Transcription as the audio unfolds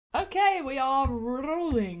Okay, we are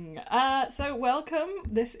rolling. So welcome.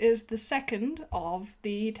 This is the second of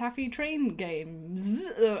the Taffy train games,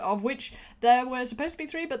 of which there were supposed to be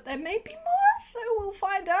three, but there may be more, so we'll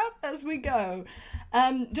find out as we go.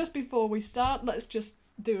 Just before we start, let's just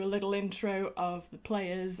do a little intro of the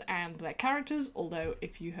players and their characters, although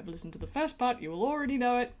if you have listened to the first part, you will already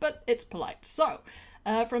know it, but it's polite. So,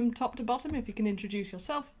 from top to bottom, if you can introduce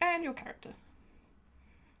yourself and your character.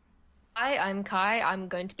 Hi, I'm Kai. I'm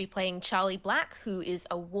going to be playing Charlie Black, who is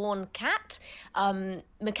a worn cat.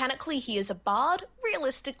 Mechanically, he is a bard.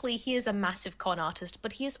 Realistically, he is a massive con artist,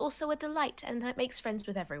 but he is also a delight, and that makes friends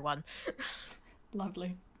with everyone.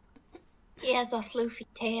 Lovely. He has a floofy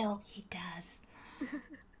tail. He does.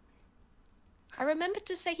 I remembered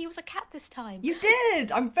to say he was a cat this time. You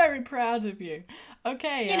did! I'm very proud of you.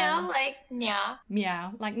 Okay. You know, like, yeah.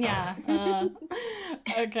 Meow. Like, yeah.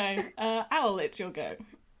 Okay. Owl, it's your go.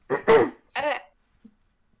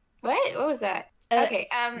 What? What was that? Okay,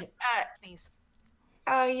 Sneeze.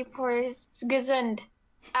 oh, you poor gesund.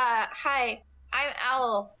 Hi, I'm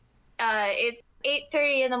Owl. It's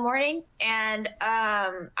 8:30 in the morning, and,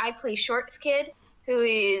 I play Shorts Kid, who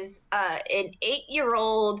is, an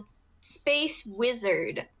 8-year-old space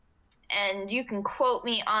wizard, and you can quote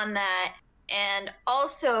me on that, and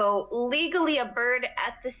also legally a bird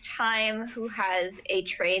at this time who has a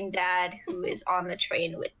train dad who is on the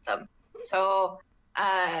train with them. So,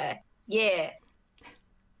 yeah.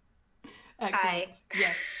 Excellent. Hi.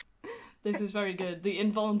 Yes. This is very good. The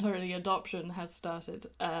involuntary adoption has started.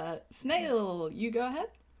 Snail, you go ahead.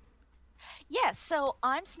 Yes, so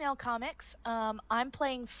I'm Snail Comics. I'm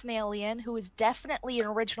playing Snailian, who is definitely an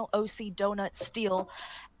original OC Donut Steel,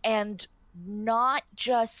 and not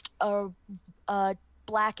just a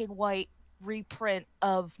black and white reprint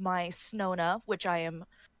of my Snona, which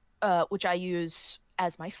I use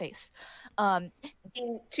as my face.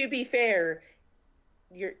 To be fair,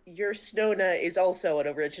 your Snona is also an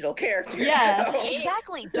original character. Yeah. so-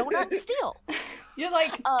 Exactly, Donut Steel. You're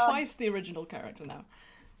like twice the original character now.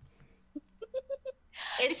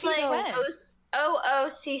 It's See, like when?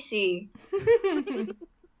 OOCC.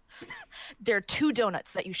 There are two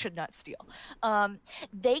donuts that you should not steal.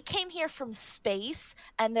 They came here from space,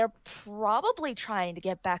 and they're probably trying to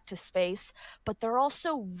get back to space, but they're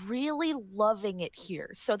also really loving it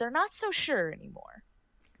here, so they're not so sure anymore.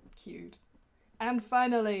 Cute. And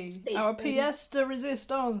finally, Space our babies. pièce de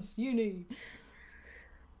résistance, Uni.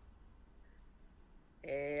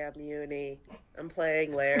 Hey, I'm Uni. I'm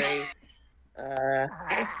playing Larry.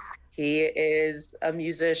 He is a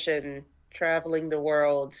musician traveling the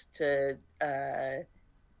world to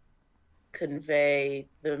convey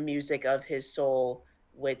the music of his soul,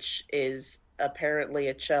 which is apparently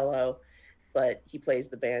a cello, but he plays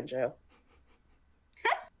the banjo.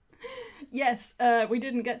 Yes, we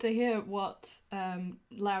didn't get to hear what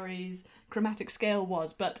Larry's chromatic scale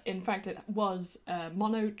was, but in fact it was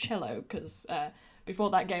monocello, because before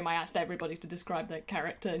that game I asked everybody to describe their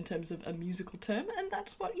character in terms of a musical term, and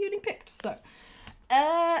that's what Uni picked. So,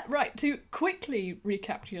 right, to quickly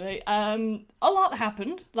recapitulate, a lot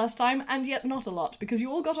happened last time, and yet not a lot, because you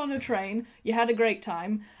all got on a train, you had a great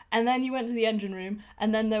time, and then you went to the engine room,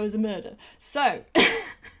 and then there was a murder. So...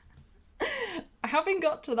 Having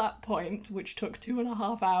got to that point, which took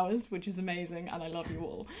 2.5 hours, which is amazing, and I love you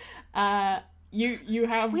all, you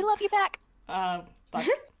have... We love you back!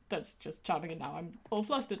 That's just charming, and now I'm all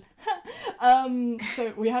flustered.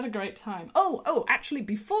 So we had a great time. Oh, actually,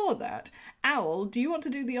 before that, Owl, do you want to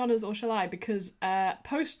do the honours or shall I? Because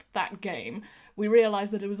post that game, we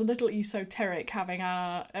realised that it was a little esoteric having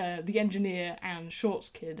our the engineer and Shorts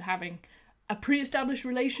Kid having a pre-established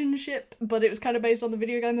relationship, but it was kind of based on the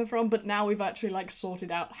video game they're from, but now we've actually like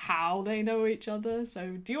sorted out how they know each other.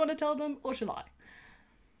 So do you want to tell them or shall I?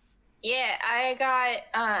 Yeah, I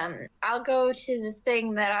got, I'll go to the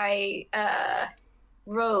thing that I,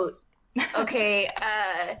 wrote. Okay,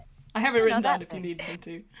 I have it written down that if you thing. need me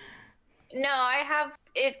to. no, I have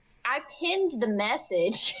it, I pinned the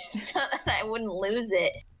message so that I wouldn't lose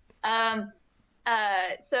it.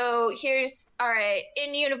 So here's, alright,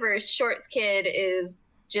 in universe, Shorts Kid is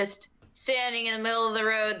just standing in the middle of the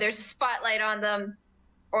road, there's a spotlight on them,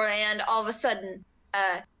 and all of a sudden,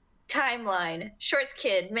 timeline, Shorts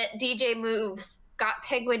Kid met DJ Moves, got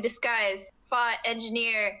Penguin disguise, fought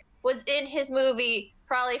engineer, was in his movie,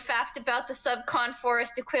 probably faffed about the subcon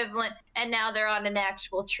forest equivalent, and now they're on an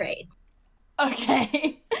actual train.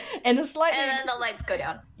 Okay. In a slightly And then the lights go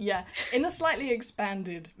down. Yeah, in a slightly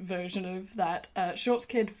expanded version of that, Shorts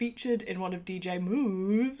Kid featured in one of DJ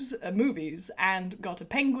Moves' movies and got a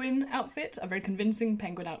penguin outfit, a very convincing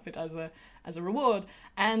penguin outfit as a as a reward,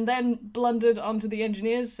 and then blundered onto the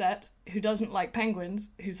engineer's set, who doesn't like penguins,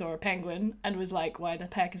 who saw a penguin and was like, why the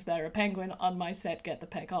peck is there a penguin on my set, get the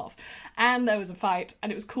peck off. And there was a fight,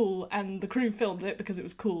 and it was cool, and the crew filmed it because it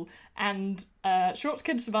was cool, and Shorts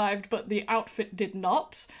Kid survived, but the outfit did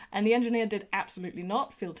not, and the engineer did absolutely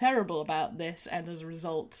not feel terrible about this, and as a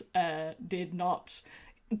result did not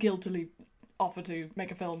guiltily offer to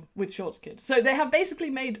make a film with Shorts Kid. So they have basically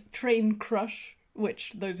made Train Crush,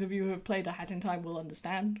 which those of you who have played A Hat in Time will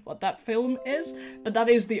understand what that film is, but that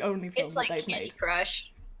is the only film It's like that they've Candy made.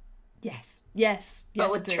 Crush. Yes,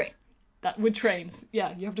 But with it is. trains. That with trains.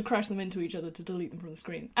 Yeah, you have to crash them into each other to delete them from the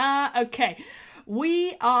screen. Okay.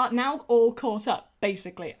 We are now all caught up,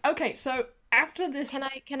 basically. Okay, so after this...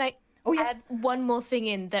 Can I Oh, yes. add one more thing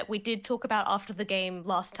in that we did talk about after the game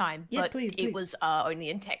last time, Yes, but please. it was only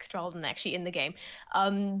in text rather than actually in the game.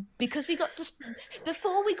 Because we got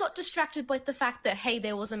before we got distracted by the fact that, hey,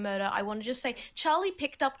 there was a murder, I want to just say Charlie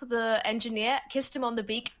picked up the engineer, kissed him on the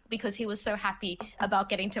beak because he was so happy about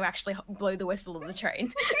getting to actually blow the whistle on the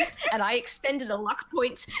train. And I expended a luck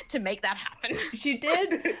point to make that happen. She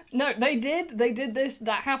did. No, they did. They did this.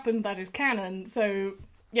 That happened. That is canon. So,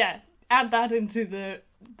 yeah, add that into the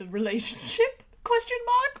relationship, question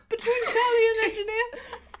mark, between Charlie and Engineer.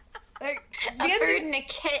 Like, A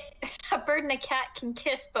bird and a cat can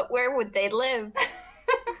kiss, but where would they live?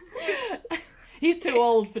 He's too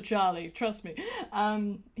old for Charlie, trust me.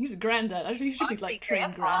 He's a granddad. Actually, he should be like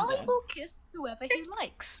trained Charlie granddad. will kiss whoever he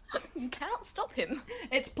likes. You cannot stop him.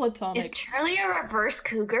 It's platonic. Is Charlie a reverse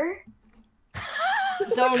cougar?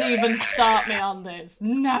 Don't even start me on this.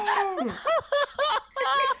 No.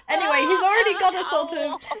 Anyway, he's already got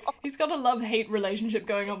he's got a love-hate relationship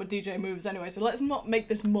going on with DJ Moves anyway, so let's not make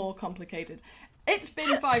this more complicated. It's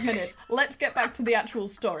been 5 minutes. Let's get back to the actual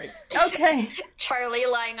story. Okay. Charlie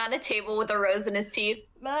lying on a table with a rose in his teeth.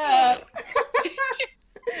 The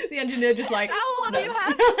engineer just like, How no. you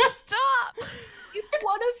have to stop? If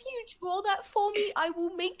one of you draw that for me, I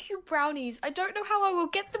will make you brownies. I don't know how I will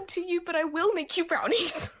get them to you, but I will make you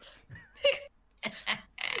brownies.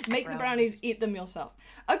 Make the brownies, eat them yourself.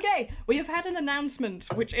 Okay, we have had an announcement,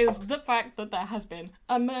 which is the fact that there has been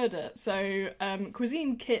a murder. So,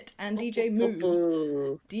 Cuisine Kit and DJ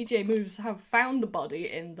Moves have found the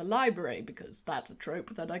body in the library, because that's a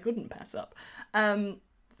trope that I couldn't pass up.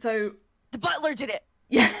 So... The butler did it!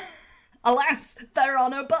 Yeah. Alas, there are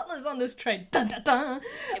no butlers on this train. Dun, dun, dun.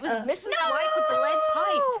 It was Mrs. White with the lead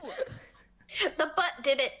pipe. The butt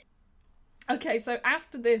did it. Okay, so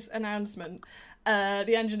after this announcement,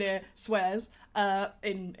 the engineer swears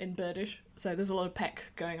in Birdish, so there's a lot of peck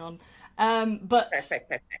going on. But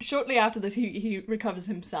shortly after this, he recovers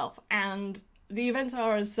himself, and the events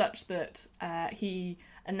are as such that he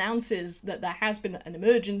announces that there has been an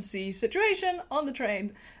emergency situation on the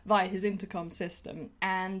train via his intercom system,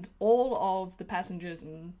 and all of the passengers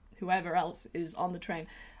and whoever else is on the train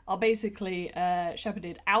are basically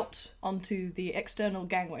shepherded out onto the external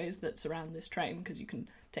gangways that surround this train, because you can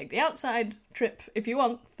take the outside trip if you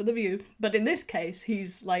want for the view, but in this case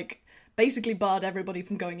he's like basically barred everybody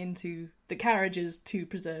from going into the carriages to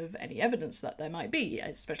preserve any evidence that there might be,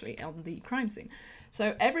 especially on the crime scene.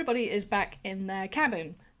 So everybody is back in their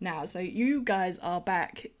cabin now. So you guys are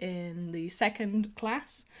back in the second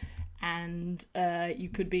class, and you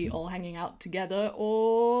could be all hanging out together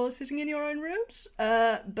or sitting in your own rooms.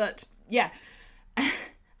 But yeah,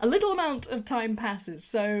 a little amount of time passes.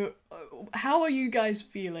 So how are you guys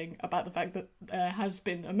feeling about the fact that there has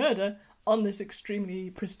been a murder on this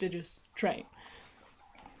extremely prestigious train?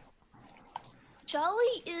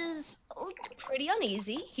 Charlie is pretty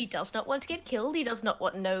uneasy. He does not want to get killed. He does not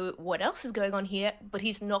want to know what else is going on here, but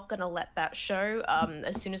he's not going to let that show.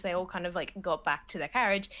 As soon as they all kind of like got back to their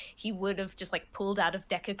carriage, he would have just like pulled out a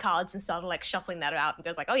deck of cards and started like shuffling that out and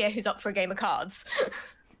goes like, oh yeah, who's up for a game of cards?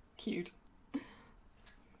 Cute.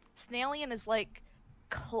 Snailian is like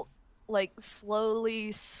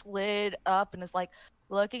slowly slid up and is like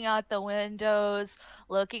looking out the windows,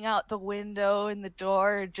 looking out the window and the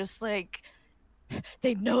door, just like,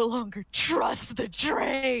 they no longer trust the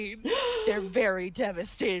train. They're very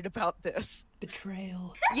devastated about this.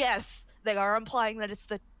 Betrayal. Yes, they are implying that it's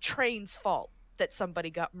the train's fault that somebody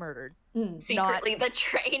got murdered. Secretly, the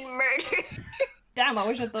train murder. Damn, I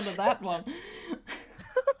wish I'd thought of that one.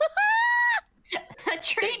 The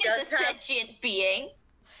train is a sentient being.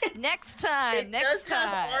 Next time, It does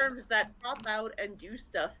have arms that pop out and do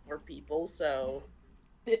stuff for people, so...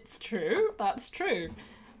 It's true, that's true.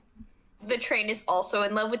 The train is also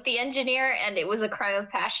in love with the engineer, and it was a crime of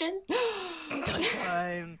passion.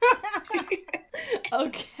 Time.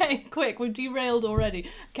 Okay, quick, we've derailed already.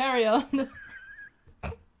 Carry on.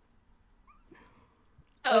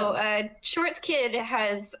 Short's kid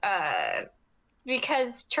has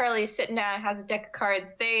because Charlie's sitting down and has a deck of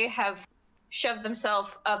cards, they have shoved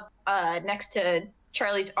themselves up next to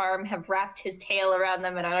Charlie's arm, have wrapped his tail around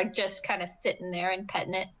them, and are just kind of sitting there and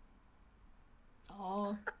petting it.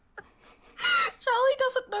 Oh. Charlie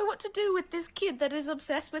doesn't know what to do with this kid that is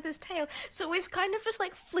obsessed with his tail, so he's kind of just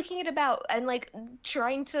like flicking it about and like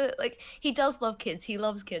trying to he does love kids, he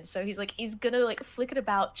loves kids, so he's gonna like flick it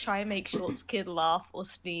about, try and make Short's kid laugh or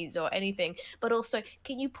sneeze or anything, but also,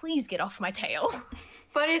 can you please get off my tail?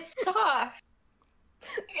 But it's soft.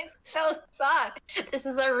 It's so soft. This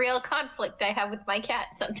is a real conflict I have with my cat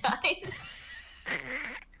sometimes.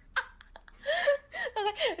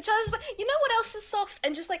 Charlie's like, you know what else is soft?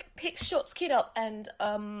 And just like picks Short's kid up and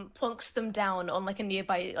plonks them down on like a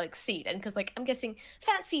nearby like seat. And because like I'm guessing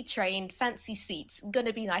fancy train, fancy seats,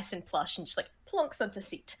 gonna be nice and plush, and just like plonks them to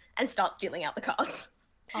seat and starts dealing out the cards.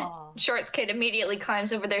 Aww. Short's kid immediately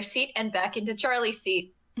climbs over their seat and back into Charlie's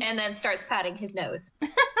seat, and then starts patting his nose.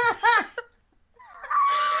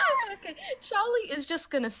 Okay, Charlie is just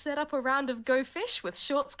gonna set up a round of Go Fish with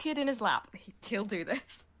Short's kid in his lap. He'll do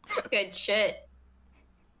this. Good shit.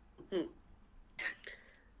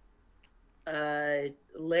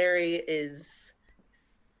 Larry is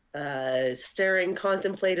staring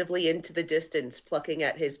contemplatively into the distance, plucking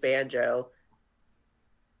at his banjo.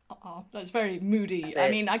 Oh, that's very moody. I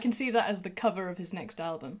mean, I can see that as the cover of his next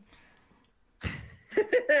album.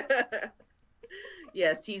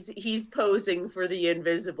 Yes, he's posing for the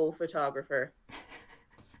invisible photographer.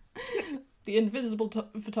 The invisible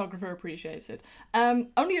photographer appreciates it.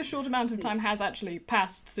 Only a short amount of time has actually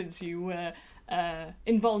passed since you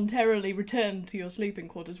involuntarily returned to your sleeping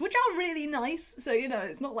quarters, which are really nice. So, you know,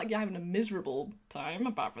 it's not like you're having a miserable time,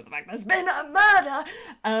 apart from the fact there's been a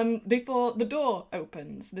murder, before the door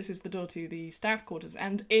opens. This is the door to the staff quarters,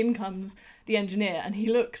 and in comes the engineer, and he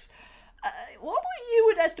looks... what you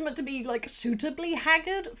would estimate to be, like, suitably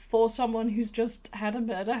haggard for someone who's just had a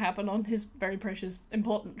murder happen on his very precious,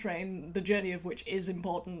 important train, the journey of which is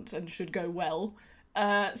important and should go well.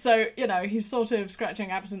 So, you know, he's sort of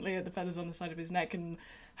scratching absently at the feathers on the side of his neck, and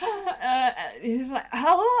he's like,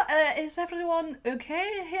 hello, is everyone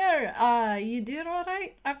okay here? You doing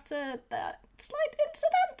alright after that slight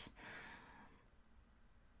incident?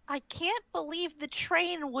 I can't believe the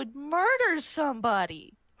train would murder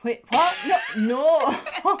somebody. Wait, what? No.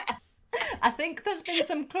 I think there's been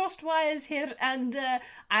some crossed wires here, and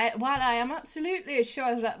while I am absolutely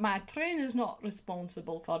sure that my train is not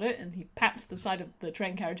responsible for it, and he pats the side of the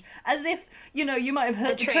train carriage, as if, you know, you might have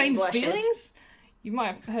hurt the train's feelings. You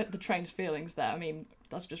might have hurt the train's feelings there. I mean,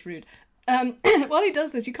 that's just rude. While he does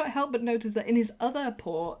this, you can't help but notice that in his other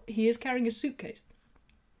paw, he is carrying a suitcase.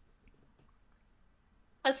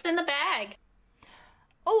 What's in the bag?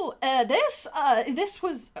 Oh, this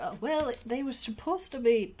was, well, they were supposed to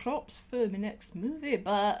be props for my next movie,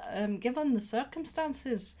 but given the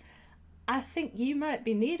circumstances, I think you might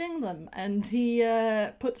be needing them. And he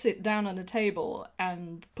puts it down on a table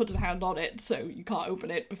and puts a hand on it, so you can't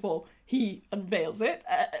open it before he unveils it,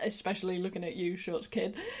 especially looking at you, Short's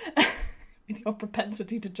kid, with your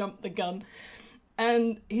propensity to jump the gun.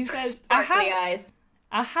 And he says,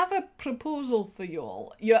 I have a proposal for you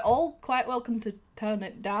all. You're all quite welcome to turn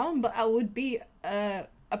it down, but I would be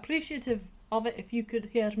appreciative of it if you could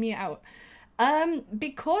hear me out.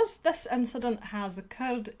 Because this incident has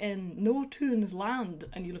occurred in No Toon's land,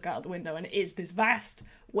 and you look out the window and it is this vast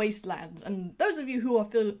wasteland, and those of you who are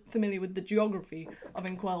familiar with the geography of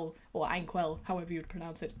Inkwell, or Ankwell, however you would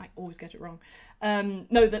pronounce it, I always get it wrong,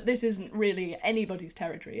 know that this isn't really anybody's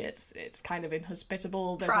territory. It's kind of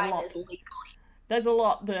inhospitable. There's a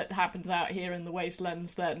lot that happens out here in the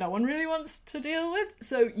wastelands that no one really wants to deal with.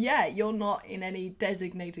 So yeah, you're not in any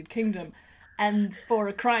designated kingdom. And for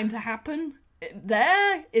a crime to happen,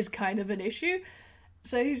 there is kind of an issue.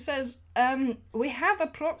 So he says, we have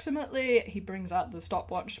approximately, he brings out the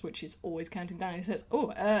stopwatch, which is always counting down. He says,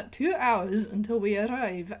 2 hours until we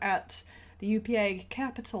arrive at the UPA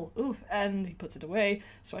capital. Oof, and he puts it away,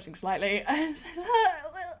 sweating slightly, and says,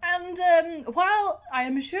 while I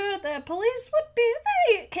am sure the police would be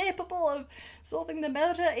very capable of solving the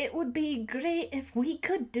murder, it would be great if we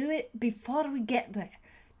could do it before we get there,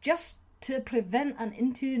 just to prevent an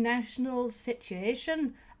international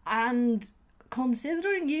situation. And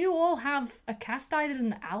considering you all have a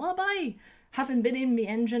cast-iron alibi, having been in me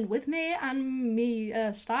engine with me and me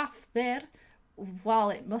staff there, while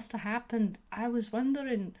it must have happened, I was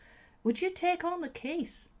wondering, would you take on the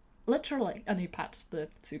case? Literally. And he pats the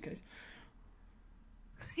suitcase.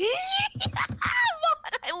 Mom,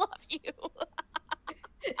 I love you.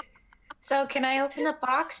 So can I open the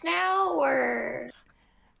box now, or?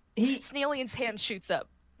 Snailian's hand shoots up.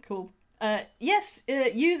 Cool. Yes,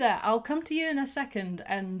 you there. I'll come to you in a second.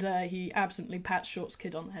 And he absently pats Short's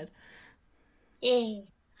kid on the head. Yay.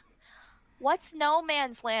 What's no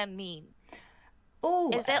man's land mean?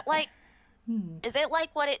 Oh, Is it like is it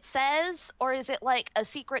like what it says, or is it like a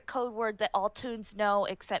secret code word that all Toons know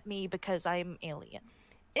except me because I'm alien?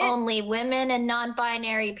 Only women and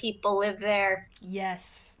non-binary people live there.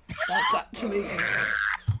 Yes, that's actually.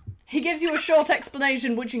 He gives you a short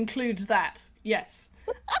explanation, which includes that. Yes.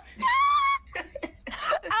 Owl,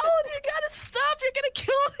 you gotta stop! You're gonna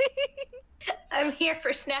kill me! I'm here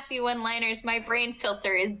for snappy one-liners. My brain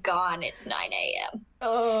filter is gone. It's 9 a.m.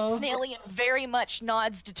 Oh. Snailian very much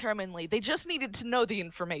nods determinedly. They just needed to know the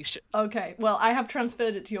information. Okay, well, I have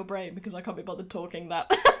transferred it to your brain because I can't be bothered talking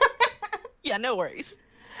that. Yeah, no worries.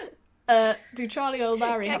 Do Charlie or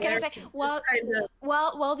Larry have Can I a say, question?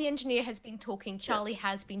 while the engineer has been talking, Charlie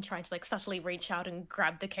has been trying to like subtly reach out and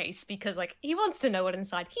grab the case because like he wants to know what's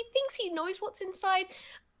inside. He thinks he knows what's inside,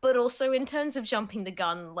 but also in terms of jumping the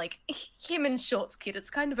gun, like him and Short's kid, it's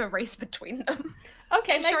kind of a race between them.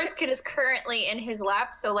 Okay, And Short's kid is currently in his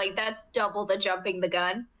lap, so like that's double the jumping the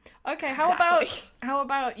gun. Okay, how Exactly.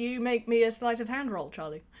 about you make me a sleight of hand roll,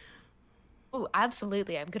 Charlie? Oh,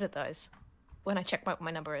 absolutely, I'm good at those. When I check what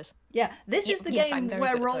my number is. Yeah, this is the yes, I'm game very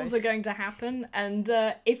where good at rolls those. are going to happen, and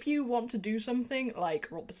if you want to do something like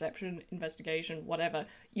roll perception, investigation, whatever,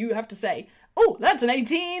 you have to say, "Oh, that's an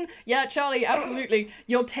 18." Yeah, Charlie, absolutely.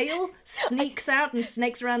 Your tail sneaks out and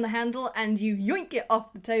snakes around the handle, and you yoink it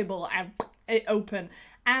off the table and it open.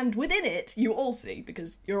 And within it, you all see,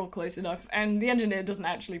 because you're all close enough, and the engineer doesn't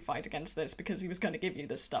actually fight against this because he was going to give you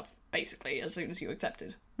this stuff, basically, as soon as you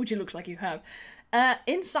accepted, which it looks like you have.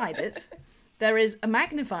 Inside it, there is a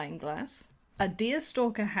magnifying glass, a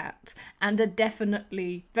deerstalker hat, and a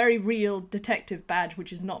definitely very real detective badge,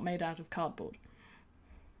 which is not made out of cardboard.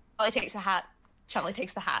 Charlie takes the hat. Charlie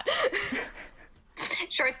takes the hat.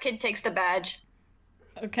 Short kid takes the badge.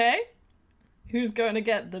 Okay? Who's going to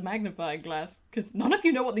get the magnifying glass? Because none of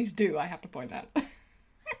you know what these do, I have to point out.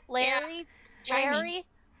 Larry, shiny.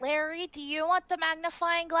 Larry, do you want the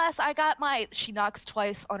magnifying glass? I got my... She knocks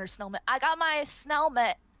twice on her snowman. I got my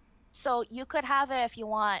snowman, so you could have it if you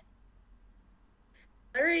want.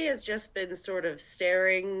 Larry has just been sort of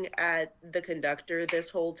staring at the conductor this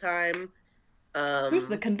whole time. Who's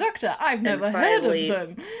the conductor? I've never finally- heard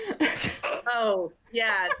of them. Oh,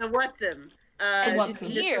 yeah, the what's him. What's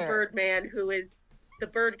him? Mr. Birdman, who is the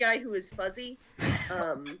bird guy who is fuzzy.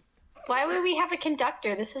 Why would we have a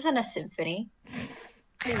conductor? This isn't a symphony.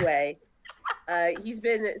 Anyway, he's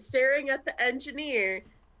been staring at the engineer,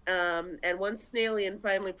 and once Snailian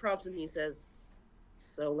finally prompts him, he says,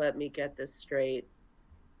 "So let me get this straight.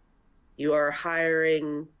 You are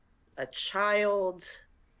hiring a child,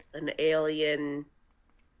 an alien,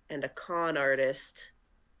 and a con artist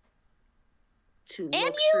to And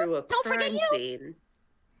look you! through a Don't forget crime you! scene.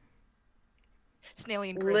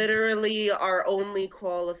 Snailian grins. Literally, our only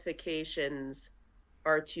qualifications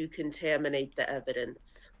are to contaminate the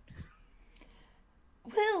evidence."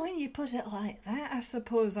 Well, when you put it like that, I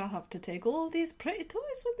suppose I'll have to take all these pretty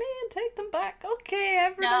toys with me and take them back. Okay,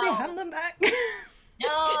 everybody, No. hand them back.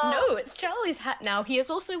 No. No, it's Charlie's hat now. He has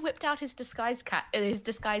also whipped out his disguise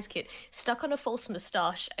kit, stuck on a false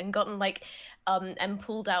moustache, and gotten like, and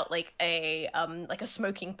pulled out like a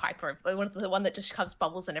smoking pipe, or the one that just comes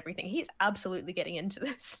bubbles and everything. He's absolutely getting into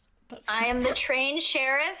this. I am the trained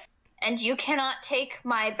sheriff, and you cannot take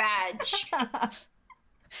my badge.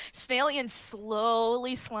 Snailian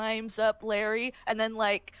slowly slimes up Larry and then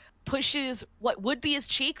like pushes what would be his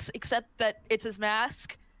cheeks, except that it's his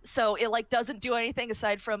mask. So it like doesn't do anything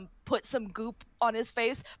aside from put some goop on his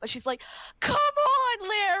face. But she's like, "Come on,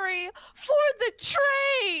 Larry, for the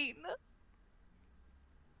train!"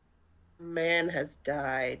 Man has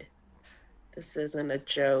died. This isn't a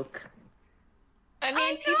joke. I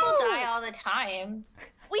mean, people know. die all the time.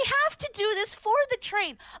 We have to do this for the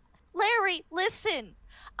train. Larry, listen.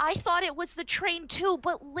 I thought it was the train too,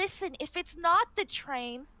 but listen, if it's not the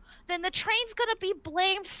train, then the train's gonna be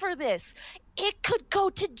blamed for this. It could go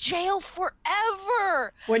to jail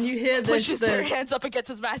forever. When you hear this, Pushes her hands up against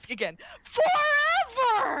his mask again.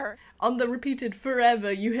 Forever! on the repeated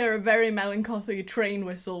forever, you hear a very melancholy train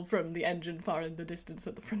whistle from the engine far in the distance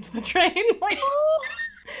at the front of the train. Like,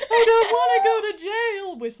 I don't want to go to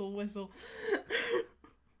jail. Whistle, whistle.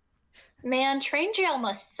 Man, train jail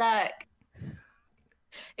must suck.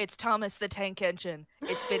 It's Thomas the Tank Engine.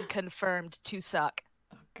 It's been confirmed to suck.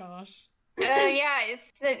 Oh gosh. Yeah,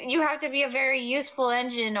 it's that you have to be a very useful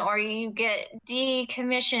engine, or you get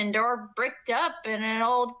decommissioned or bricked up in an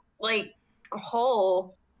old like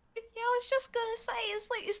hole. I was just gonna say,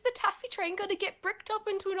 is the taffy train gonna get bricked up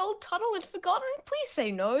into an old tunnel and forgotten? Please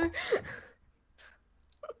say no.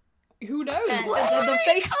 Who knows?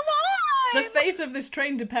 Larry, The fate of this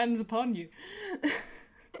train depends upon you.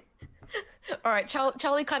 All right,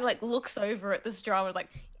 Charlie kind of like looks over at this drama. Is like,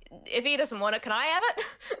 if he doesn't want it, can I have it?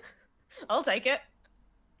 I'll take it.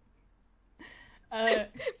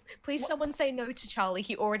 Please, someone say no to Charlie.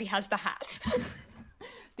 He already has the hat.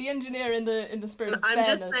 The engineer in the spirit of I'm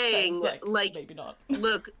fairness just saying, says, like, maybe not.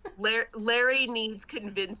 Look, Larry needs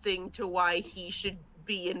convincing to why he should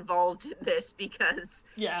be involved in this because,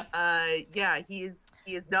 he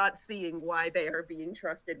is not seeing why they are being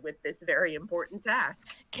trusted with this very important task.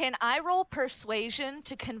 Can I roll persuasion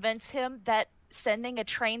to convince him that sending a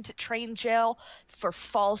train to train jail for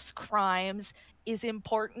false crimes is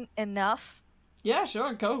important enough? Yeah,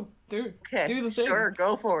 sure, go. Do the thing. Sure,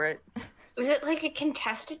 go for it. Was it like a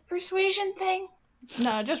contested persuasion thing?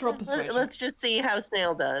 Nah, just roll persuasion. Let's just see how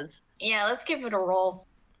Snail does. Yeah, let's give it a roll.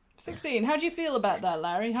 16. How do you feel about that,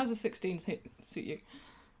 Larry? How's a 16 suit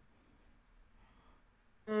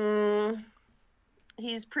you?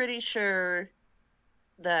 He's pretty sure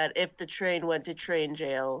that if the train went to train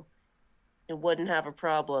jail, it wouldn't have a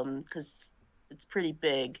problem because it's pretty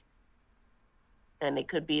big and it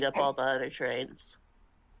could beat up all the other trains.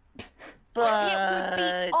 But It would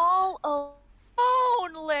be all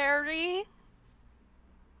alone, Larry.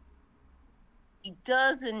 he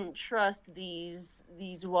doesn't trust these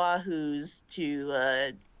wahoos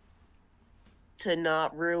to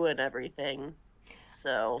not ruin everything.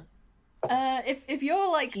 So if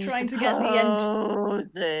you're like he trying to get the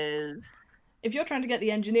supposes. if you're trying to get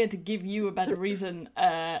the engineer to give you a better reason,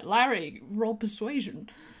 Larry, roll persuasion.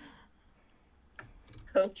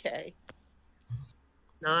 Okay.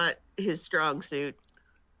 Not his strong suit.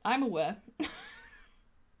 I'm aware.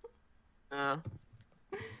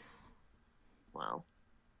 Well.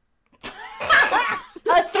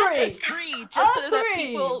 A 3! 3, just so that 3.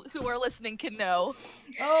 people who are listening can know.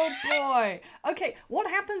 Oh boy. Okay, what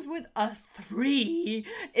happens with a 3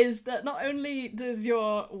 is that not only does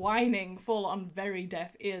your whining fall on very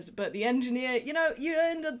deaf ears, but the engineer, you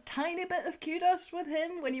earned a tiny bit of kudos with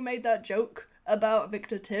him when you made that joke about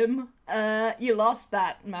Victor Tim. You lost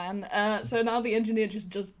that, man. So now the engineer just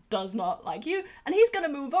does not like you, and he's gonna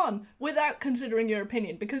move on without considering your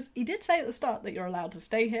opinion, because he did say at the start that you're allowed to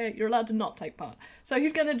stay here, you're allowed to not take part. So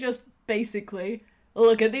he's gonna just basically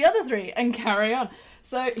look at the other 3 and carry on.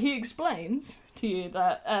 So he explains to you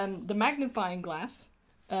that the magnifying glass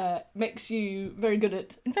makes you very good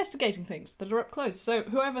at investigating things that are up close. So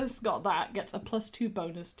whoever's got that gets a +2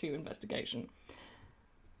 bonus to investigation.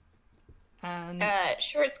 And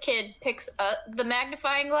Shorts kid picks up the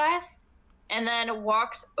magnifying glass and then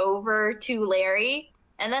walks over to Larry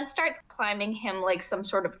and then starts climbing him like some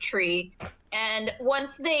sort of tree. And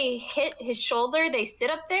once they hit his shoulder, they sit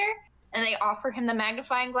up there and they offer him the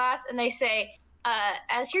magnifying glass and they say,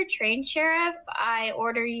 as your train sheriff, I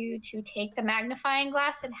order you to take the magnifying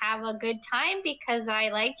glass and have a good time because I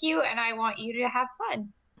like you and I want you to have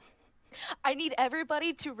fun. I need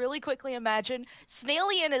everybody to really quickly imagine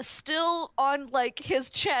Snailian is still on, like, his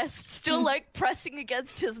chest, still, like, pressing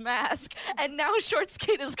against his mask, and now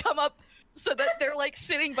Shortskate has come up so that they're, like,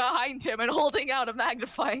 sitting behind him and holding out a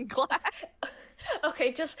magnifying glass.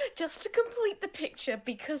 Okay, just to complete the picture,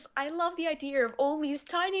 because I love the idea of all these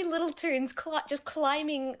tiny little toons just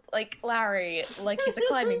climbing like Larry, like he's a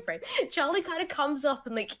climbing frame. Charlie kind of comes up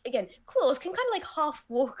and, like, again, Claus can kind of like half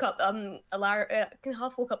walk up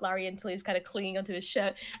Larry until he's kind of clinging onto his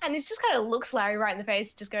shirt, and he just kind of looks Larry right in the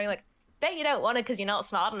face, just going like, "Bet you don't want it because you're not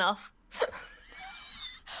smart enough."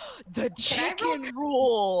 The chicken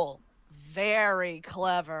rule. Very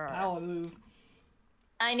clever. power move.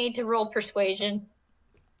 I need to roll persuasion.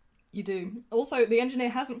 You do. Also, the engineer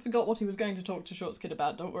hasn't forgot what he was going to talk to Shorts Kid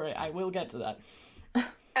about. Don't worry, I will get to that.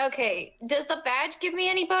 Okay, does the badge give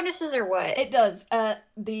me any bonuses or what? It does. Hang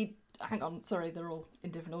on, sorry, they're all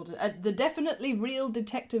in different order. The definitely real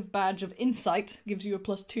detective badge of insight gives you a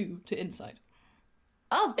 +2 to insight.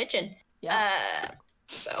 Oh, bitchin'. Yeah.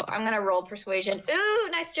 So I'm gonna roll persuasion. Ooh,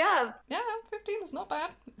 nice job. Yeah, 15 is not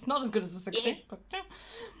bad. It's not as good as a 16, Yeah. but yeah,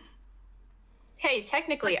 Hey,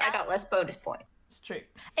 technically, I got less bonus points. it's true.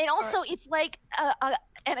 And also, it's like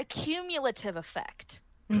an accumulative effect.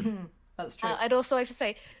 Mm-hmm. That's true. I'd also like to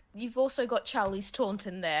say, you've also got Charlie's taunt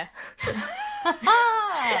in there.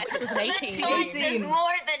 Ah! Which was an 18. The taunt is 18.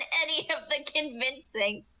 more than any of the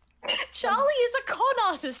convincing. Charlie is a con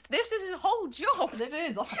artist. This is his whole job. It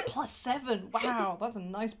is. That's a +7. Wow, that's a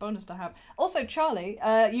nice bonus to have. Also, Charlie,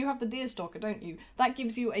 you have the Deerstalker, don't you? That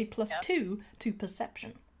gives you a +2 to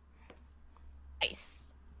perception. Nice.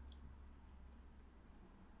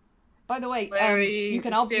 By the way, Larry you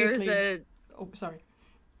can stares obviously... at... Oh, sorry.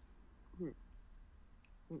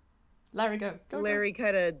 Larry, go. Larry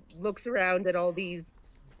kind of looks around at all these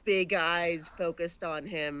big eyes focused on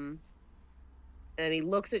him, and he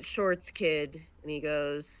looks at Shorts Kid, and he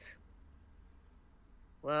goes,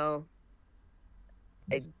 well,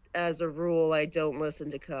 as a rule, I don't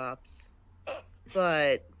listen to cops.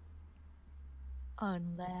 But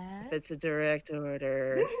Unless... if it's a direct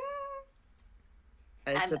order,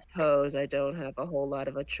 I suppose I don't have a whole lot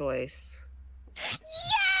of a choice.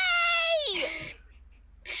 Yay!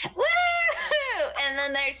 Woo! And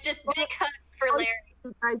then there's just big hug for Larry.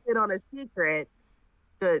 You guys in on a secret.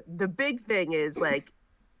 The big thing is, like,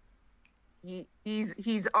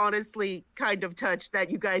 he's honestly kind of touched that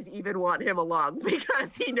you guys even want him along,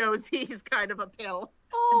 because he knows he's kind of a pill.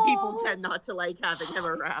 And people tend not to like having him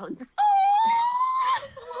around.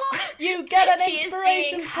 You get an He is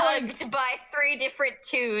inspiration being point! hugged by 3 different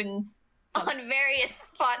tunes on various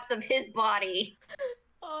spots of his body.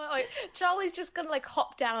 Oh, like, Charlie's just gonna like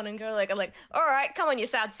hop down and go like, all right, come on, you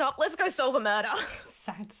sad sock, let's go solve a murder.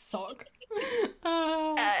 Sad sock.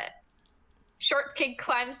 Shorts Kid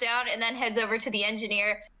climbs down and then heads over to the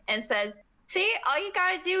engineer and says, see, all you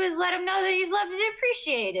gotta do is let him know that he's loved and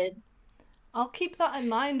appreciated. I'll keep that in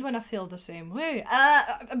mind when I feel the same way.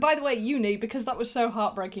 By the way, Uni, because that was so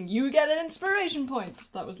heartbreaking, you get an inspiration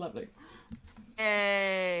point. That was lovely.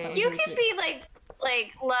 Yay! That was You really can cute. be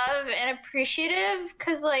like love and appreciative,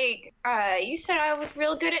 because you said I was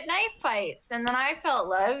real good at knife fights, and then I felt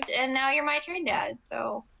loved, and now you're my train dad,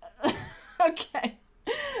 so... Okay.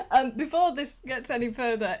 Before this gets any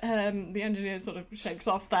further, the engineer sort of shakes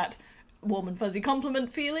off that warm and fuzzy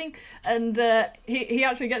compliment feeling, and he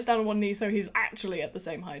actually gets down on one knee, so he's actually at the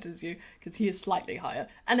same height as you, because he is slightly higher.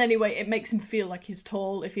 And anyway, it makes him feel like he's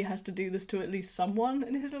tall if he has to do this to at least someone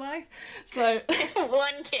in his life. So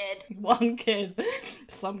One kid. one kid,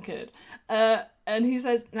 some kid, and he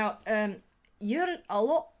says, "Now, you're a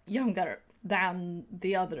lot younger than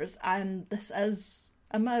the others, and this is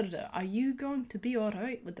a murder. Are you going to be all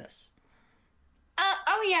right with this?"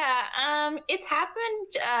 Oh yeah, it's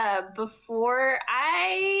happened before.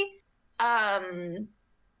 I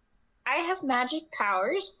have magic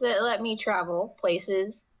powers that let me travel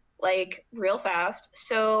places like real fast.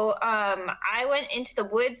 So I went into the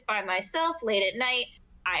woods by myself late at night.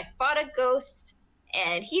 I fought a ghost,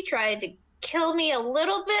 and he tried to kill me a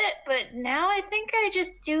little bit, but now I think I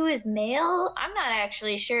just do his mail. I'm not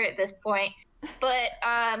actually sure at this point, but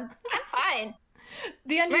I'm fine.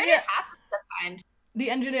 The Murder engineer, happens sometimes. the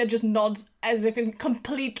engineer just nods as if in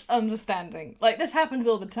complete understanding. Like, this happens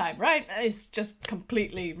all the time, right? It's just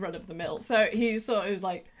completely run of the mill. So he sort of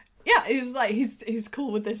like, yeah, he's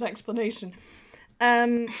cool with this explanation.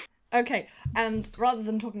 Okay, and rather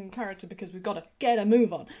than talking in character, because we've got to get a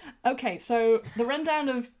move on. Okay, so the rundown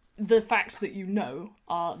of the facts that you know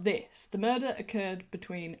are this. The murder occurred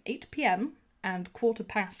between 8 p.m. and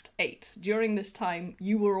 8:15. During this time,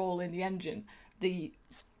 you were all in the engine. The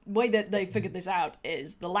way that they figured this out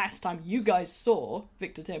is the last time you guys saw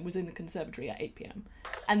Victor Tim was in the conservatory at 8 p.m.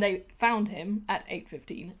 and they found him at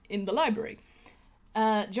 8:15 in the library.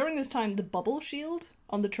 During this time, the bubble shield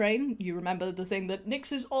on the train, you remember the thing that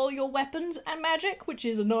nixes all your weapons and magic, which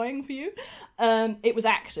is annoying for you, it was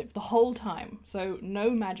active the whole time, so no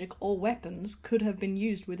magic or weapons could have been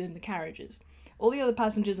used within the carriages. All the other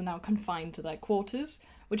passengers are now confined to their quarters,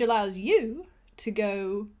 which allows you to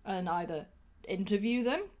go and either interview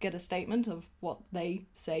them, get a statement of what they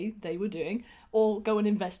say they were doing, or go and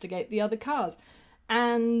investigate the other cars.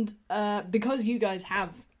 And because you guys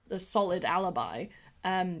have a solid alibi,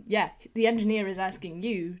 the engineer is asking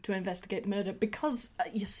you to investigate the murder because,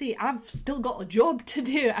 you see, I've still got a job to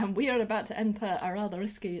do and we are about to enter a rather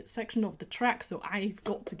risky section of the track, so I've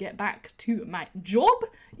got to get back to my job,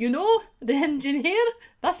 you know, the engineer,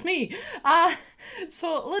 that's me.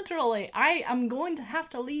 So literally, I am going to have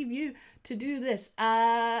to leave you to do this.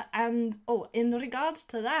 In regards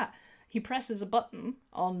to that, he presses a button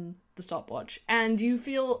on the stopwatch and you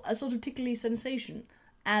feel a sort of tickly sensation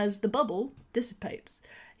as the bubble dissipates.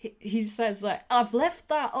 He says that I've left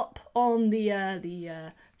that up on the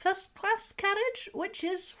first class carriage, which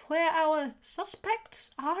is where our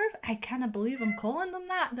suspects are. I cannot believe I'm calling them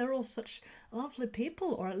that. They're all such lovely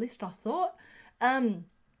people, or at least I thought.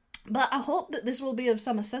 But I hope that this will be of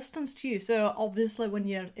some assistance to you. So obviously when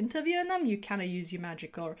you're interviewing them, you kind of use your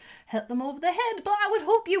magic or hit them over the head. But I would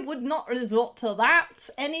hope you would not resort to that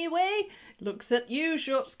anyway. Looks at you,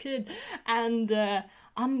 Shorts Kid. And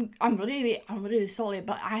I'm really sorry,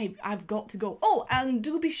 but I've got to go. Oh, and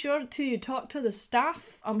do be sure to talk to the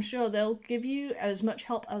staff. I'm sure they'll give you as much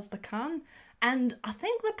help as they can. And I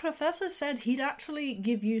think the professor said he'd actually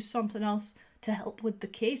give you something else to help with the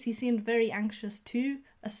case. He seemed very anxious to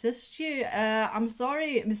assist you. I'm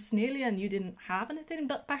sorry, Miss Snalian, you didn't have anything,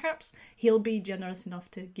 but perhaps he'll be generous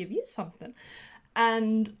enough to give you something.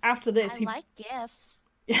 And after this, I like gifts.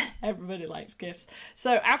 Yeah, everybody likes gifts.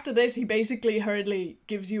 So after this, he basically hurriedly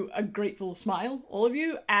gives you a grateful smile, all of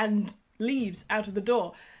you, and leaves out of the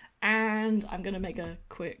door. And I'm going to make a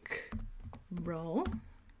quick roll.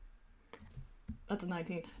 That's a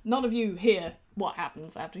 19. None of you hear what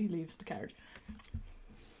happens after he leaves the carriage.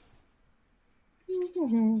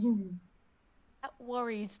 That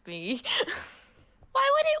worries me. Why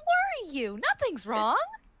would it worry you? Nothing's wrong.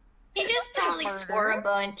 He just probably swore a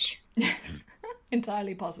bunch.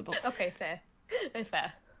 Entirely possible. Okay, fair.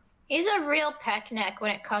 Fair. He's a real peckneck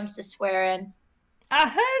when it comes to swearing. I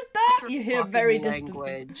heard that! You hear very distant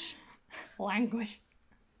language. language.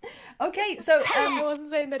 Okay, so I wasn't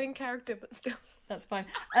saying that in character, but still. that's fine.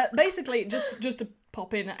 Basically, just to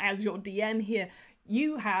pop in as your DM here,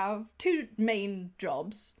 you have two main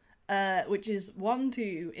jobs, which is one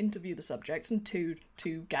to interview the subjects and two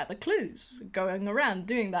to gather clues. Going around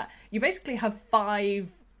doing that, you basically have five.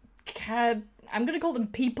 I'm going to call them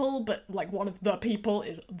people, but like one of the people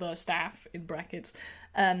is the staff in brackets.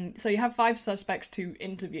 So you have 5 suspects to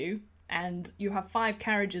interview, and you have 5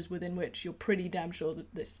 carriages within which you're pretty damn sure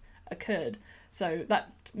that this occurred. So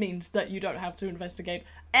that means that you don't have to investigate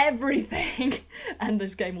everything, and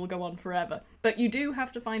this game will go on forever. But you do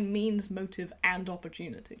have to find means, motive, and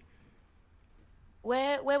opportunity.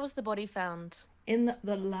 Where was the body found? In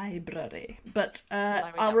the library. But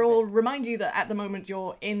Library, I that was will remind you that at the moment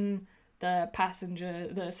you're in the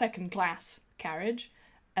second class carriage.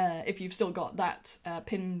 If you've still got that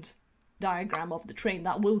pinned diagram of the train,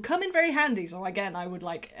 that will come in very handy. So again, I would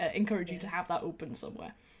encourage you to have that open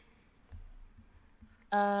somewhere.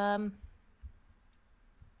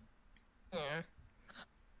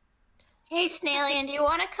 Hey, Snalian, do you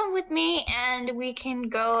want to come with me and we can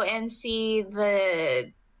go and see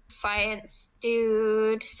the science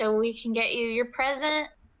dude so we can get you your present?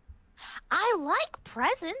 I like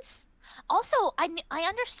presents. Also, I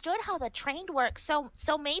understood how the train works,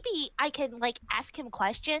 so maybe I can ask him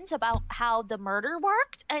questions about how the murder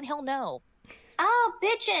worked, and he'll know. Oh,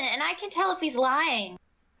 bitchin', and I can tell if he's lying.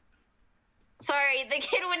 Sorry, the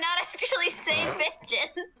kid would not actually say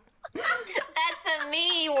bitchin'. That's a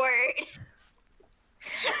me word.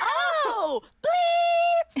 Oh,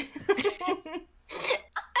 bleep!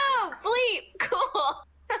 Oh, bleep, cool.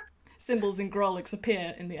 Symbols in Grolix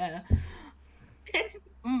appear in the air.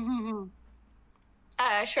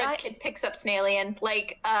 Shred's kid picks up Snalian.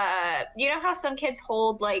 You know how some kids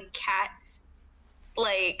hold, cats,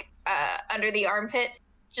 under the armpits?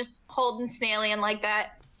 Just holding Snalian like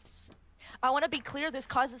that. I want to be clear, this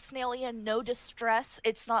causes Snalian no distress.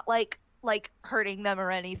 It's not like hurting them or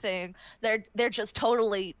anything. They're just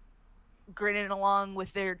totally grinning along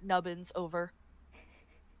with their nubbins over.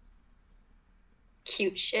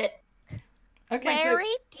 Cute shit. Okay, Larry,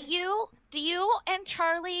 do you and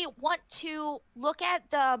Charlie want to look at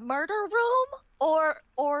the murder room, or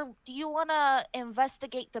do you want to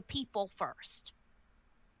investigate the people first?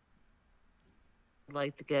 I'd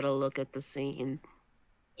like to get a look at the scene.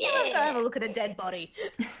 Let's go have a look at a dead body.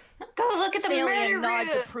 Go look at the murder Snalian nods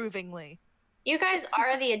room. approvingly. You guys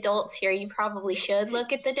are the adults here. You probably should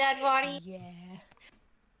look at the dead body.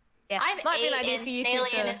 Yeah. I'm might be an 8 idea and for you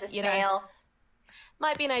Snalian to, is a know, snail.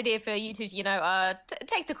 might be an idea for you to,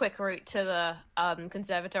 take the quick route to the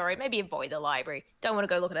conservatory. Maybe avoid the library. Don't want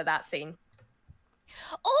to go looking at that scene.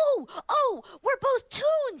 Oh, we're both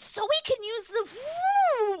toons, so we can use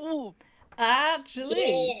the.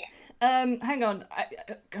 Actually, hang on,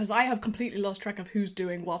 because I have completely lost track of who's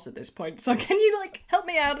doing what at this point. So can you help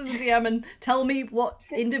me out as a DM and tell me what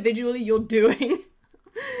individually you're doing?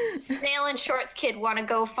 Snail and Short's kid want to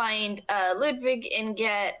go find Ludwig and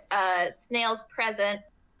get Snail's present,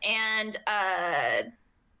 and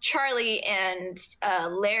Charlie and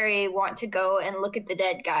Larry want to go and look at the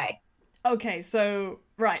dead guy. Okay, so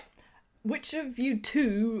right, which of you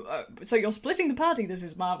two? So you're splitting the party. This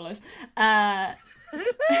is marvelous.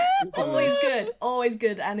 Always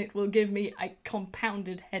good, and it will give me a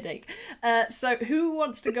compounded headache. So who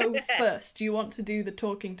wants to go first? Do you want to do the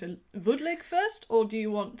talking to Ludwig first, or do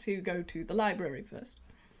you want to go to the library first?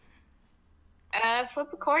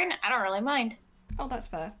 Flip a coin. I don't really mind. Oh, that's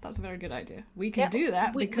fair. That's a very good idea. We can do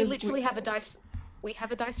that we because literally have a dice. We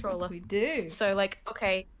have a dice roller. We do. So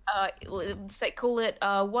okay, let's say call it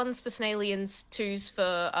 1s for Snalians, 2s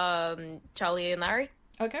for Charlie and Larry.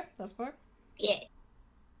 Okay, that's fine. Yeah.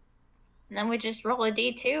 And then we just roll a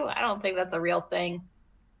d2. I don't think that's a real thing.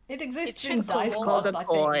 It exists It in should go Dice roll. Called Club, a I think.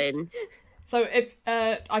 coin. So if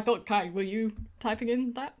I thought, Kai, were you typing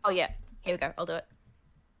in that? Oh yeah, here we go. I'll do it.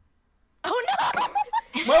 Oh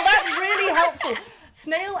no! Well, that's really helpful.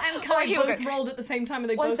 Snail and Kai here we both go. rolled at the same time, and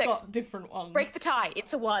they One both sec. got different ones. Break the tie.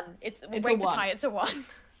 It's a 1. a Break the one. tie. It's a 1.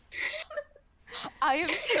 I am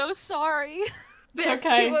so sorry. It's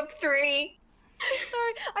okay. 2 of 3.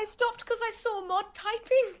 Sorry, I stopped because I saw Mod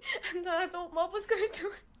typing, and I thought Mod was going to do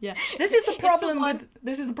it. Yeah, this is the It's a problem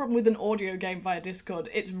one. with an audio game via Discord.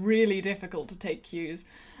 It's really difficult to take cues.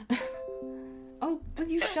 Oh, will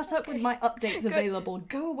you shut up with my updates available?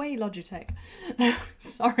 Go away, Logitech.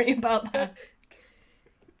 Sorry about that.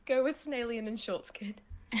 Go with Snailian and Shorts Kid.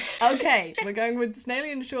 Okay, we're going with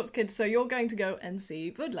Snaily and Shorts Kid, so you're going to go and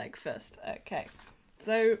see Woodlake first. Okay.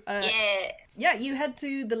 So, Yeah. you head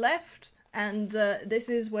to the left, and this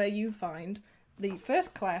is where you find the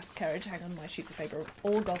first class carriage. Hang on, my sheets of paper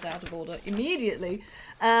all got out of order immediately.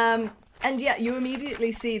 And yeah, you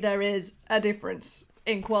immediately see there is a difference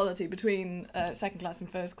in quality between second class and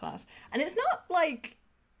first class. And it's not like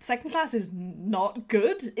second class is not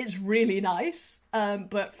good, it's really nice.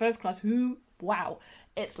 But first class, wow,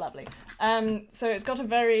 it's lovely. So it's got a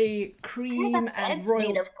very cream and Bed's royal...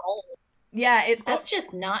 made of gold. Yeah, it's got... That's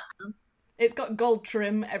just not. It's got gold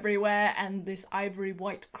trim everywhere and this ivory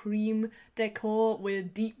white cream decor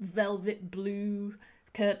with deep velvet blue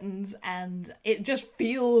curtains, and it just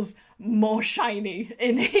feels more shiny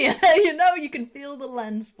in here. You know, you can feel the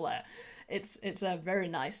lens flare. It's a very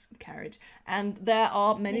nice carriage, and there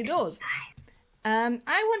are many doors. I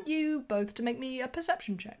want you both to make me a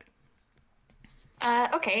perception check.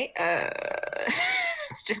 Okay.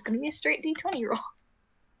 It's just gonna be a straight D20 roll.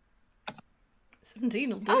 17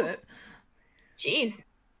 will do it. Jeez.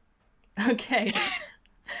 Okay.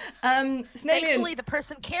 Snalian, Thankfully, the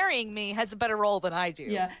person carrying me has a better roll than I do.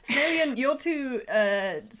 yeah, Snalian, you're too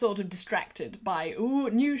sort of distracted by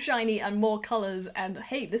new shiny and more colours, and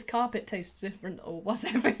hey, this carpet tastes different or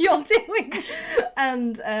whatever you're doing.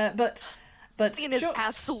 And but Ian is Shorts-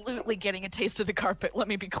 absolutely getting a taste of the carpet, let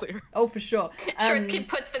me be clear. oh for sure. Short Kid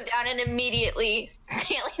puts them down and immediately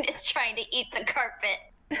Stallion is trying to eat the carpet.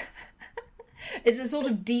 It's a sort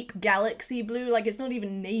of deep galaxy blue, like it's not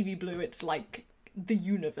even navy blue, it's like the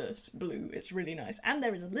universe blue. It's really nice. And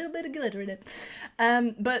there is a little bit of glitter in it.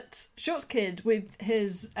 But Shorts Kid, with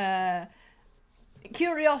his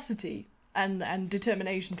curiosity and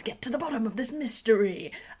determination to get to the bottom of this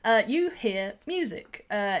mystery, you hear music.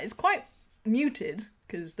 It's quite muted,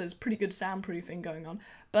 because there's pretty good soundproofing going on.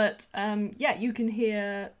 But yeah, you can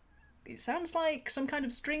hear... It sounds like some kind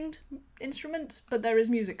of stringed instrument, but there is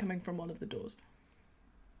music coming from one of the doors.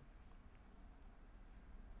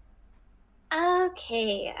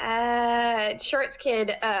 Okay. Shorts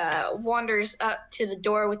Kid wanders up to the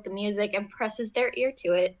door with the music and presses their ear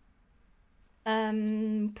to it. I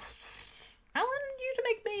want you to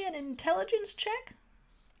make me an intelligence check,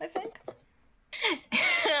 I think.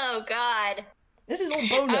 Oh God. This is all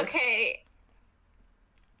bonus. Okay.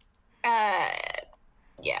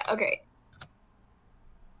 Yeah, okay.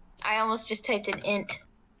 I almost just typed an int.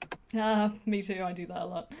 Me too, I do that a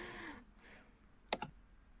lot.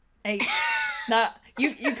 8. Nah,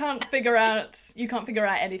 you can't figure out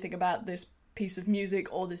anything about this piece of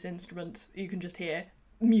music or this instrument. You can just hear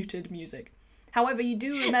muted music. However, you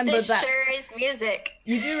do remember This that sure is music.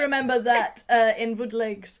 you do remember that in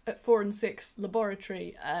Woodlake's 4 and 6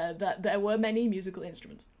 laboratory that there were many musical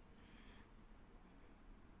instruments.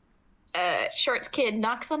 Shorts Kid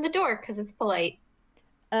knocks on the door because it's polite.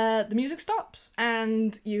 The music stops,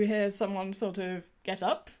 and you hear someone sort of get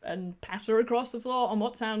up and patter across the floor on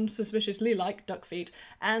what sound suspiciously like duck feet,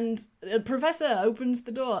 and the professor opens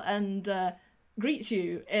the door and greets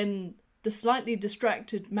you in the slightly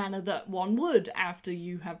distracted manner that one would after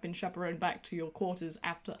you have been chaperoned back to your quarters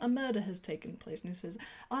after a murder has taken place. And he says,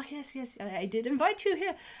 "Oh yes, I did invite you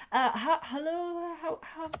here. Hello,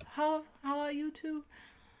 how are you two?"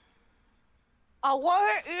 I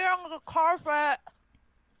want to eat on the carpet.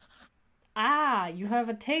 Ah, you have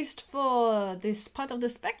a taste for this part of the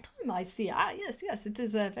spectrum, I see. Ah, yes, it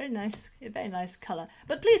is a very nice colour.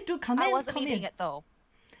 But please do come in. I wasn't come eating in. it though.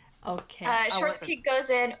 Okay. Shorts wasn't. Kid goes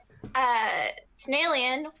in.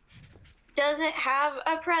 Snalian doesn't have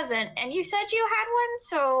a present, and you said you had one.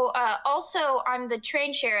 So also, I'm the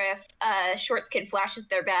train sheriff. Shorts Kid flashes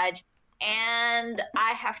their badge, and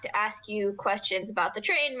I have to ask you questions about the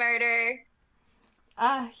train murder.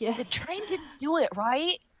 Ah, yes. The train didn't do it,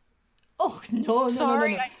 right? Oh no.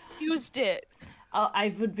 Sorry, I used it.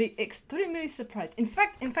 I would be extremely surprised. In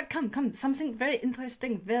fact, come. Something very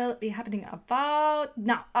interesting will be happening about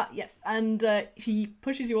now. Yes. And he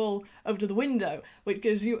pushes you all over to the window, which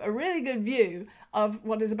gives you a really good view of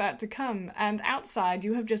what is about to come. And outside,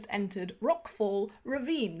 you have just entered Rockfall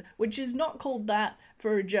Ravine, which is not called that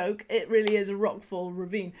for a joke. It really is a rockfall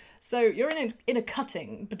ravine. So you're in a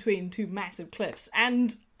cutting between two massive cliffs,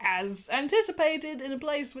 and as anticipated in a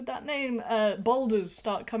place with that name, boulders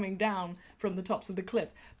start coming down from the tops of the cliff.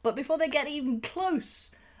 But before they get even close,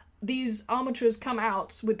 these armatures come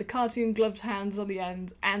out with the cartoon gloved hands on the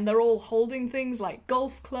end, and they're all holding things like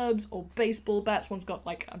golf clubs or baseball bats. One's got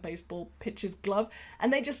like a baseball pitcher's glove,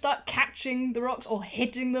 and they just start catching the rocks or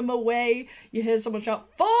hitting them away. You hear someone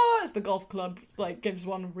shout, "Fire!" as the golf club like gives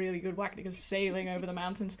one a really good whack, and it goes sailing over the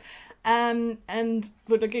mountains. And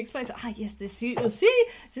Woodlook explains, yes, you'll see,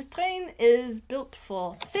 this train is built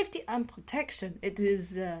for safety and protection. It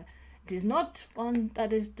is not one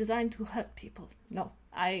that is designed to hurt people. No,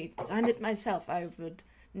 I designed it myself. I would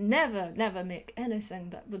never make anything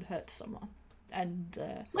that would hurt someone. And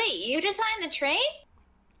wait, you designed the train?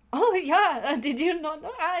 Oh yeah, did you not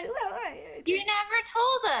know? You never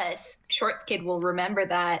told us. Shorts kid will remember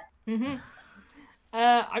that. Mm-hmm.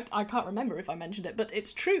 I can't remember if I mentioned it, but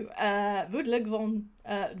it's true. Woodlig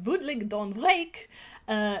Don Wake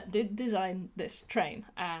did design this train,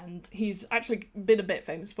 and he's actually been a bit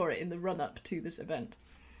famous for it in the run-up to this event.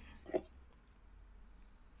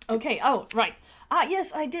 Okay, oh, right.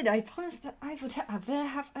 Yes, I did. I promised that I would have... Where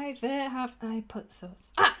have I put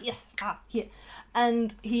those? Yes, here.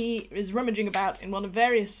 And he is rummaging about in one of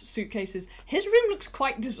various suitcases. His room looks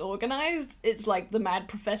quite disorganized. It's like the Mad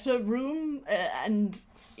Professor room, and,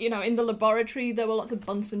 you know, in the laboratory there were lots of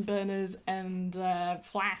Bunsen burners and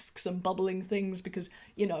flasks and bubbling things because,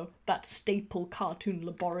 you know, that staple cartoon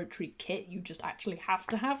laboratory kit, you just actually have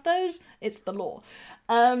to have those. It's the law.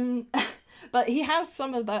 But he has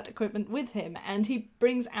some of that equipment with him, and he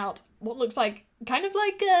brings out what looks like kind of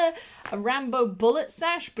like a Rambo bullet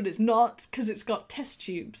sash, but it's not, because it's got test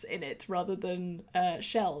tubes in it rather than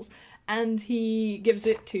shells. And he gives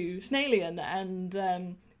it to Snailian,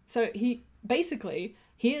 and so he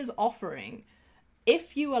is offering,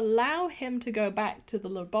 if you allow him to go back to the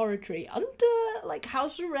laboratory under like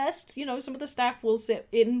house arrest, you know, some of the staff will sit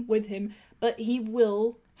in with him, but he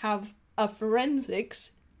will have a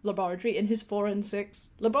forensics laboratory in his forensics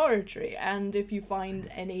laboratory, and if you find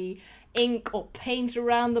any ink or paint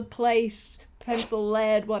around the place, pencil,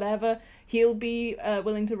 lead, whatever, he'll be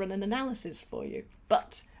willing to run an analysis for you.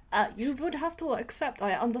 But you would have to accept,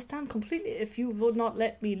 I understand completely, if you would not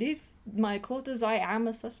let me leave my quarters, I am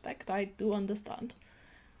a suspect, I do understand.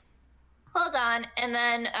 Hold on, and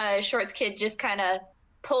then Shorts Kid just kind of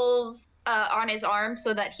pulls on his arm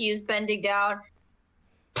so that he is bending down,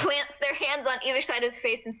 plants their hands on either side of his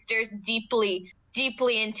face and stares deeply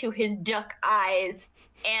into his duck eyes.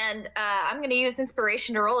 And I'm going to use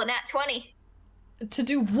inspiration to roll a nat 20. To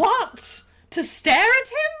do what? To stare at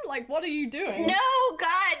him? Like, what are you doing? No,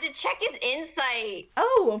 God, to check his insight.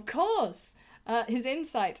 Oh, of course. His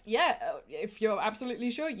insight. Yeah, if you're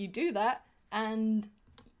absolutely sure, you do that. And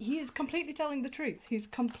he is completely telling the truth. He's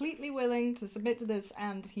completely willing to submit to this,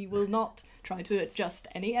 and he will not try to adjust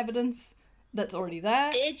any evidence that's already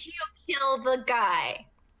there. Did you kill the guy?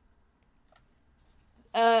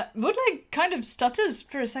 Woodleg kind of stutters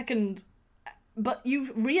for a second, but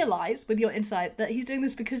you realise with your insight that he's doing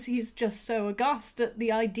this because he's just so aghast at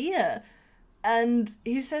the idea. And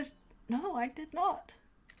he says, "No, I did not."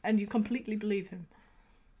 And you completely believe him.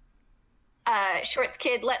 Shorts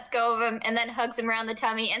Kid lets go of him and then hugs him around the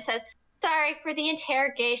tummy and says, "Sorry for the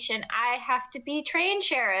interrogation. I have to be train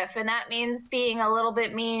sheriff, and that means being a little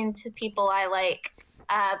bit mean to people I like.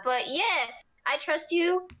 But yeah, I trust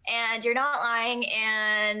you, and you're not lying.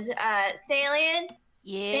 And Stallion,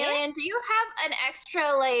 Yeah? Stallion, do you have an extra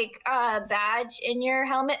badge in your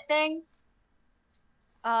helmet thing?"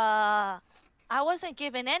 I wasn't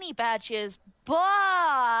given any badges, but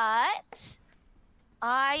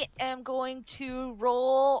I am going to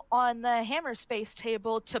roll on the hammer space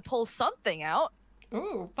table to pull something out.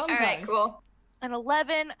 Ooh, fun All times. right, cool. An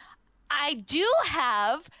 11. I do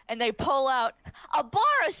have, and they pull out a bar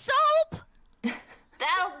of soap.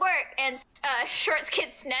 That'll work. And Shorts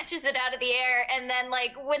Kid snatches it out of the air and then,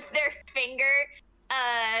 with their finger,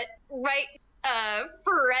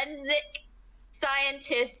 forensic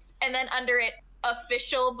scientist, and then under it,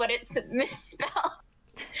 official, but it's misspelled.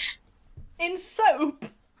 In soap?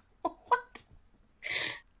 What?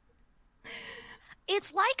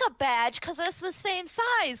 It's like a badge because it's the same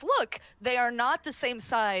size. Look, they are not the same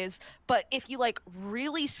size, but if you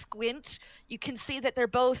really squint, you can see that they're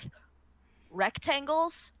both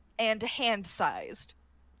rectangles, and hand-sized.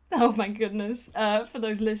 Oh my goodness. For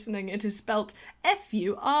those listening, it is spelt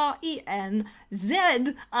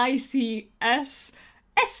FURENZICSSINTIST.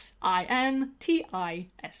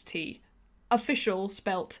 Official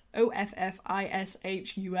spelt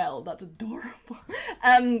OFFISHUL. That's adorable.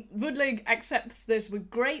 Woodlig accepts this with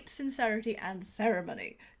great sincerity and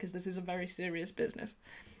ceremony, because this is a very serious business.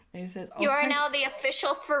 And he says, You are now the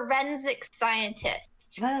official forensic scientist.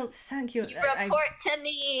 Well, thank you. Report to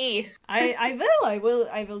me. I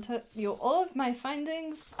will tell you all of my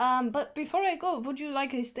findings. But before I go, would you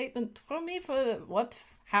like a statement from me for what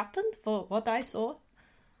happened, for what I saw?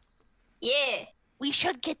 Yeah. We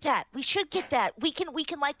should get that. We can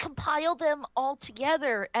like compile them all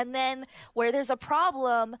together, and then where there's a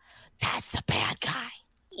problem, that's the bad guy.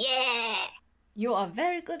 Yeah. You are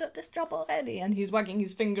very good at this job already. And he's wagging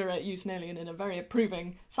his finger at you, Snallian, in a very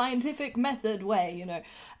approving, scientific method way, you know.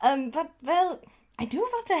 But, well, I do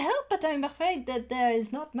want to help, but I'm afraid that there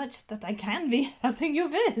is not much that I can be helping you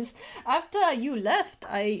with. After you left,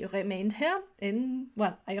 I remained there in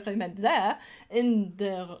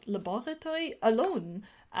the laboratory alone.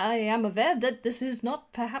 I am aware that this is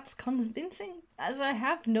not perhaps convincing, as I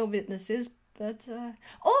have no witnesses, but,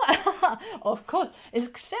 of course,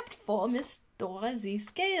 except for Miss Dora Z.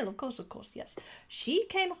 Scale, of course, yes. She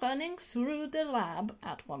came running through the lab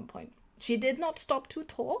at one point. She did not stop to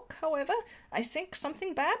talk, however. I think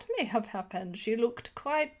something bad may have happened. She looked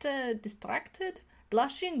quite distracted,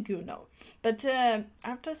 blushing, you know. But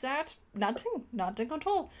after that, nothing at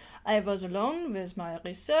all. I was alone with my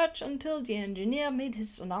research until the engineer made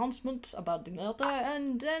his announcement about the murder,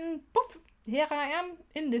 and then, poof, here I am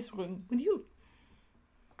in this room with you.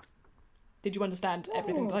 Did you understand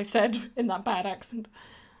everything that I said in that bad accent?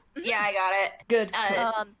 Yeah, I got it. Good.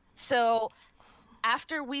 So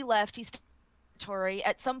after we left,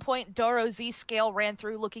 at some point Doro Z Scale ran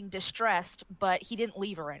through looking distressed, but he didn't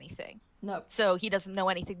leave or anything. No. So he doesn't know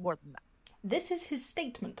anything more than that. This is his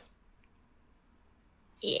statement.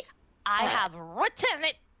 Yeah. I have written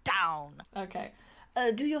it down. Okay.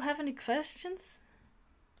 Do you have any questions?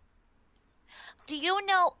 Do you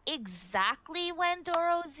know exactly when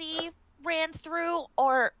Doro Z ran through,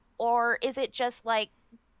 or is it just like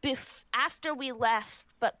after we left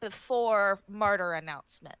but before murder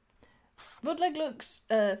announcement? Woodleg looks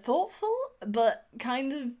thoughtful, but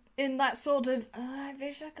kind of in that sort of, I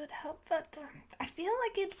wish I could help, but I feel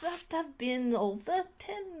like it must have been over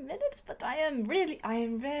 10 minutes, but I am very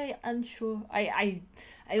unsure. I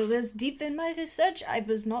was deep in my research. I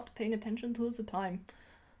was not paying attention to the time.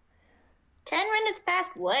 10 minutes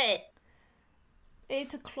past what?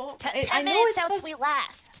 8 o'clock. 10 I know minutes it since was, we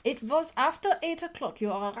left. It was after 8 o'clock, you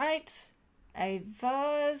are right. I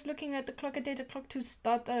was looking at the clock at 8 o'clock to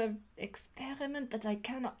start an experiment, but I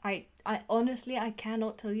honestly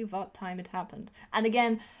cannot tell you what time it happened. And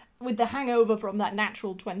again, with the hangover from that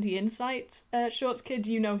natural 20 insight Shorts kid,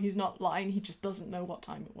 you know he's not lying, he just doesn't know what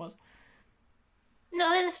time it was. No,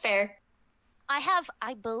 that's fair.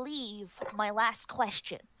 I believe, my last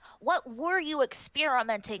question. What were you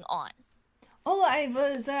experimenting on? Oh, I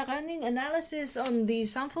was running analysis on the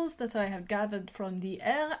samples that I have gathered from the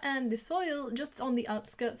air and the soil just on the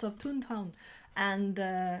outskirts of Toontown. And,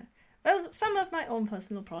 some of my own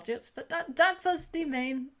personal projects, but that was the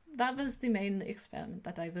main experiment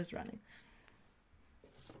that I was running.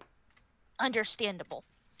 Understandable.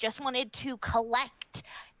 Just wanted to collect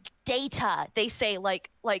data. They say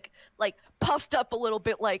like puffed up a little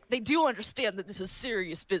bit, like they do understand that this is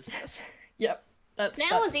serious business. Yep.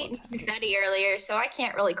 Snail was eating confetti earlier, so I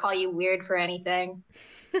can't really call you weird for anything.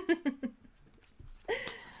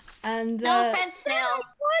 And no offense, Snail. I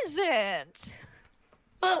wasn't.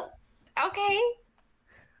 But okay,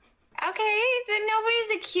 then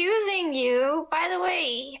nobody's accusing you. By the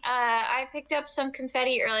way, I picked up some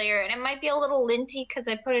confetti earlier, and it might be a little linty because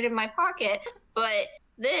I put it in my pocket, but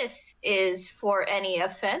this is for any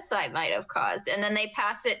offense I might have caused. And then they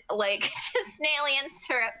pass it like to Snailian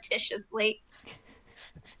surreptitiously.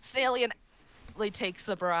 Snailian takes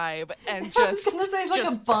the bribe and just. I was gonna say it's like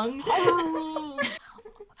a bung.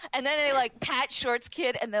 And then they like pat Shorts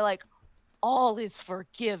Kid, and they're like, "All is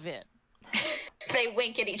forgiven." They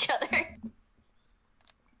wink at each other.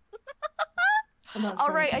 All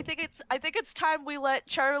right, I think it's time we let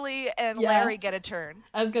Charlie and Larry get a turn.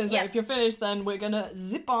 I was gonna say, if you're finished, then we're gonna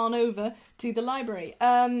zip on over to the library.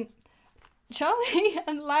 Charlie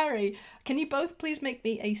and Larry, can you both please make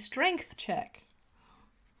me a strength check?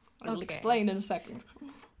 I will explain in a second.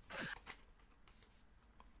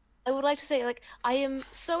 I would like to say, like, I am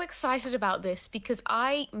so excited about this because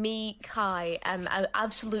Kai, I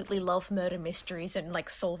absolutely love murder mysteries and, like,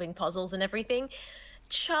 solving puzzles and everything.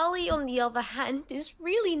 Charlie, on the other hand, is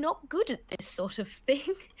really not good at this sort of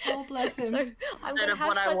thing. Oh, bless him. So I'm Instead gonna of have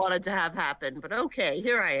what I such... wanted to have happen, but okay,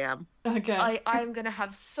 here I am. Okay. I'm gonna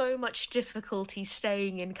have so much difficulty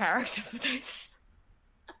staying in character for this.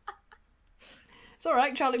 It's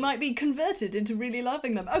alright, Charlie might be converted into really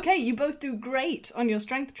loving them. Okay, you both do great on your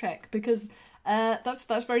strength check, because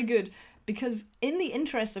that's very good. Because in the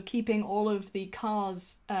interest of keeping all of the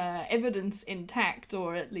car's evidence intact,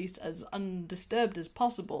 or at least as undisturbed as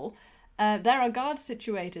possible, there are guards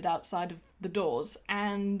situated outside of the doors,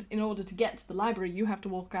 and in order to get to the library, you have to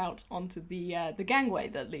walk out onto the gangway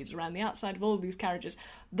that leads around the outside of all of these carriages.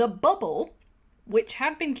 The bubble, which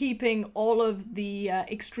had been keeping all of the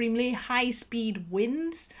extremely high-speed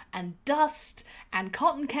winds and dust and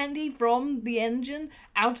cotton candy from the engine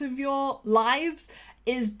out of your lives,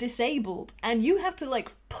 is disabled. And you have to,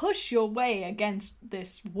 like, push your way against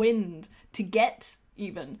this wind to get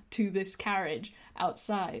even to this carriage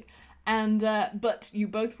outside. And but you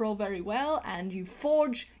both roll very well, and you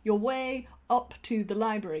forge your way up to the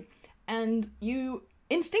library. And you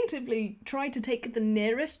instinctively try to take the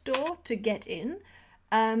nearest door to get in,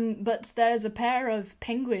 but there's a pair of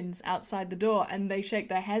penguins outside the door, and they shake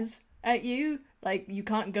their heads at you, like, you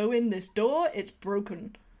can't go in this door, it's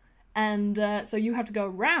broken. And so you have to go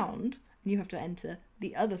around, and you have to enter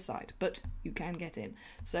the other side, but you can get in.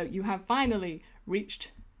 So you have finally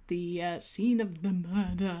reached the scene of the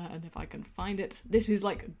murder, and if I can find it, this is,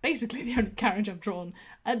 like, basically the only carriage I've drawn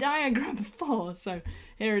a diagram for, so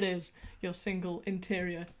here it is, your single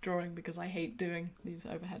interior drawing, because I hate doing these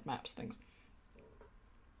overhead maps things.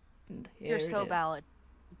 And here You're so valid.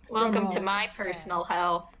 Welcome to my personal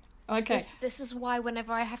hell. Okay. This is why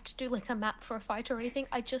whenever I have to do, like, a map for a fight or anything,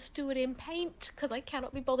 I just do it in paint, because I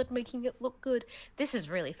cannot be bothered making it look good. This is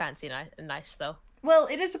really fancy and nice, though. Well,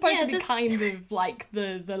 it is supposed to be this- kind of like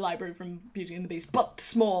the library from Beauty and the Beast, but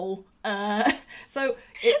small. So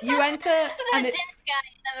you enter, and it's This guy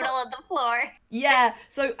in the middle of the floor. yeah.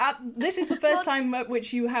 So this is the first time at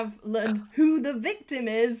which you have learned who the victim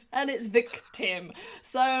is, and it's Victim.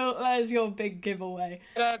 So there's your big giveaway.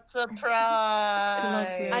 That's a Lots of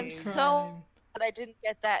prize. I'm so crime. glad I didn't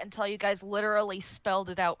get that until you guys literally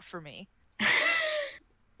spelled it out for me.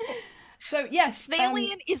 So yes,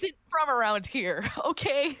 Snailian isn't from around here,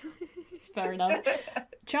 okay? fair enough.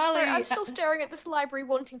 Charlie, Sorry, I'm still staring at this library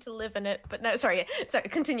wanting to live in it, but no, sorry,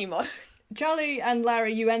 continue, Mod. Charlie and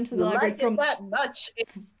Larry, you enter the library Like from it that much?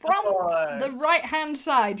 It's from yours. the right-hand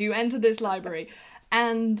side. You enter this library,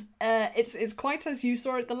 and it's quite as you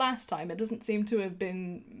saw it the last time. It doesn't seem to have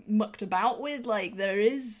been mucked about with. Like, there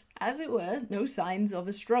is, as it were, no signs of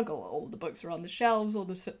a struggle. All the books are on the shelves, all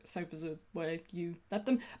the sofas are where you left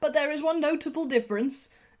them. But there is one notable difference,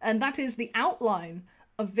 and that is the outline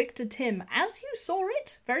of Victor Tim, as you saw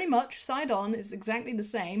it, very much side on, is exactly the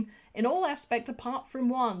same in all aspects apart from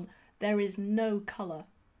one. There is no colour.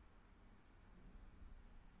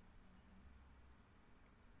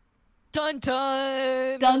 Dun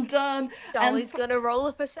dun! Dun dun! Dolly's gonna roll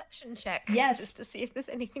a perception check. Yes. Just to see if there's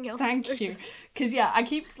anything else. Thank to you. notice. Because, yeah, I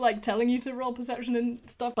keep, like, telling you to roll perception and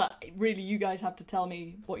stuff, but really you guys have to tell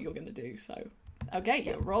me what you're going to do, so... Okay,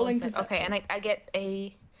 you're rolling One sec. perception. Okay, and I get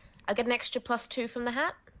an extra +2 from the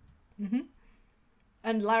hat. Mm-hmm.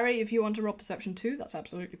 And Larry, if you want to roll perception too, that's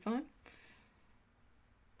absolutely fine.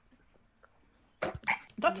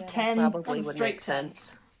 That's 10. Probably That's a would straight make 10.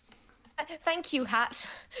 sense. Thank you, hat.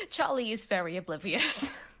 Charlie is very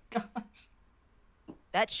oblivious. Gosh.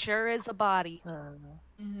 That sure is a body.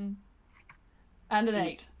 And an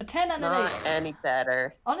 8. A 10 and an Not 8. any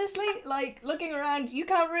better. Honestly, like, looking around, you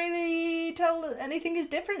can't really tell that anything is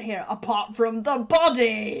different here, apart from the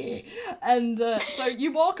body! And so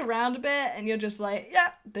you walk around a bit, and you're just like,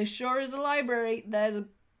 yeah, this sure is a library. There's a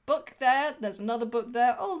book there, there's another book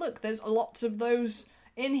there. Oh, look, there's lots of those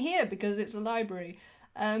in here, because it's a library.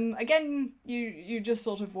 Again, you just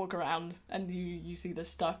sort of walk around, and you see this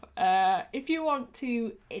stuff. If you want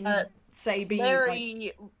to, say, be...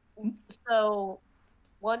 Very. So,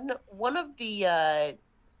 one of the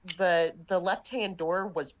left-hand door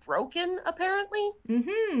was broken, apparently.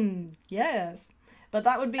 Yes. But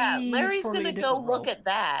that would be... Yeah, Larry's probably gonna a go different look roll. at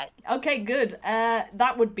that. Okay, good.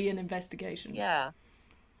 That would be an investigation. Yeah.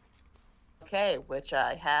 Okay, which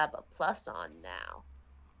I have a plus on now.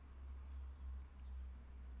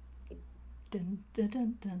 Dun, dun,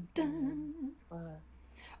 dun, dun, dun. Uh,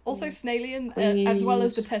 Also, Snailian, as well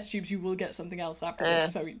as the Please. test tubes, you will get something else after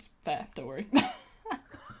this, so it's fair, don't worry.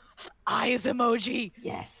 Eyes emoji.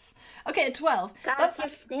 Yes. Okay, a 12. Gotta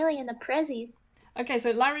give Snaily the prezzies. Okay,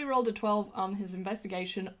 so Larry rolled a 12 on his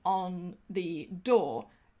investigation on the door.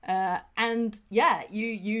 And yeah,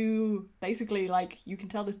 you basically, like, you can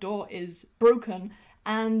tell this door is broken,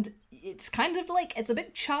 and it's kind of like, it's a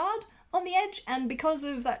bit charred on the edge, and because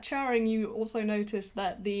of that charring, you also notice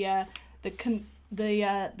that the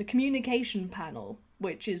communication panel,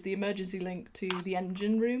 which is the emergency link to the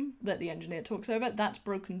engine room that the engineer talks over, that's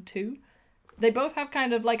broken too. They both have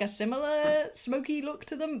kind of like a similar smoky look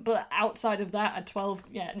to them, but outside of that, at 12,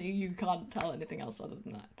 yeah, you can't tell anything else other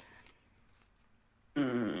than that.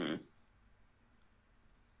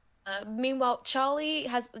 Meanwhile, Charlie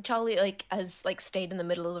has stayed in the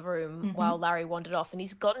middle of the room while Larry wandered off, and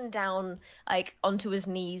he's gotten down like onto his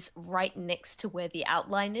knees right next to where the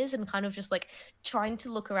outline is, and kind of just like trying to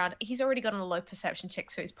look around. He's already gotten a low perception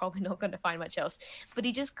check, so he's probably not going to find much else. But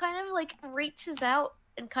he just kind of like reaches out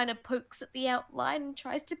and kind of pokes at the outline and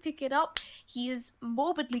tries to pick it up. He is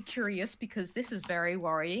morbidly curious because this is very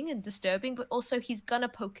worrying and disturbing, but also he's gonna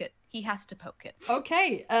poke it. He has to poke it.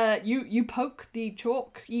 Okay, you poke the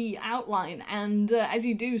chalky outline, and as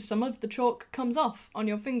you do, some of the chalk comes off on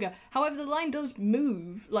your finger. However, the line does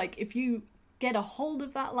move. Like, if you get a hold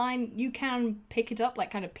of that line, you can pick it up,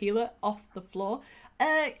 like kind of peel it off the floor.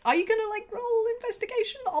 Are you gonna like roll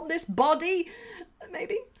investigation on this body?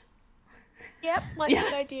 Maybe? Yep, like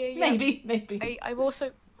good idea. Yeah. Maybe.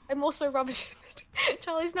 I'm also rubbish.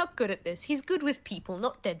 Charlie's not good at this. He's good with people,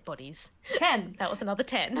 not dead bodies. 10. That was another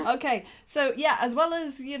 10. Okay, so yeah, as well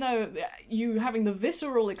as, you know, you having the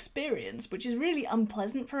visceral experience, which is really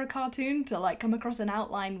unpleasant for a cartoon to like come across an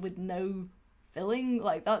outline with no filling,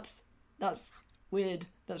 like that's weird.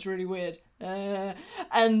 That's really weird.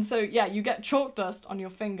 And so yeah, you get chalk dust on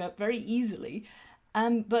your finger very easily.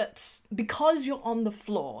 But because you're on the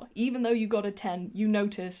floor, even though you got a 10, you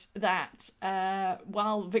notice that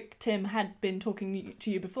while Victim had been talking to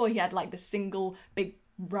you before, he had like the single big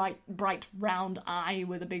bright round eye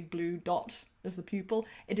with a big blue dot as the pupil.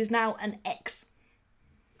 It is now an X.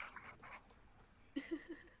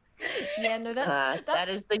 Yeah, no, that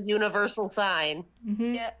is the universal sign.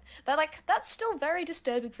 Mm-hmm. Yeah, that's still very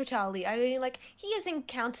disturbing for Charlie. I mean, like, he has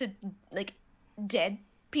encountered like dead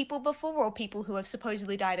people before, or people who have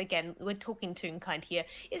supposedly died. Again, we're talking Toonkind here.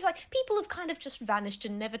 It's like people have kind of just vanished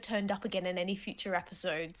and never turned up again in any future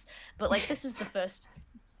episodes. But like, this is the first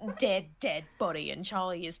dead body, and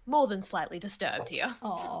Charlie is more than slightly disturbed here.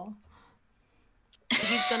 Aww.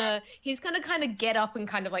 He's gonna kind of get up and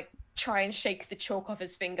kind of like try and shake the chalk off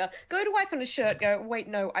his finger, go to wipe on his shirt, go, wait,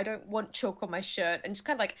 no, I don't want chalk on my shirt, and just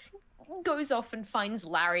kind of like goes off and finds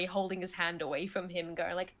Larry holding his hand away from him,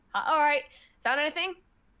 going like, all right, found anything?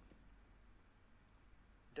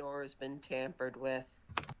 Door has been tampered with.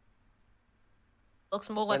 Looks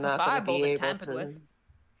more like a fireball than tampered with.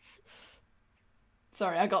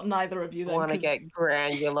 Sorry, I got neither of you then. Want to get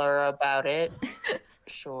granular about it?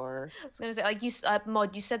 Sure. I was gonna say, like,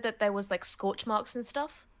 Mod, you said that there was like scorch marks and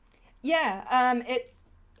stuff. Yeah.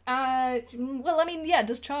 Well, I mean, yeah.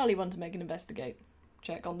 Does Charlie want to make an investigate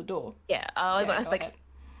check on the door? Yeah. Go like. ahead.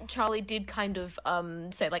 Charlie did kind of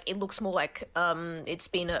say like it looks more like it's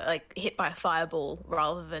been like hit by a fireball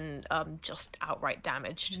rather than just outright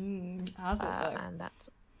damaged. How's it though? And that's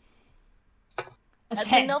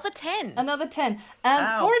 10. Another 10. Another 10.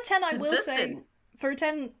 Wow. For a 10, I will say. Consistent. For a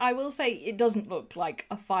 10, I will say it doesn't look like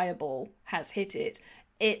a fireball has hit it.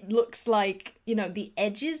 It looks like, you know, the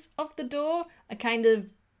edges of the door are kind of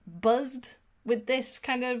buzzed with this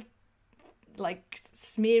kind of like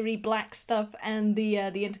smeary black stuff, and the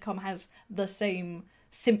intercom has the same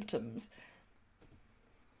symptoms.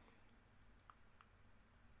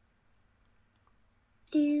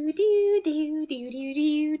 Do do do do do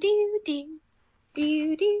do do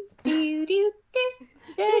do do do do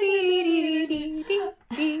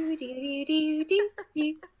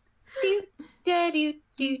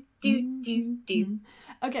do do do.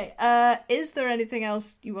 Okay, is there anything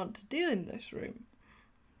else you want to do in this room?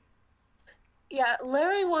 Yeah,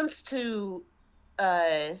 Larry wants to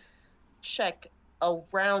check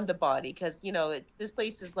around the body because, you know, this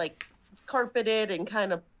place is like carpeted and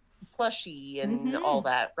kind of plushy and all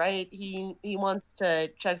that, right? He wants to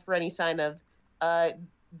check for any sign of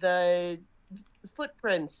the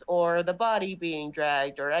footprints or the body being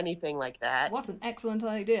dragged or anything like that. What an excellent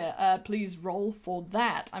idea. Please roll for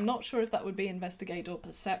that. I'm not sure if that would be investigate or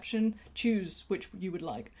perception. Choose which you would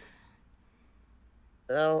like.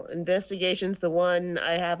 Well, investigation's the one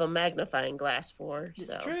I have a magnifying glass for.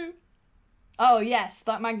 It's so. true. Oh yes,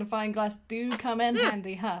 that magnifying glass do come in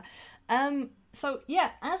handy, huh? So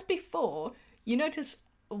yeah, as before, you notice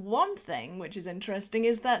one thing which is interesting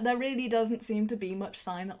is that there really doesn't seem to be much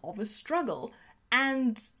sign of a struggle.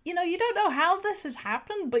 And, you don't know how this has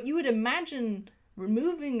happened, but you would imagine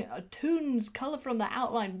removing a toon's colour from the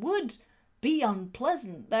outline would be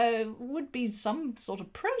unpleasant. There would be some sort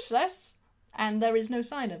of process, and there is no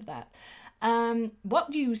sign of that.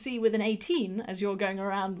 What do you see with an 18 as you're going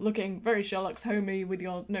around looking very Sherlock Holmes with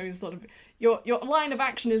your nose sort of... Your line of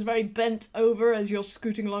action is very bent over as you're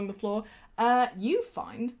scooting along the floor. You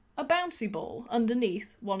find a bouncy ball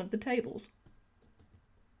underneath one of the tables.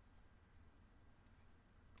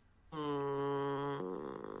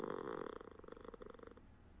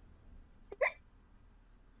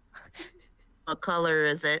 What color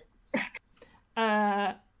is it?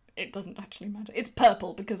 It doesn't actually matter. It's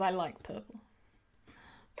purple because I like purple.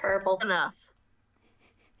 Purple. Enough.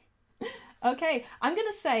 Okay, I'm going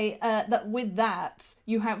to say that with that,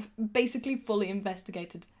 you have basically fully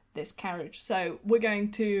investigated this carriage. So we're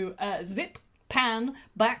going to zip pan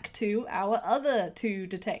back to our other two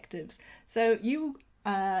detectives. So you,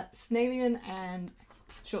 Snalian and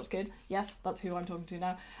Short Skid, yes, that's who I'm talking to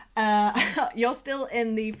now. You're still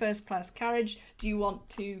in the first class carriage. Do you want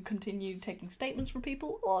to continue taking statements from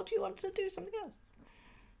people, or do you want to do something else?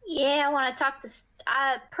 Yeah, I want to talk to...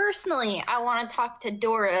 personally, I want to talk to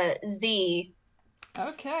Dora Z.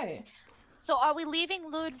 Okay. So are we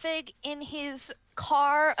leaving Ludwig in his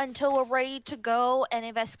car until we're ready to go and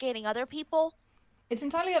investigating other people? It's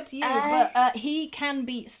entirely up to you, but he can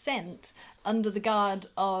be sent under the guard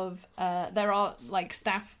of... there are,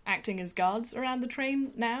 staff acting as guards around the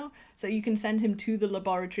train now, so you can send him to the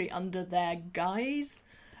laboratory under their guise,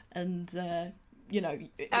 and,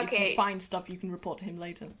 if you find stuff, you can report to him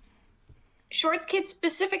later. Shorts Kid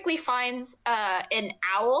specifically finds an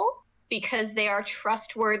owl because they are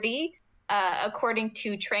trustworthy, according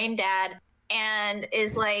to Train Dad, and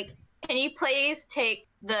is like, can you please take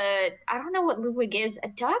I don't know what Ludwig is, a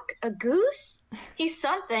duck? A goose? He's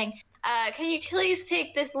something. Can you please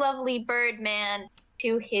take this lovely bird man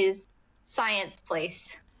to his science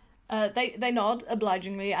place? They nod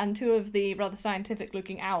obligingly, and two of the rather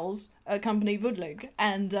scientific-looking owls accompany Ludwig,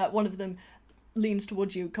 and one of them leans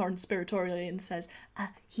towards you conspiratorially and says,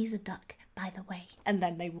 he's a duck, by the way. And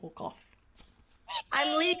then they walk off.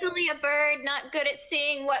 I'm legally a bird, not good at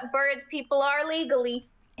seeing what birds people are legally.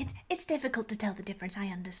 It's difficult to tell the difference, I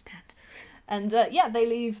understand. And they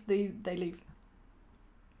leave. They leave.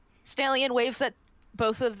 Snalian waves at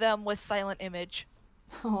both of them with silent image.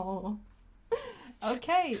 Oh.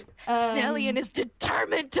 Okay. Snalian is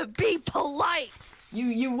determined to be polite.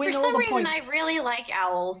 You win For all the some reason, points. I really like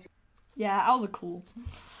owls. Yeah, owls are cool.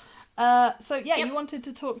 You wanted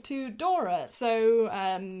to talk to Dora. So,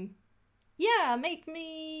 make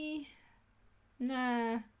me...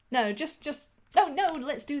 Nah. No, just... No,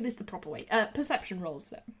 let's do this the proper way. Perception rolls,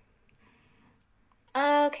 though.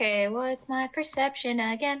 Okay, what's my perception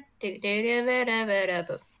again? Is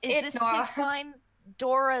this to find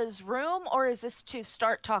Dora's room, or is this to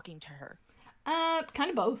start talking to her? Kind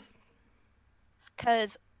of both.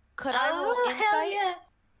 Because could I roll insight? Hell yeah.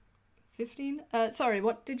 15? Sorry,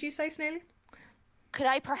 what did you say, Snaily? Could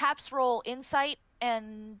I perhaps roll insight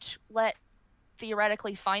and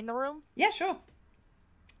theoretically find the room? Yeah, sure.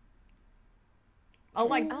 I'll,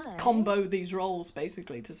 combo these rolls,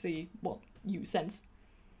 basically, to see what you sense.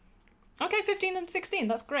 Okay, 15 and 16,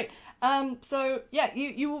 that's great.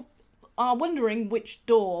 You are wondering which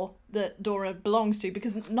door that Dora belongs to,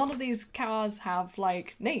 because none of these cars have,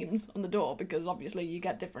 names on the door, because obviously you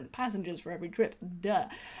get different passengers for every trip, duh.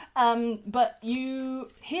 But you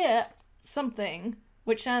hear something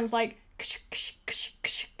which sounds like ksh, ksh, ksh,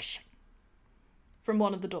 ksh, ksh, from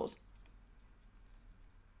one of the doors.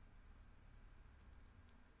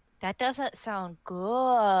 That doesn't sound good.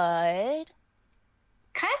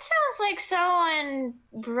 Kind of sounds like someone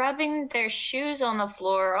rubbing their shoes on the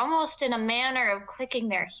floor, almost in a manner of clicking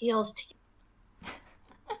their heels together.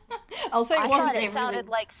 I'll say I thought it sounded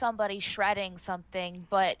like somebody shredding something,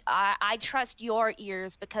 but I trust your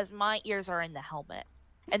ears because my ears are in the helmet.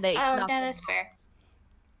 And they. Oh, no, that's fair.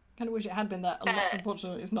 Kind of wish it had been that.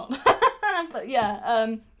 Unfortunately, it's not. But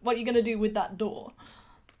yeah, what are you going to do with that door?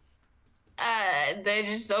 They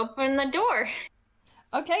just open the door.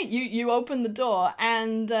 Okay, you open the door,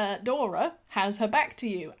 and Dora has her back to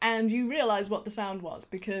you, and you realise what the sound was,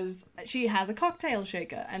 because she has a cocktail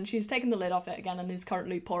shaker, and she's taken the lid off it again and is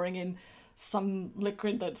currently pouring in some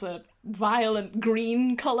liquid that's a violent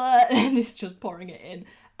green colour, and is just pouring it in,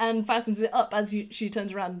 and fastens it up as she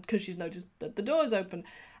turns around, because she's noticed that the door is open.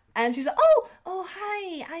 And she's like, oh,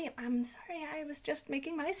 hi, I'm sorry, I was just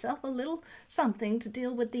making myself a little something to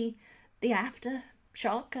deal with the after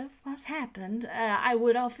shock of what's happened. I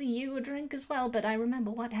would offer you a drink as well, but I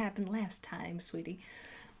remember what happened last time, sweetie.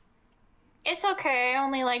 It's okay. I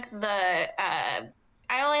only like the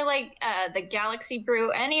Galaxy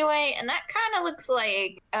Brew anyway, and that kind of looks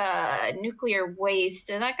like nuclear waste,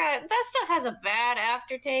 and that stuff has a bad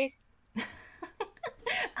aftertaste.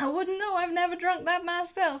 I wouldn't know. I've never drunk that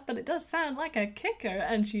myself, but it does sound like a kicker.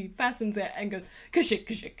 And she fastens it and goes kashik,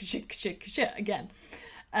 kashik, kashik, kashik, kashik again.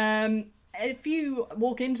 If you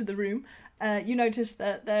walk into the room, you notice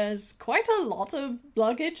that there's quite a lot of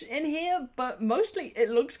luggage in here, but mostly it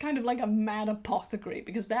looks kind of like a mad apothecary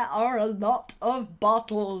because there are a lot of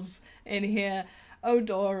bottles in here.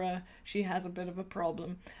 Odora, she has a bit of a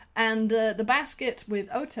problem. And the basket with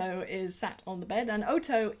Oto is sat on the bed, and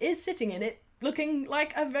Oto is sitting in it, looking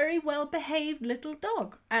like a very well-behaved little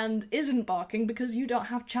dog, and isn't barking because you don't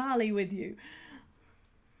have Charlie with you.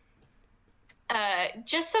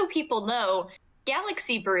 Just so people know,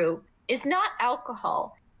 Galaxy Brew is not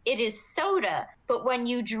alcohol. It is soda, but when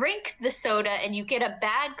you drink the soda and you get a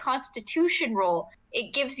bad constitution roll,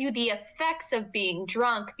 it gives you the effects of being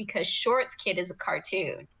drunk because Shorts Kid is a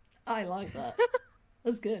cartoon. I like that.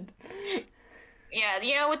 That's good. Yeah,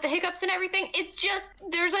 you know, with the hiccups and everything, it's just,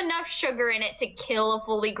 there's enough sugar in it to kill a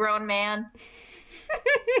fully grown man.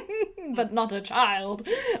 But not a child.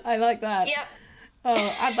 I like that. Yep.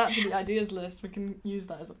 Oh, add that to the ideas list. We can use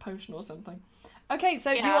that as a potion or something. Okay,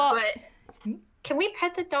 so Yeah, you are... but can we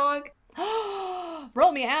pet the dog?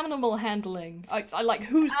 Roll me animal handling. I like,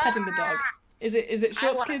 who's petting the dog? Is it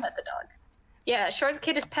Shorts I Kid? want to pet the dog. Yeah, Shorts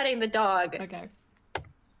Kid is petting the dog. Okay.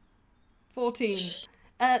 14.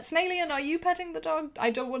 Snailian, are you petting the dog?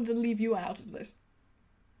 I don't want to leave you out of this.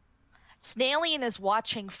 Snailian is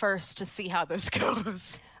watching first to see how this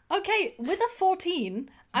goes. Okay, with a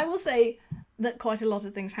 14, I will say that quite a lot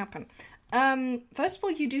of things happen. First of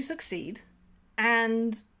all, you do succeed,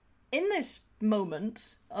 and in this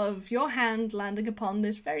moment of your hand landing upon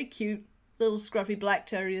this very cute little scruffy black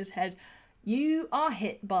terrier's head, you are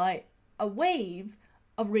hit by a wave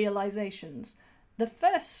of realizations. The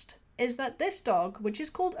first is that this dog, which is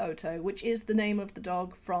called Oto, which is the name of the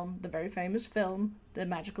dog from the very famous film, The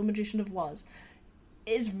Magical Magician of Oz,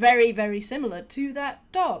 is very, very similar to that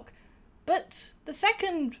dog. But the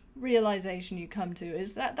second realization you come to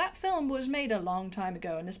is that that film was made a long time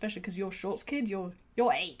ago, and especially because you're Shorts Kid, you're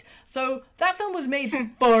 8. So that film was made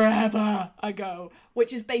forever ago,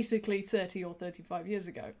 which is basically 30 or 35 years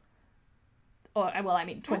ago. Or, well, I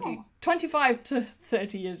mean 25 to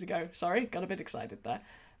 30 years ago. Sorry, got a bit excited there.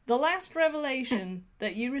 The last revelation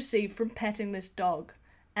that you receive from petting this dog,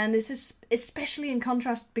 and this is especially in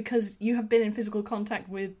contrast because you have been in physical contact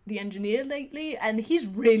with the engineer lately, and he's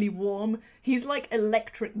really warm. He's like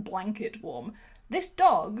electric blanket warm. This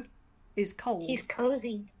dog is cold. He's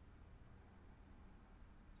cozy.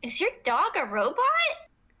 Is your dog a robot?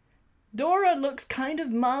 Dora looks kind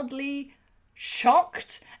of mildly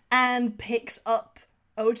shocked and picks up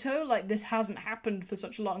Oto, like this hasn't happened for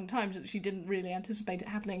such a long time that she didn't really anticipate it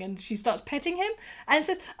happening, and she starts petting him and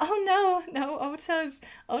says, "Oh no,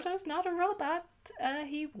 Oto's not a robot.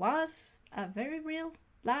 He was a very real,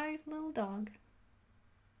 live little dog."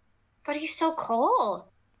 But he's so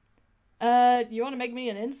cold. You want to make me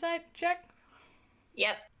an insight check?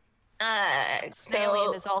 Yep.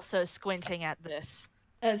 Snailian is also squinting at this.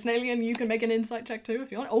 Snailian, you can make an insight check too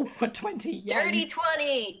if you want. Oh, for 20, yeah. Dirty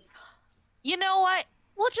 20! You know what?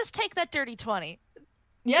 We'll just take that dirty 20.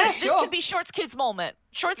 Yeah, sure. This could be Shorts Kid's moment.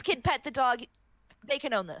 Shorts Kid pet the dog. They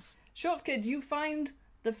can own this. Shorts Kid, you find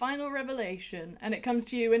the final revelation, and it comes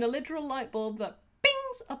to you in a literal light bulb that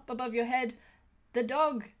pings up above your head. The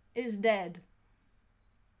dog is dead.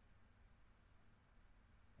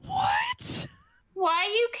 What? Why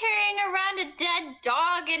are you carrying around a dead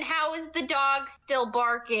dog, and how is the dog still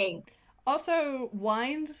barking? Otto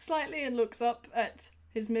whines slightly and looks up at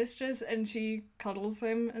his mistress, and she cuddles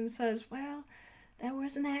him and says, "Well, there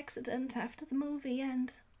was an accident after the movie,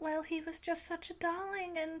 and, well, he was just such a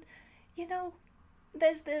darling, and, you know,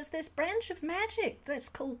 there's this branch of magic that's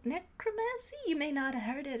called necromancy. You may not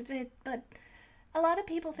have heard of it, but a lot of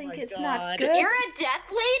people think it's not good." You're a death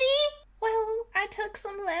lady? "Well, I took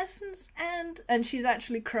some lessons, and she's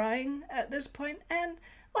actually crying at this point, and,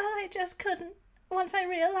 well, I just couldn't. Once I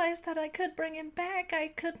realized that I could bring him back, I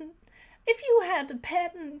couldn't. If you had a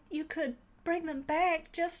pet and you could bring them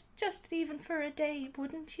back, just even for a day,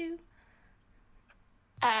 wouldn't you?"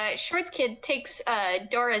 Shorts Kid takes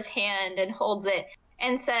Dora's hand and holds it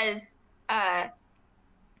and says, murder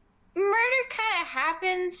kind of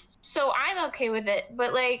happens, so I'm okay with it.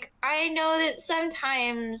 But, like, I know that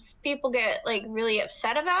sometimes people get, like, really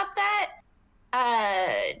upset about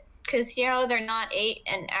that. because they're not 8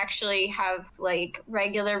 and actually have like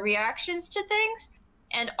regular reactions to things,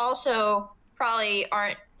 and also probably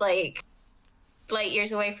aren't like light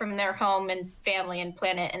years away from their home and family and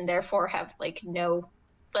planet, and therefore have like no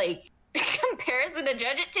like comparison to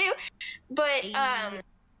judge it to. But I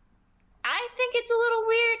think it's a little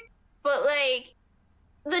weird, but like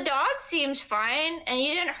the dog seems fine and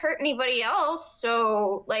you didn't hurt anybody else,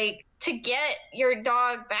 so like to get your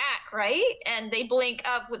dog back, right? And they blink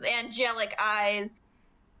up with angelic eyes.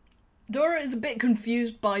 Dora is a bit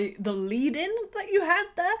confused by the lead-in that you had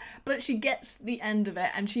there, but she gets the end of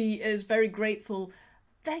it and she is very grateful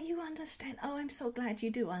that you understand. Oh, I'm so glad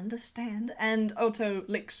you do understand. And Otto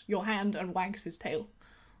licks your hand and wags his tail.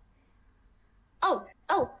 Oh,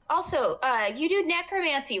 also, you do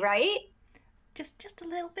necromancy, right? Just a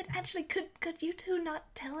little bit. Actually, could you two not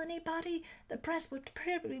tell anybody? The press would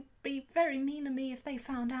probably be very mean to me if they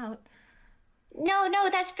found out. No,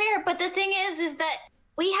 that's fair. But the thing is that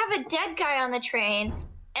we have a dead guy on the train,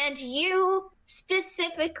 and you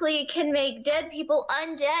specifically can make dead people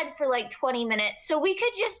undead for like 20 minutes, so we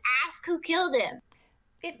could just ask who killed him.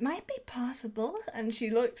 It might be possible, and she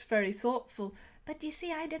looks very thoughtful. But you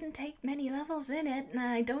see, I didn't take many levels in it, and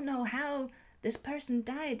I don't know how this person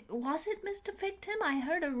died. Was it Mr. Victim? I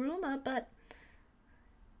heard a rumor, but...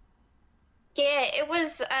 Yeah, it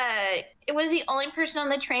was the only person on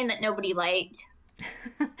the train that nobody liked.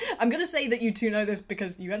 I'm gonna say that you two know this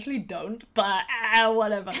because you actually don't, but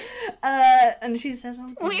whatever. And she says,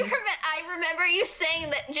 oh, I remember you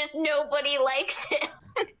saying that just nobody likes him.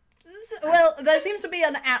 Well, there seems to be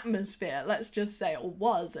an atmosphere, let's just say, or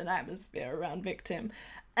was an atmosphere around Victim.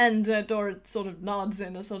 And Dora sort of nods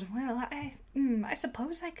in a sort of, well, I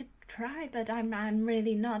suppose I could try, but I'm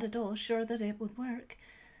really not at all sure that it would work.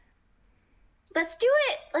 Let's do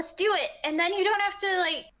it. And then you don't have to,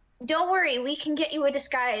 like, don't worry, we can get you a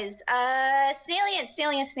disguise.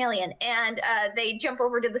 Snailian. And they jump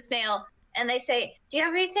over to the snail, and they say, do you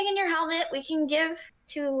have anything in your helmet we can give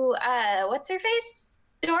to, what's her face?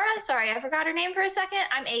 Dora? Sorry, I forgot her name for a second.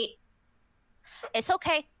 I'm 8. It's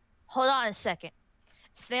okay. Hold on a second.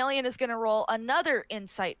 Snailian is going to roll another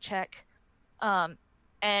insight check,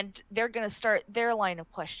 and they're going to start their line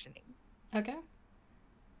of questioning. Okay.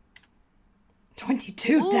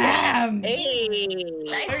 22, ooh, damn! Hey!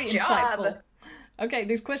 Nice very job. Insightful. Okay,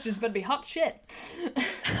 these questions better be hot shit.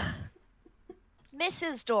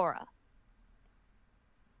 Mrs. Dora,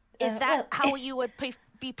 is that how you would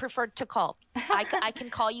be preferred to call? I can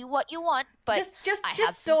call you what you want, but just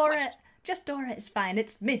Dora. Questions. Just Dora is fine.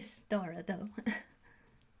 It's Miss Dora, though.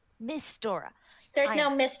 Miss Dora. There's no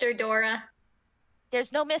Mr. Dora.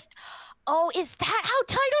 There's no Miss... Oh, is that how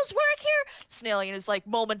titles work here? Snailian is like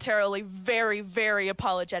momentarily very, very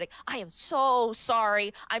apologetic. I am so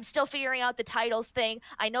sorry. I'm still figuring out the titles thing.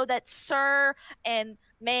 I know that sir and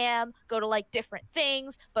ma'am go to like different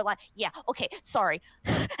things, but like, yeah, okay, sorry.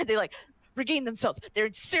 And they like regain themselves. They're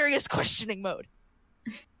in serious questioning mode.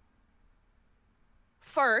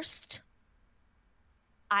 First,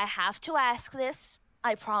 I have to ask this.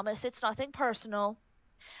 I promise it's nothing personal.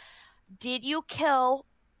 Did you kill,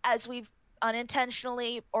 as we've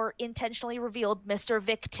unintentionally or intentionally revealed, Mr.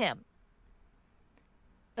 Victim?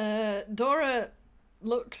 Dora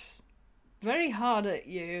looks very hard at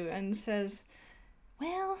you and says,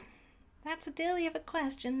 well, that's a dilly of a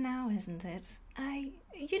question now, isn't it?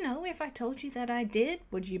 If I told you that I did,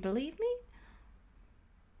 would you believe me?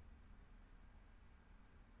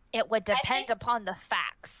 It would depend upon the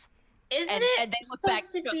facts. Isn't it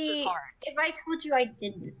supposed to be if I told you I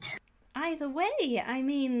didn't? Either way, I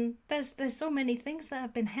mean, there's so many things that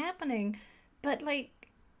have been happening, but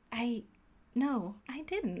I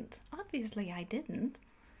didn't. Obviously, I didn't.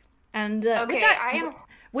 And okay,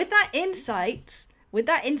 with that insight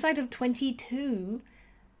of 22,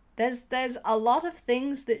 there's a lot of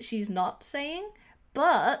things that she's not saying,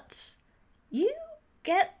 but you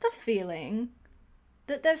get the feeling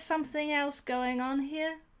that there's something else going on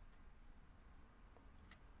here.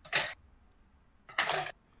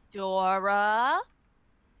 Dora,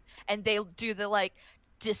 and they do the like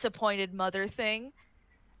disappointed mother thing.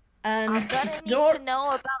 And I'm gonna need to know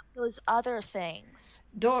about those other things.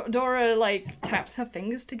 Dora like taps her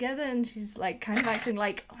fingers together, and she's like kind of acting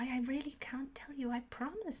like, oh, I really can't tell you. I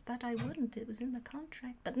promised that I wouldn't. It was in the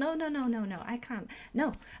contract. But no, I can't.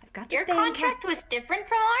 No, I've got to stay. Your contract was different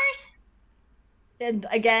from ours. And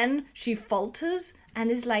again, she falters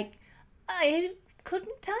and is like, I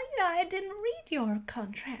couldn't tell you. I didn't read your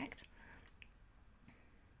contract.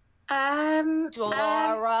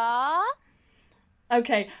 Dora?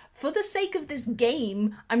 Okay, for the sake of this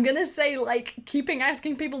game, I'm gonna say, like, keeping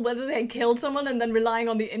asking people whether they killed someone and then relying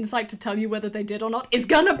on the insight to tell you whether they did or not is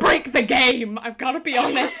gonna break the game! I've gotta be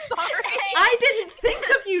honest. Sorry. I didn't think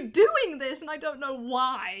of you doing this, and I don't know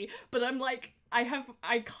why, but I'm like, I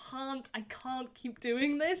can't keep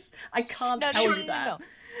doing this. I can't tell you that. No.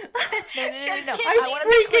 I'm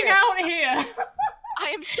freaking out here! I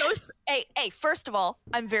am so A, first of all,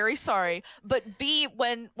 I'm very sorry, but B,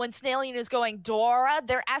 when Snailian is going, Dora,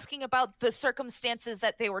 they're asking about the circumstances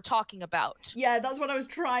that they were talking about. Yeah, that's what I was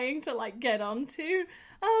trying to, like, get onto.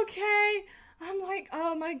 Okay. I'm like,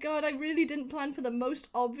 oh my god, I really didn't plan for the most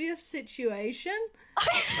obvious situation.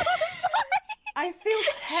 I'm so sorry! I feel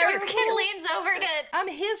terrible. Short Kid leans over to... I'm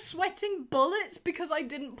here sweating bullets because I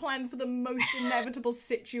didn't plan for the most inevitable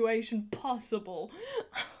situation possible.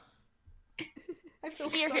 I feel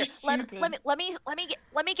so stupid. Let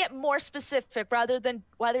me get more specific rather than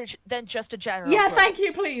just a general. Yeah, group. thank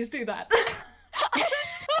you. Please do that. I'm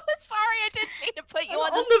so sorry. I didn't mean to put you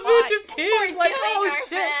on the spot. verge of tears. Like, oh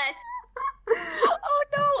shit. Oh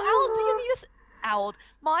no, Owl, do you need Owl,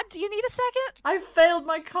 Maud, do you need a second? I failed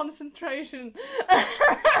my concentration.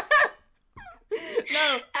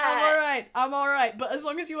 No, I'm alright. But as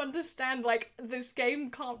long as you understand, like, this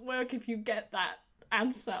game can't work if you get that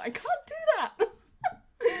answer. I can't do that.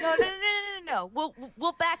 No.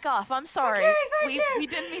 We'll back off. I'm sorry. Okay, thank you. We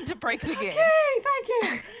didn't mean to break the game. Okay, thank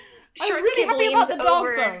you. I was really happy about the dog,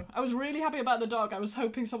 though. I was really happy about the dog. I was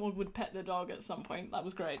hoping someone would pet the dog at some point. That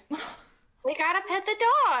was great. We gotta pet the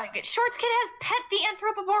dog. Shorts Kid has pet the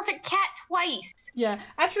anthropomorphic cat twice. Yeah,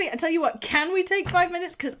 actually, I tell you what, can we take 5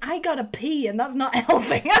 minutes? Because I gotta pee, and that's not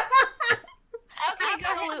helping. Okay,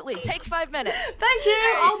 Absolutely. Take 5 minutes. Thank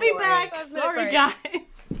you. I'll be back. Sorry, guys.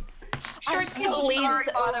 Shorts Kid So leans sorry,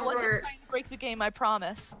 Maud. I wasn't over. trying to break the game, I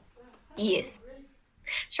promise. Yes.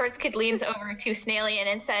 Shorts Kid leans over to Snailian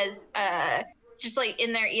and says, just like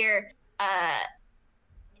in their ear,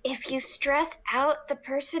 if you stress out the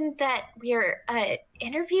person that we're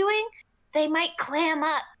interviewing, they might clam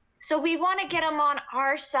up. So we want to get them on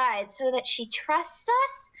our side so that she trusts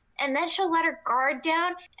us, and then she'll let her guard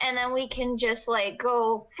down, and then we can just like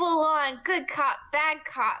go full on good cop, bad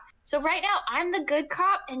cop. So right now I'm the good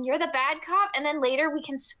cop and you're the bad cop, and then later we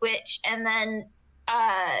can switch, and then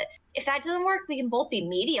if that doesn't work, we can both be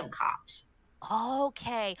medium cops.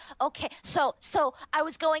 Okay. So I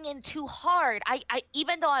was going in too hard. I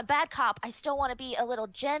even though I'm bad cop, I still want to be a little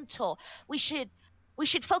gentle. We should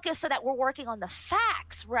focus so that we're working on the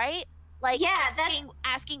facts, right? Like, Yeah,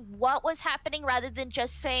 asking what was happening rather than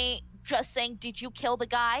just saying did you kill the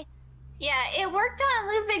guy? Yeah, it worked on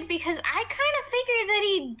Ludwig because I kind of figured that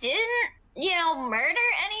he didn't, murder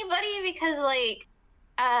anybody because, like,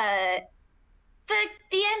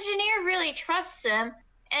 the engineer really trusts him,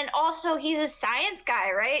 and also he's a science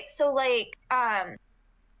guy, right? So, like,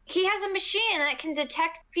 he has a machine that can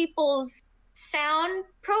detect people's sound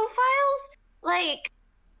profiles. Like,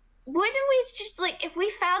 wouldn't we just, like, if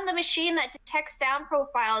we found the machine that detects sound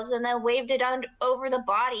profiles and then waved it over the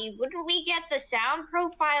body, wouldn't we get the sound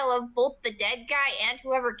profile of both the dead guy and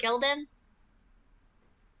whoever killed him?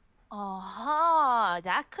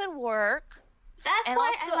 That could work. That's And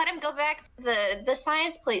why also- I let him go back to the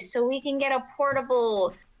science place so we can get a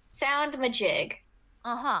portable sound majig.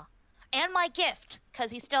 And my gift,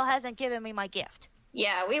 because he still hasn't given me my gift.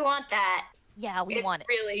 Yeah, we want that. Yeah, we It's want it.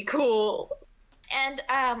 really cool. And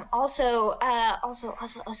also, I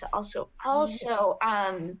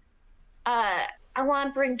want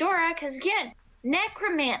to bring Dora because again,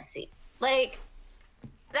 necromancy. Like,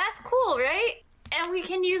 that's cool, right? And we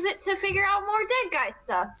can use it to figure out more dead guy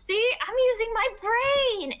stuff. See, I'm using my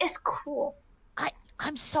brain. It's cool.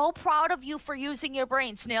 I'm so proud of you for using your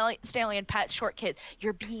brain, Snaily and Pat Short Kid.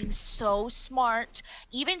 You're being so smart,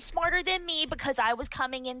 even smarter than me because I was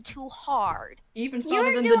coming in too hard. Even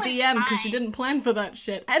smarter than the DM because she didn't plan for that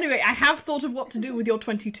shit. Anyway, I have thought of what to do with your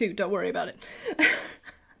 22. Don't worry about it.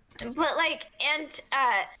 But like, and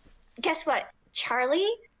guess what? Charlie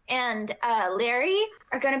and Larry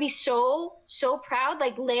are gonna be so proud.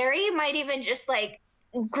 Like, Larry might even just like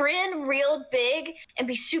grin real big and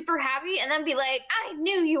be super happy, and then be like, I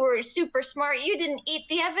knew you were super smart. You didn't eat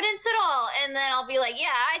the evidence at all. And then I'll be like,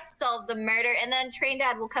 yeah, I solved the murder. And then Train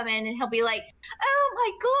Dad will come in and he'll be like, oh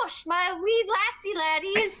my gosh, my wee lassie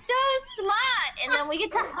laddie is so smart. And then we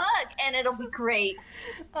get to hug and it'll be great.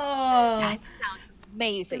 Oh, That sounds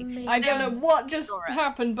amazing. I don't know what just Dora.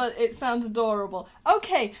 happened, but it sounds adorable.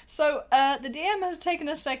 Okay, so the DM has taken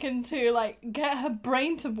a second to like get her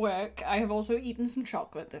brain to work. I have also eaten some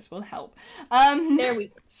chocolate. This will help. There we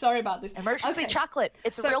go. Sorry about this. Emergency Okay. chocolate.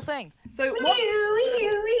 It's So- a real thing. So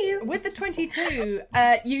with the 22,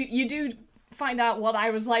 you do find out what I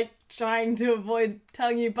was like trying to avoid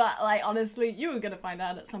telling you, but like honestly, you were gonna find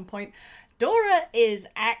out at some point. Dora is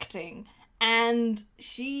acting, and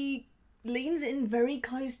she leans in very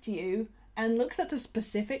close to you and looks at a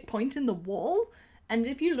specific point in the wall. And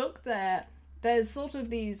if you look there, there's sort of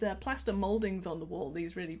these plaster moldings on the wall,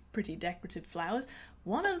 these really pretty decorative flowers.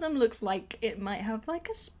 One of them looks like it might have like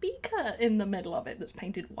a speaker in the middle of it that's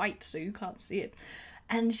painted white so you can't see it.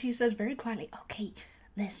 And she says very quietly, okay,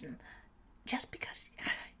 listen, just because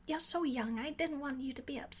you're so young, I didn't want you to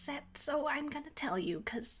be upset, so I'm gonna tell you,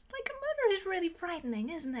 because like a murder is really frightening,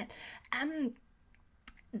 isn't it?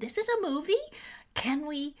 This is a movie. Can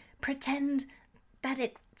we pretend that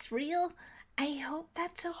it's real? I hope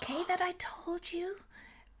that's okay that I told you.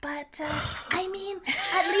 But, I mean,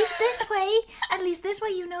 at least this way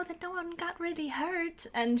you know that no one got really hurt.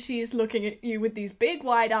 And she's looking at you with these big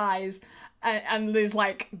wide eyes and is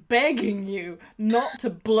like begging you not to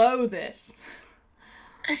blow this.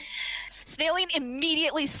 Snailian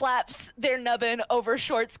immediately slaps their nubbin over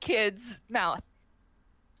Short's kid's mouth.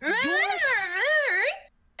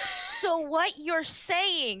 So what you're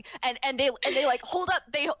saying, and they like hold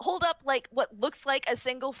up like what looks like a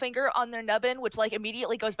single finger on their nubbin, which like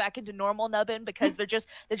immediately goes back into normal nubbin because they're just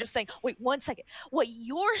saying, wait 1 second. What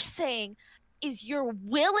you're saying is you're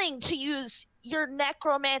willing to use your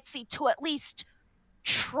necromancy to at least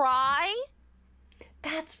try?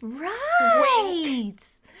 That's right.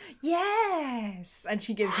 Yes. And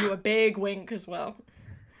she gives you a big wink as well.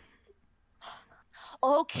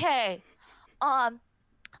 Okay.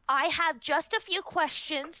 I have just a few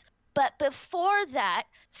questions, but before that,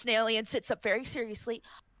 Snailian sits up very seriously.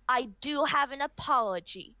 I do have an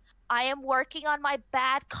apology. I am working on my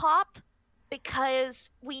bad cop because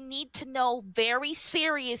we need to know very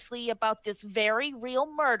seriously about this very real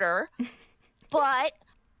murder, but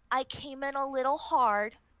I came in a little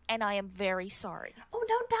hard, and I am very sorry. Oh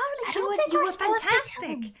no, I darling, don't think you we're were supposed to tell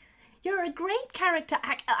fantastic. them. You're a great character.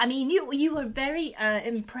 I mean, you were very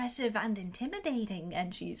impressive and intimidating.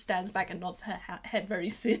 And she stands back and nods her head very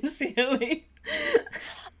sincerely.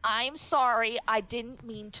 I'm sorry. I didn't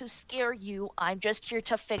mean to scare you. I'm just here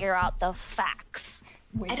to figure out the facts.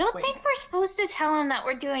 Wait, I don't wait. think we're supposed to tell him that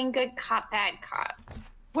we're doing good cop, bad cop.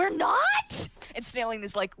 We're not? And Snailian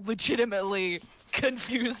is like legitimately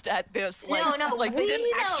confused at this. Like, No, like they we didn't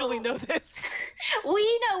know. actually know this.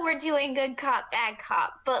 We know we're doing good cop, bad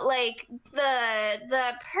cop, but like the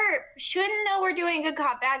perp shouldn't know we're doing good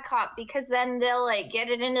cop, bad cop because then they'll like get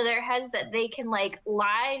it into their heads that they can like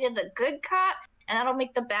lie to the good cop, and that'll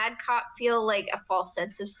make the bad cop feel like a false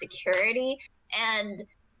sense of security. And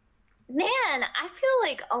man, I feel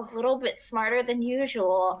like a little bit smarter than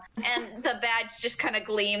usual, and the badge just kind of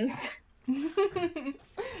gleams.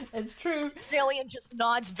 It's true. Snailian just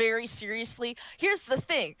nods very seriously. Here's the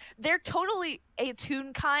thing. They're totally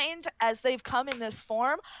attuned kind as they've come in this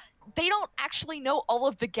form. They don't actually know all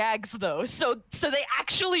of the gags though. So they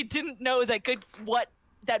actually didn't know that good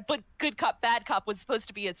cop, bad cop was supposed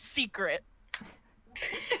to be a secret.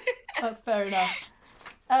 That's fair enough.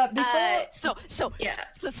 Before So Yeah.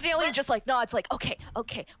 So Snailian just like nods like,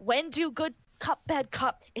 okay, when do good cop, bad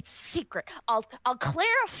cop, it's secret. I'll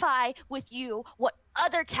clarify with you what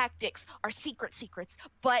other tactics are secrets,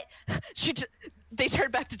 but they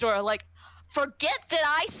turn back to Dora like, forget that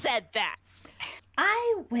I said that.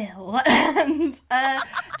 I will. And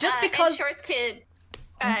just because and Short's kid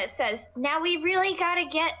says, now we really gotta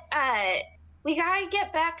get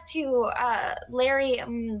back to Larry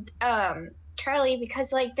and Charlie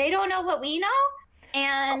because like they don't know what we know,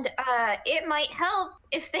 and it might help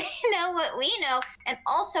if they know what we know. And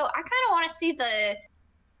also, I kind of want to see the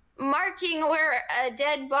marking where a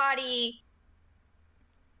dead body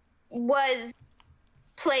was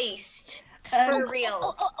placed for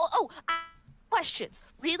real. Questions,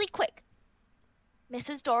 really quick.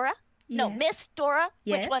 Mrs. Dora? No, Yes. Miss Dora.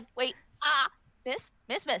 Yes. Which one? Wait.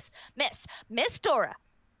 Miss Dora.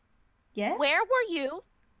 yes. Where were you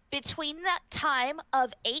between that time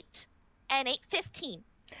of 8 and 8:15?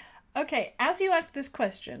 Okay, as you ask this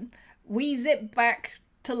question, we zip back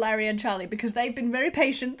to Larry and Charlie because they've been very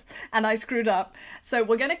patient and I screwed up. So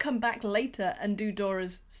we're going to come back later and do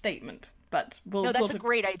Dora's statement. But we'll No, that's sort a of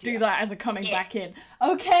great idea. do that as a coming back in.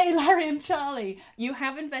 Okay, Larry and Charlie, you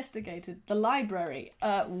have investigated the library.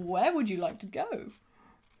 Where would you like to go?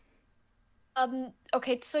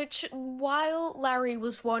 Okay, so while Larry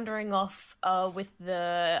was wandering off with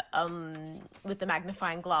the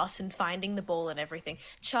magnifying glass and finding the ball and everything,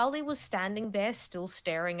 Charlie was standing there still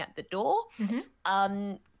staring at the door.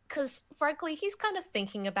 Because frankly, he's kind of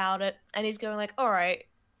thinking about it and he's going like, all right,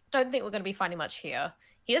 don't think we're going to be finding much here.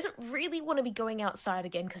 He doesn't really want to be going outside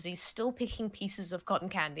again because he's still picking pieces of cotton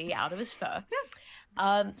candy out of his fur.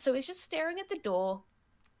 So he's just staring at the door.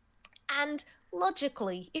 And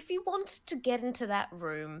logically, if you wanted to get into that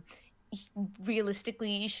room,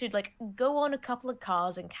 realistically, you should like go on a couple of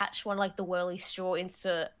cars and catch one like the Whirly Straw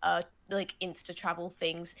Insta travel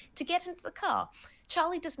things to get into the car.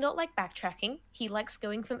 Charlie does not like backtracking. He likes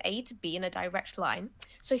going from A to B in a direct line.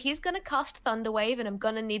 So he's going to cast Thunderwave, and I'm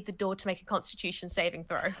going to need the door to make a Constitution saving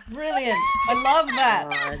throw. Brilliant. I love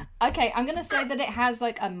that. Okay, I'm going to say that it has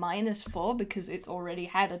like a -4 because it's already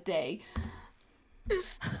had a day.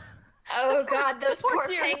 Oh god, those poor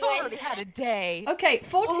It's already penguins. had a day. Okay,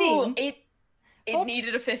 14. Ooh, it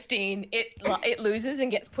needed a 15. It loses and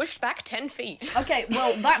gets pushed back 10 feet. Okay,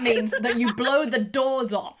 well, that means that you blow the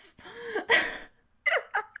doors off.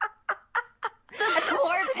 The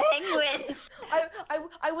poor penguins.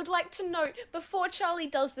 I would like to note, before Charlie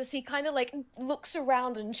does this, he kind of like looks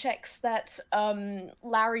around and checks that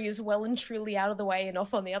Larry is well and truly out of the way and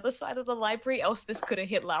off on the other side of the library, else this could have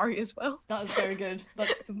hit Larry as well. That was very good.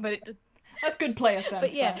 That's good player sense.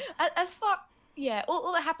 But yeah, there. as far... Yeah,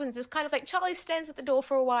 all that happens is kind of like Charlie stands at the door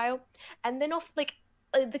for a while, and then off like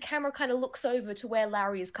the camera kind of looks over to where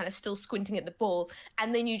Larry is kind of still squinting at the ball,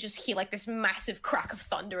 and then you just hear like this massive crack of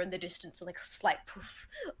thunder in the distance and like a slight poof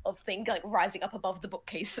of thing like rising up above the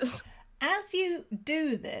bookcases. As you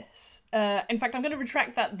do this, in fact, I'm going to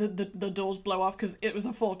retract that the doors blow off because it was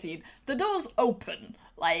a 14. The doors open,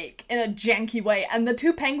 like, in a janky way, and the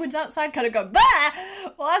two penguins outside kind of go, bah!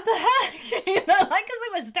 What the heck? You know, like, because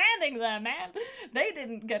they were standing there, man. They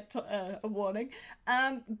didn't get a warning.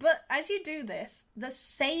 But as you do this, the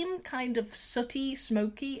same kind of sooty,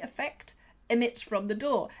 smoky effect emits from the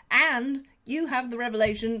door, and you have the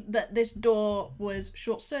revelation that this door was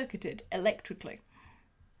short-circuited electrically.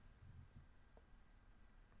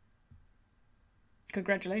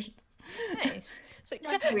 Congratulations. Nice. So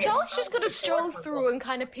Charlie's just got to stroll through and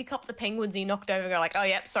kind of pick up the penguins he knocked over and go like, oh,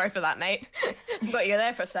 yep, sorry for that, mate. But you're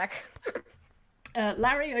there for a sec.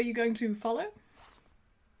 Larry, are you going to follow?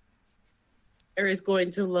 Larry's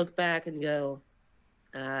going to look back and go,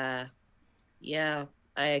 yeah,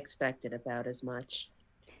 I expected about as much.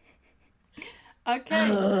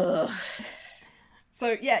 Okay.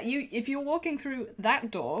 So yeah, if you're walking through that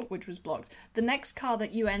door, which was blocked, the next car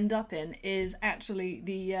that you end up in is actually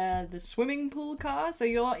the swimming pool car. So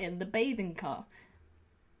you're in the bathing car.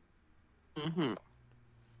 Mm-hmm.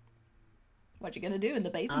 What you gonna do in the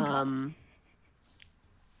bathing car?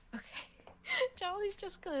 Okay. Charlie's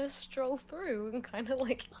just gonna stroll through and kind of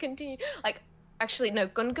like continue. Like, actually, no,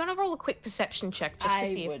 gonna roll a quick perception check just to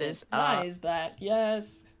see if there's. Why is that?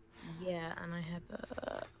 Yes. Yeah, and I have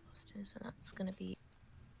so that's gonna be.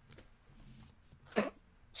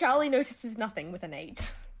 Charlie notices nothing with an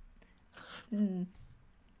 8.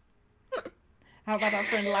 How about our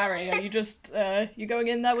friend Larry? Are you just you going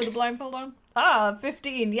in there with a blindfold on?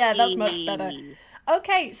 15. Yeah, that's much better.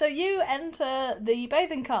 Okay, so you enter the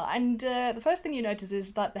bathing car, and the first thing you notice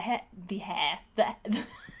is that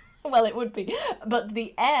well, it would be, but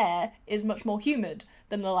the air is much more humid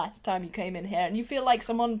than the last time you came in here, and you feel like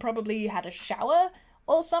someone probably had a shower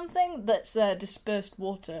or something that's dispersed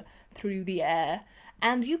water through the air.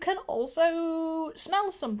 And you can also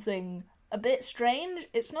smell something a bit strange.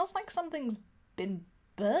 It smells like something's been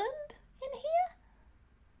burned in here.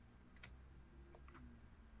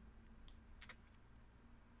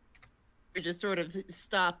 It just sort of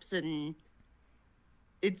stops, and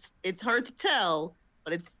it's hard to tell,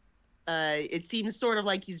 but it seems sort of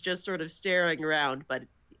like he's just sort of staring around. But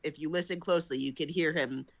if you listen closely, you can hear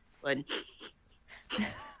him when.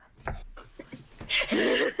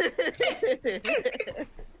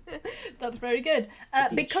 That's very good.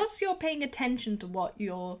 Because you're paying attention to what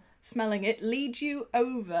you're smelling, it leads you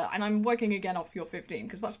over, and I'm working again off your 15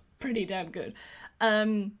 because that's pretty damn good.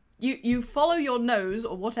 You follow your nose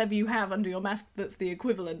or whatever you have under your mask that's the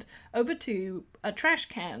equivalent over to a trash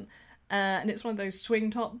can, and it's one of those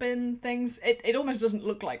swing top bin things. It almost doesn't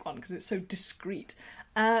look like one because it's so discreet.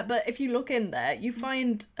 But if you look in there, you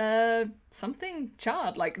find something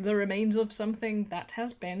charred, like the remains of something that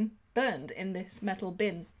has been burned in this metal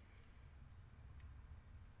bin.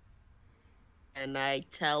 Can I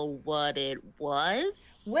tell what it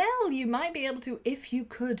was? Well, you might be able to if you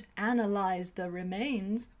could analyze the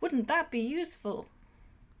remains. Wouldn't that be useful?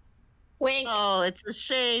 Wink. Oh, it's a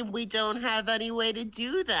shame we don't have any way to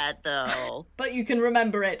do that, though. But you can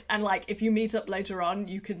remember it, and like if you meet up later on,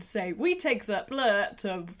 you can say, "We take that blur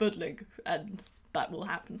to Budlig," and that will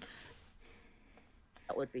happen.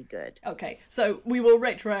 That would be good. Okay, so we will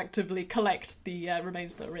retroactively collect the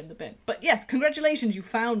remains that are in the bin. But yes, congratulations, you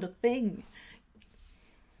found a thing.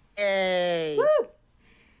 Yay! Woo!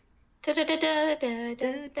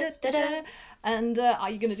 Da-da-da-da-da-da-da-da. And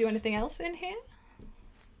are you going to do anything else in here?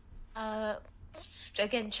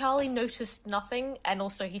 Again, Charlie noticed nothing, and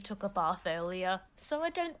also he took a bath earlier, so I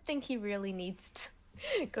don't think he really needs to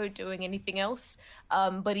go doing anything else.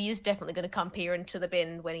 But he is definitely going to come peer into the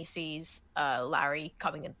bin when he sees Larry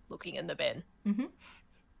coming and looking in the bin. Mm-hmm.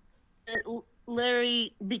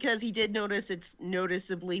 Larry, because he did notice it's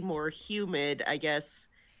noticeably more humid, I guess,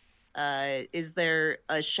 is there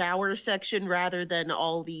a shower section rather than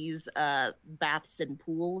all these baths and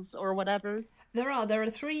pools or whatever? There are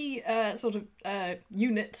 3 sort of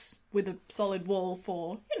units with a solid wall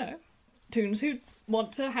for, toons who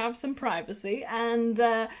want to have some privacy, and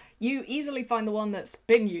you easily find the one that's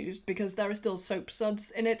been used because there are still soap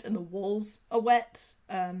suds in it and the walls are wet.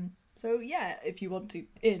 So yeah, if you want to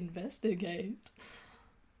investigate.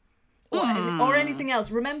 Or anything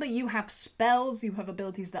else. Remember, you have spells, you have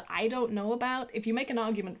abilities that I don't know about. If you make an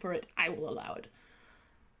argument for it, I will allow it.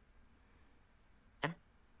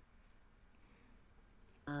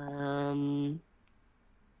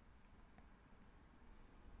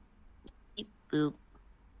 Boop.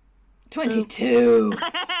 22!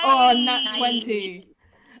 Oh, nat Nice. 20.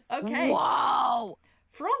 Okay. Wow!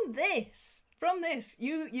 From this,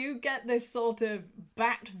 you get this sort of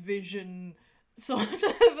bat vision, sort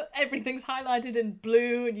of everything's highlighted in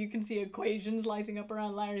blue and you can see equations lighting up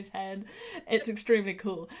around Larry's head. It's extremely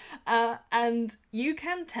cool. And you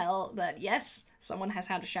can tell that, yes, someone has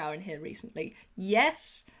had a shower in here recently.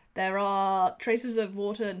 Yes, there are traces of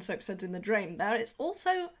water and soap suds in the drain. There is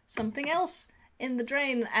also something else in the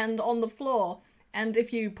drain and on the floor. And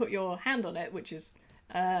if you put your hand on it, which is,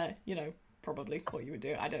 probably what you would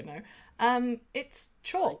do, I don't know, it's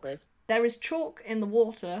chalk. Likely. There is chalk in the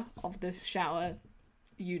water of this shower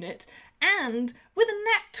unit, and with a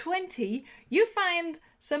nat 20, you find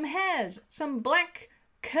some hairs, some black,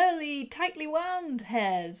 curly, tightly wound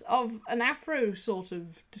hairs of an afro sort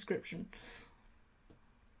of description.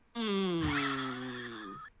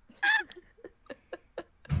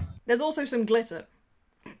 There's also some glitter.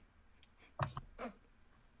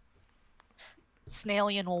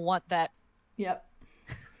 Snailian will want that. Yep.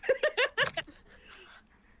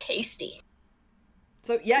 Tasty.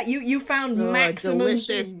 So yeah, you found Oh, maximum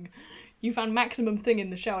delicious. thing. You found maximum thing in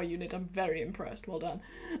the shower unit. I'm very impressed. Well done.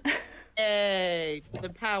 Hey, the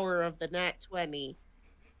power of the nat 20.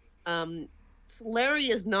 Larry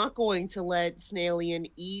is not going to let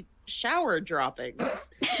Snailian eat shower droppings.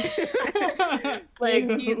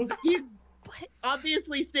 Like he's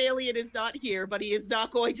obviously Snailian is not here, but he is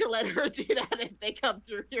not going to let her do that if they come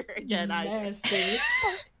through here again either. Nasty.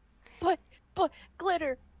 But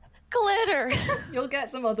glitter! You'll get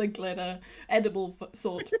some other glitter, edible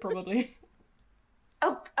sort probably.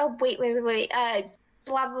 Oh, wait.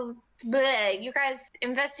 Blah, blah, blah. You guys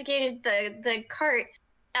investigated the cart.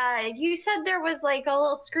 You said there was like a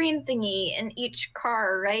little screen thingy in each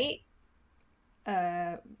car, right?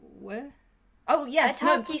 Where? Oh yes, A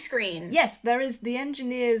no. Taffy screen. Yes, there is the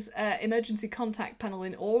engineer's emergency contact panel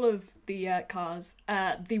in all of the cars.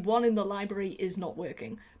 The one in the library is not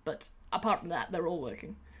working, but apart from that, they're all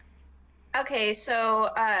working. Okay, so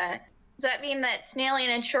does that mean that Snailian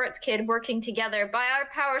and Shorts Kid working together, by our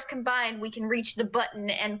powers combined, we can reach the button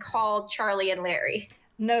and call Charlie and Larry?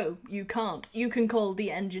 No, you can't. You can call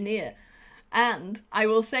the engineer. And I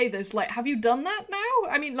will say this, like, have you done that now?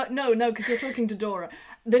 I mean, like, no, because you're talking to Dora.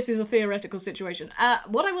 This is a theoretical situation.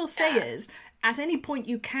 What I will say is, at any point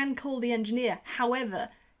you can call the engineer. However,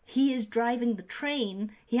 he is driving the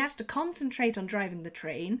train. He has to concentrate on driving the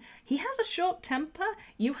train. He has a short temper.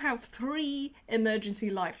 You have 3 emergency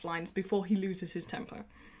lifelines before he loses his temper.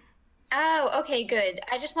 Oh, okay, good.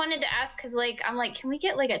 I just wanted to ask because, I'm like, can we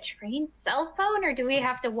get like a train cell phone, or do we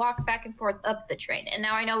have to walk back and forth up the train? And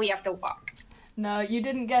now I know we have to walk. No, you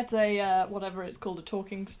didn't get a whatever it's called, a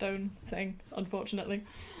talking stone thing, unfortunately.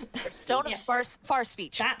 Stone of far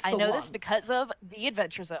speech. That's I the know one. this because of the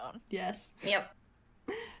Adventure Zone. Yes. Yep.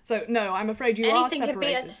 So no, I'm afraid you Anything are could be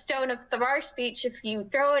separated. a stone of Thavar speech if you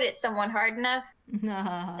throw it at someone hard enough,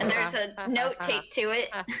 and there's a note taped to it.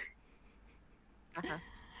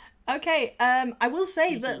 Okay, I will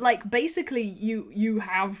say that, like, basically you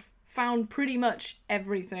have found pretty much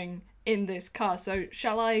everything in this car, so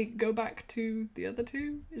shall I go back to the other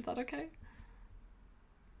 2? Is that okay?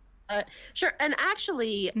 Sure. And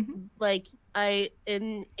actually, like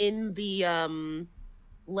in the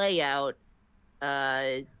layout,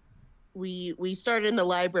 we started in the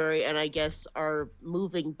library, and I guess are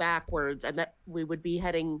moving backwards, and that we would be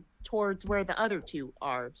heading towards where the other two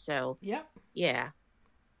are. So Yep, yeah.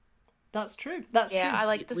 that's true. That's Yeah, true. I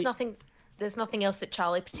like. There's nothing else that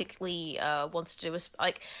Charlie particularly wants to do.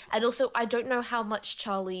 Like, and also, I don't know how much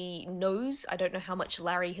Charlie knows. I don't know how much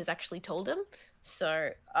Larry has actually told him. So,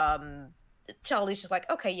 Charlie's just like,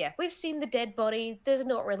 okay, yeah, we've seen the dead body. There's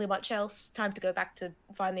not really much else. Time to go back to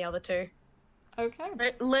find the other two. Okay.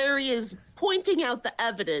 Larry is pointing out the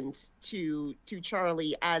evidence to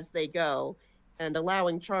Charlie as they go, and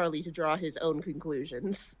allowing Charlie to draw his own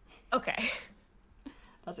conclusions. Okay.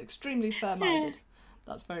 That's extremely fair-minded.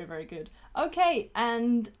 That's very, very good. Okay,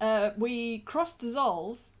 and we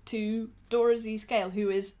cross-dissolve to Dora Z. Scale, who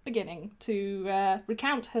is beginning to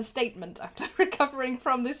recount her statement after recovering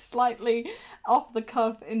from this slightly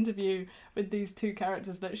off-the-cuff interview with these two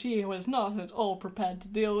characters that she was not at all prepared to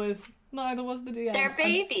deal with. Neither was the DM. Their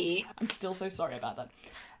baby. I'm still so sorry about that.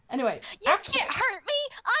 Anyway. You can't hurt me!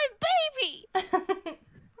 I'm baby!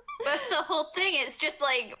 That's the whole thing. It's just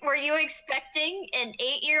like, were you expecting an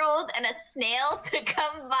 8-year-old and a snail to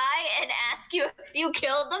come by and ask you if you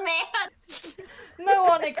killed the man? No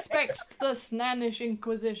one expects the Snanish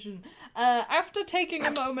Inquisition. After taking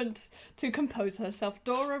a moment to compose herself,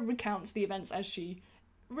 Dora recounts the events as she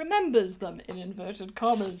remembers them, in inverted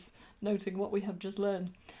commas, noting what we have just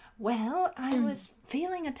learned. Well, I was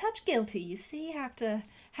feeling a touch guilty, you see, after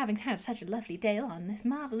having had such a lovely day on this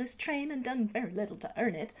marvellous train and done very little to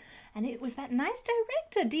earn it. And it was that nice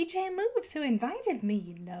director, DJ Moves, who invited me,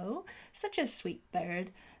 you know. Such a sweet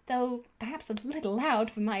bird, though perhaps a little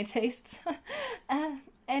loud for my tastes.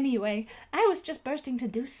 Anyway, I was just bursting to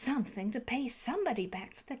do something to pay somebody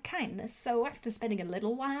back for their kindness, so after spending a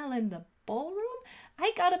little while in the ballroom,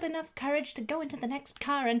 I got up enough courage to go into the next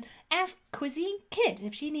car and ask Cuisine Kit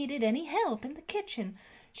if she needed any help in the kitchen.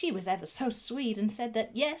 She was ever so sweet and said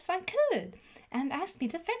that yes, I could, and asked me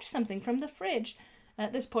to fetch something from the fridge.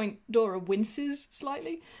 At this point, Dora winces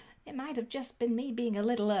slightly. It might have just been me being a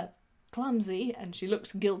little, clumsy, and she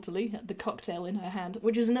looks guiltily at the cocktail in her hand,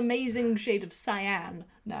 which is an amazing shade of cyan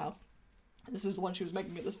now. This is the one she was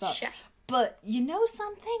making at the start. Sure. But you know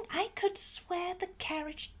something? I could swear the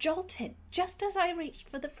carriage jolted just as I reached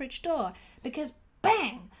for the fridge door, because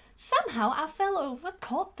bang! Somehow I fell over,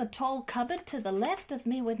 caught the tall cupboard to the left of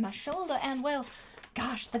me with my shoulder, and, well,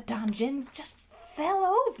 gosh, the dungeon just fell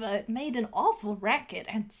over. It made an awful racket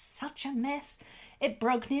and such a mess. It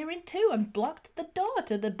broke near in two and blocked the door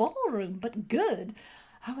to the ballroom, but good.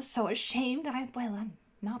 I was so ashamed. I'm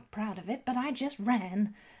not proud of it, but I just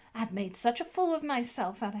ran. I'd made such a fool of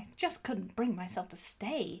myself, and I just couldn't bring myself to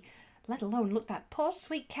stay, let alone look that poor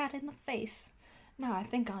sweet cat in the face. Now I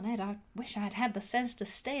think on it, I wish I'd had the sense to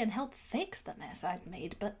stay and help fix the mess I'd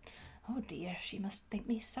made, but, oh dear, she must think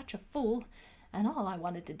me such a fool, and all I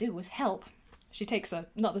wanted to do was help. She takes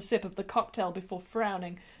another sip of the cocktail before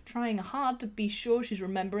frowning, trying hard to be sure she's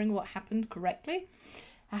remembering what happened correctly.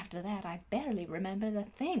 After that, I barely remembered a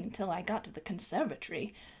thing till I got to the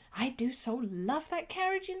conservatory. I do so love that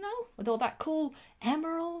carriage, you know, with all that cool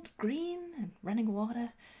emerald green and running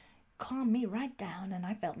water. Calmed me right down, and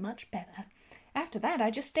I felt much better. After that,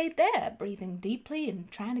 I just stayed there, breathing deeply and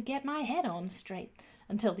trying to get my head on straight,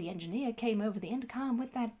 until the engineer came over the intercom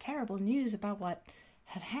with that terrible news about what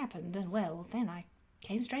had happened, and, well, then I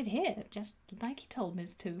came straight here, just like he told me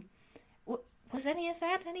to. Was any of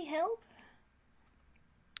that any help?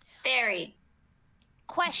 Very.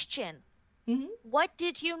 Question. Mm-hmm. What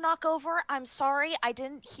did you knock over? I'm sorry, I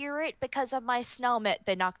didn't hear it because of my snowmet.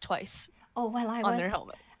 They knocked twice Oh, well, on their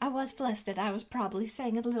helmet. I was flustered. I was probably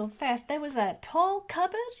saying it a little fast. There was a tall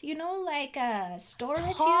cupboard, you know, like a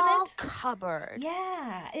storage Tall unit. cupboard.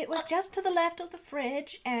 Yeah, it was just to the left of the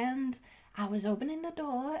fridge, and I was opening the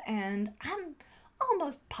door, and I'm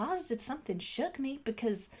almost positive something shook me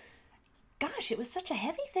because, gosh, it was such a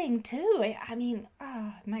heavy thing, too. I mean,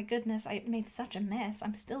 oh, my goodness, I made such a mess.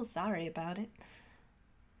 I'm still sorry about it.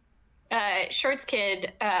 Shorts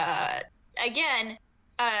Kid, again,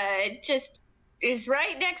 just is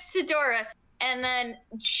right next to Dora and then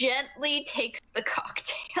gently takes the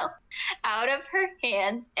cocktail out of her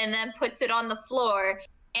hands and then puts it on the floor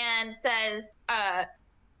and says,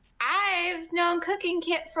 I've known Cooking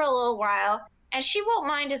Kit for a little while, and she won't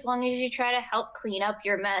mind as long as you try to help clean up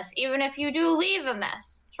your mess, even if you do leave a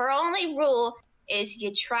mess. Her only rule is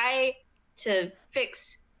you try to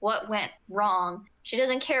fix what went wrong. She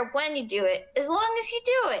doesn't care when you do it, as long as you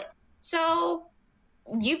do it. So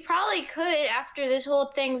you probably could, after this whole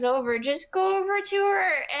thing's over, just go over to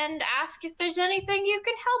her and ask if there's anything you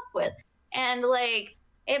can help with. And, like,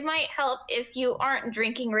 it might help if you aren't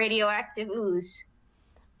drinking radioactive ooze.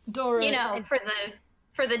 Dora, You know,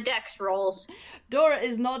 for the dex rolls. Dora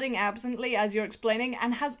is nodding absently as you're explaining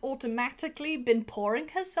and has automatically been pouring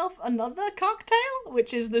herself another cocktail,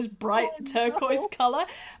 which is this bright turquoise colour.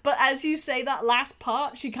 But as you say that last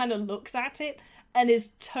part, she kind of looks at it and is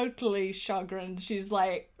totally chagrined. She's,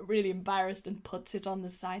 like, really embarrassed and puts it on the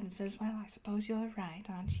side and says, well, I suppose you're right,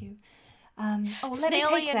 aren't you? Let me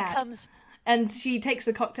take that. And she takes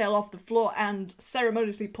the cocktail off the floor and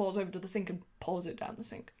ceremoniously pours over to the sink and pours it down the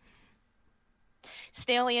sink.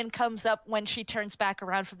 Snailian comes up when she turns back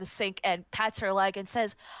around from the sink and pats her leg and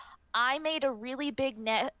says, I made a really big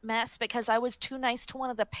mess because I was too nice to one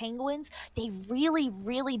of the penguins. They really,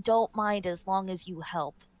 really don't mind as long as you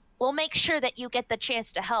help. We'll make sure that you get the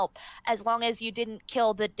chance to help as long as you didn't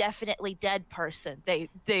kill the definitely dead person. They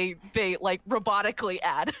like robotically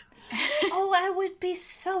add. Oh, I would be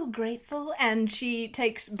so grateful. And she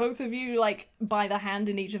takes both of you, like, by the hand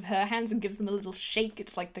in each of her hands and gives them a little shake.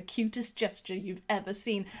 It's like the cutest gesture you've ever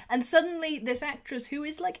seen. And suddenly this actress, who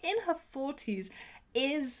is, like, in her 40s,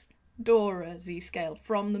 is Dora Z-Scale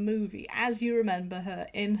from the movie, as you remember her,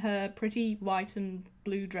 in her pretty white and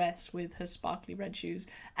blue dress with her sparkly red shoes.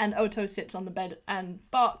 And Oto sits on the bed and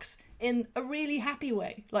barks in a really happy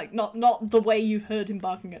way. Like, not the way you've heard him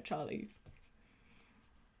barking at Charlie.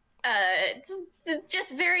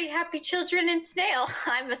 Just very happy children and Snail,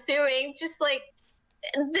 I'm assuming. Just, like,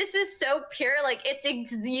 this is so pure, like, it's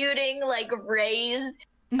exuding, like, rays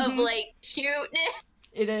of, like, cuteness.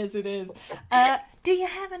 It is. Do you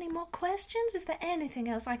have any more questions? Is there anything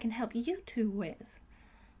else I can help you two with?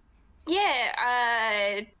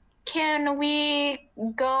 Yeah, can we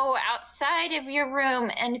go outside of your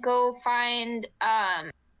room and go find,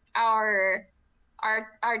 our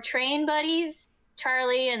train buddies?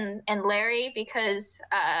 Charlie and Larry, because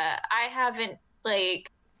I haven't,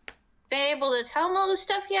 like, been able to tell them all this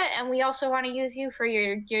stuff yet, and we also want to use you for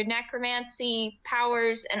your necromancy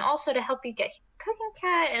powers and also to help you get cooking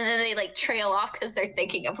cat. And then they, like, trail off because they're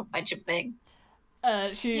thinking of a bunch of things.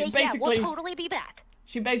 Basically, we'll totally be back.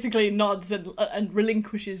 She basically nods and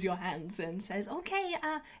relinquishes your hands and says, okay,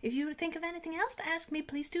 if you think of anything else to ask me,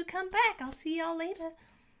 please do come back. I'll see y'all later.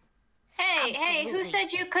 Hey, who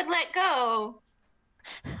said you could let go?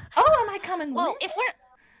 Oh, am I coming with? If we're...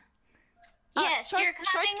 Yes, you're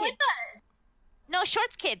coming with us. No,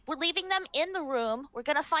 Shorts Kid, we're leaving them in the room. We're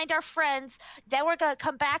gonna find our friends. Then we're gonna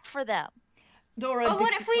come back for them. Dora, but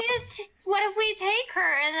what if we take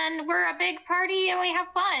her and then we're a big party and we have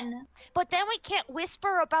fun? But then we can't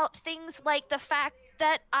whisper about things like the fact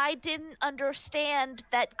that I didn't understand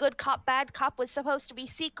that good cop, bad cop was supposed to be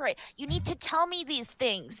secret. You need to tell me these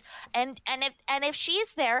things. And if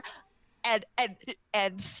she's there... And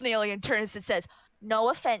Snailian turns and says,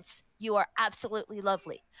 no offense, you are absolutely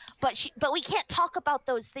lovely. But we can't talk about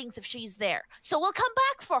those things if she's there. So we'll come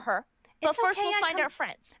back for her. But first we'll find our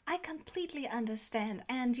friends. I completely understand.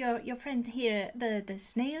 And your friend here, the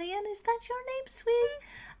Snailian, is that your name, sweetie?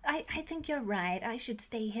 I think you're right. I should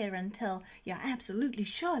stay here until you're absolutely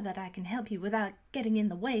sure that I can help you without getting in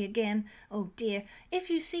the way again. Oh dear.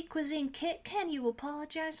 If you see Cuisine Kit, can you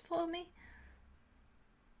apologize for me?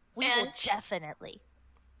 We will definitely.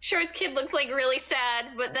 Shorts Kid looks, like, really sad,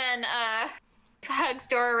 but then hugs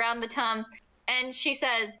Dora around the tum, and she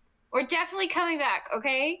says, we're definitely coming back,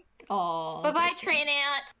 okay? Aww. Bye-bye, train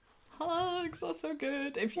aunt. Hugs are so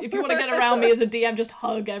good. If you want to get around me as a DM, just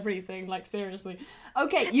hug everything, like, seriously.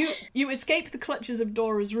 Okay, you escape the clutches of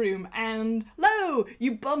Dora's room, and lo,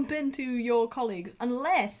 you bump into your colleagues,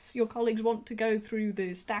 unless your colleagues want to go through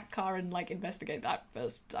the staff car and, like, investigate that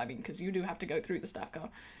first. I mean, because you do have to go through the staff car.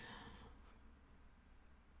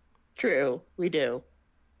 True, we do.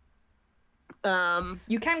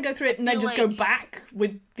 You can go through it and then just go back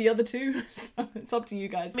with the other two, so it's up to you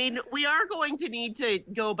guys. I mean, we are going to need to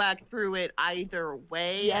go back through it either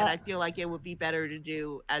way, and I feel like it would be better to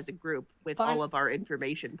do as a group with all of our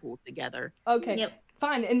information pooled together. Okay,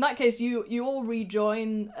 fine. In that case, you all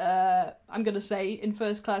rejoin, I'm going to say, in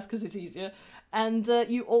first class because it's easier, and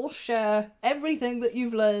you all share everything that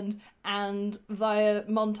you've learned, and via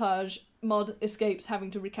montage, Mod escapes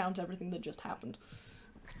having to recount everything that just happened.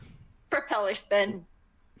 Propeller spin.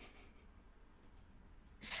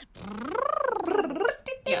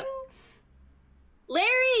 Yeah.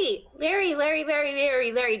 Larry,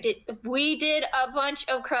 we did a bunch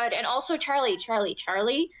of crud, and also Charlie.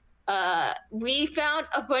 We found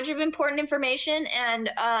a bunch of important information,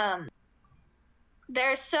 and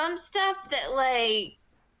there's some stuff that, like,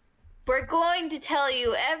 we're going to tell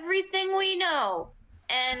you everything we know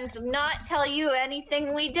and not tell you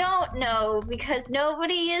anything we don't know because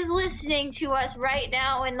nobody is listening to us right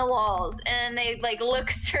now in the walls. And they like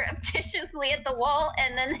look surreptitiously at the wall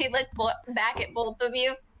and then they look back at both of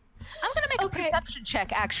you. I'm gonna make a perception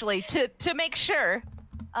check actually to make sure.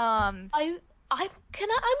 I'm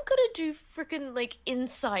gonna do freaking like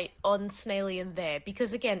insight on Snailian there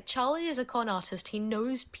because again, Charlie is a con artist. He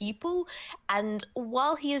knows people, and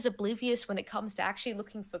while he is oblivious when it comes to actually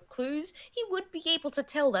looking for clues, he would be able to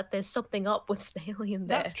tell that there's something up with Snailian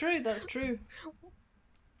there. That's true. That's true.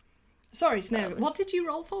 Sorry, Snail. What did you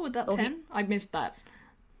roll for with that 10? I missed that.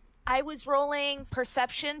 I was rolling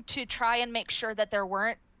perception to try and make sure that there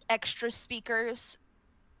weren't extra speakers.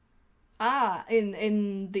 Ah,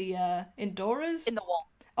 in the Dora's? In the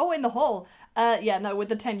wall. Oh, in the hall. Yeah, no, with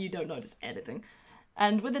the 10 you don't notice anything.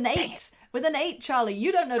 And with an 8, Charlie,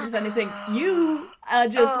 you don't notice anything. You are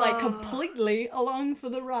just like completely along for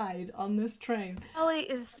the ride on this train.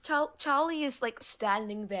 Charlie is like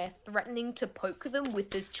standing there threatening to poke them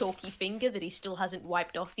with his chalky finger that he still hasn't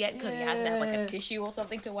wiped off yet because he hasn't had like a tissue or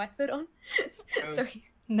something to wipe it on. Sorry.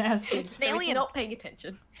 Nasty. So he's not paying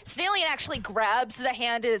attention. Snailian actually grabs the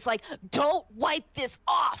hand and is like, "Don't wipe this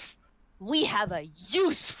off. We have a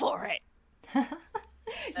use for it."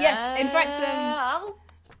 Yes, in fact,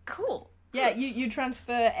 cool. Yeah, you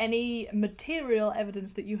transfer any material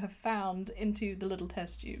evidence that you have found into the little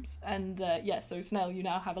test tubes, and so Snell, you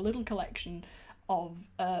now have a little collection of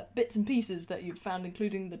bits and pieces that you've found,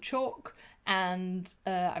 including the chalk, and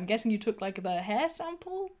I'm guessing you took like the hair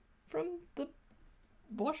sample from the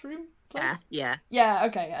washroom place? Yeah. Yeah,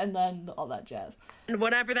 okay, and then all that jazz. And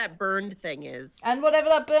whatever that burned thing is.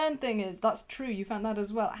 That's true, you found that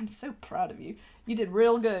as well. I'm so proud of you. You did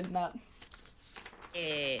real good in that.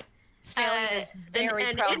 Yeah. Snailian is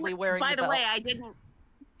very proudly wearing by the the way, belt. I didn't...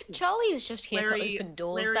 Charlie is just here to open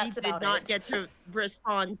doors, Larry that's about did not it. get to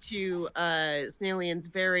respond to Snailian's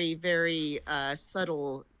very, very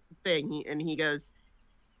subtle thing, and he goes...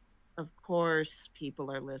 Of course, people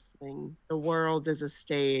are listening. The world is a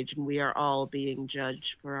stage, and we are all being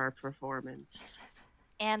judged for our performance.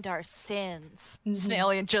 And our sins.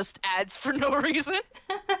 Snailian just adds for no reason.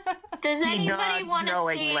 Does anybody Not want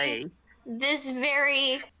to see knowingly. this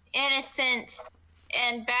very innocent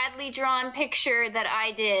and badly drawn picture that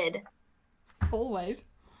I did? Always.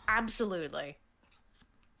 Absolutely.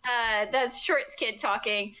 That's Short's kid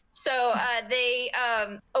talking. So they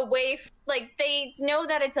they know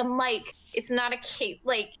that it's a mic. It's not a cape.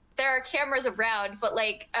 Like there are cameras around, but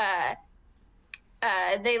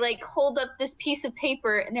they like hold up this piece of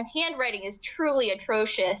paper, and their handwriting is truly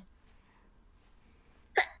atrocious.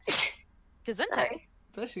 Gesundheit. Sorry.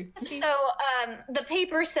 Bless you. So the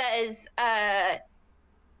paper says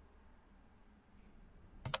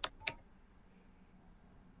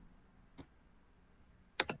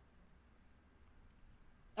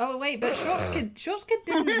Oh wait, but Short's kid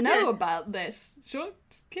didn't know about this.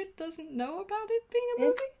 Short's kid doesn't know about it being a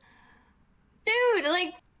movie? dude,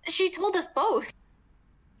 like she told us both.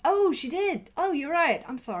 Oh, she did. Oh, you're right.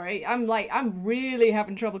 I'm sorry. I'm really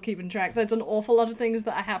having trouble keeping track. There's an awful lot of things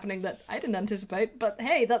that are happening that I didn't anticipate, but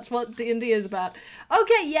hey, that's what D&D is about.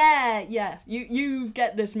 Okay, yeah. You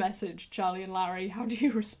get this message, Charlie and Larry. How do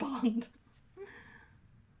you respond?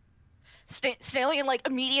 Snailian like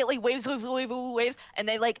immediately waves, and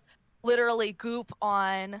they like literally goop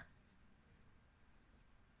on.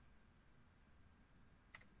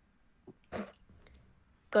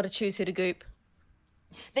 Gotta choose who to goop.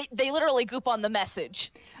 They literally goop on the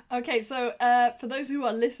message. Okay, so for those who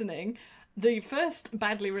are listening, the first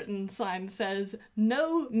badly written sign says,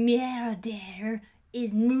 "No murder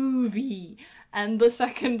is movie." And the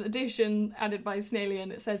second edition, added by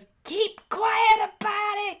Snailian, it says, "Keep quiet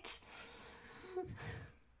about it!"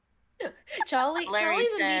 Charlie's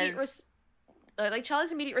immediate response.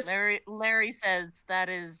 Larry says that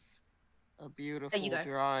is a beautiful There you go.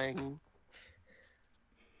 drawing.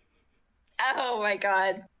 Oh my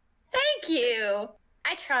god. Thank you.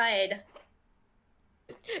 I tried.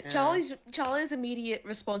 Charlie's immediate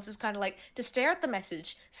response is kind of like to stare at the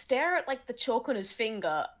message, stare at like the chalk on his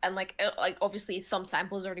finger, and like obviously some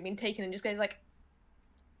samples already been taken, and just goes like,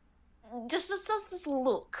 just does this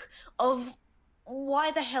look of why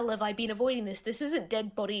the hell have I been avoiding this? This isn't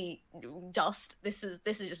dead body dust. This is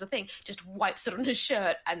just a thing. Just wipes it on his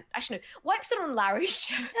shirt, and actually no, wipes it on Larry's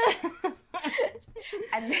shirt,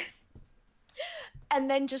 and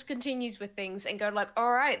then just continues with things and go like,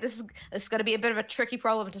 all right, this is going to be a bit of a tricky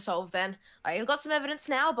problem to solve. Then I've got some evidence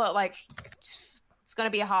now, but like, it's going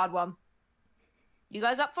to be a hard one. You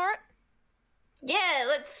guys up for it? Yeah,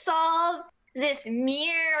 let's solve this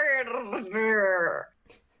mirror.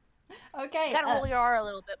 Okay. You gotta roll your R a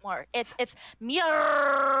little bit more. It's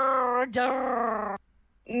murder.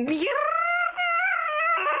 Mirror.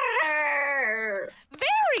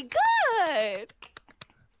 Very good.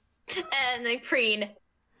 And they preen.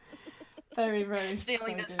 Very, very.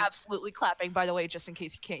 Stanley very is good. absolutely clapping, by the way, just in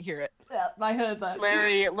case you can't hear it. Yeah, I heard that.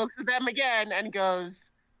 Larry looks at them again and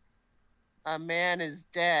goes, "A man is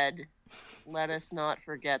dead. Let us not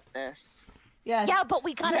forget this." Yes. Yeah, but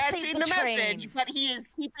we He gotta has save seen the the train. message, but he is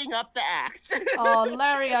keeping up the act. Oh,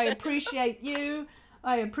 Larry, I appreciate you.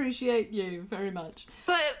 I appreciate you very much.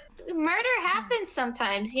 But murder happens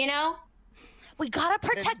sometimes, you know? We gotta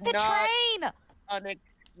But it's protect the not- train. An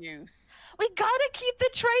excuse. We gotta keep the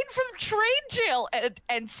train from train jail.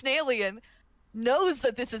 And Snailian knows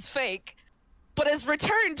that this is fake, but has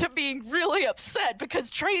returned to being really upset because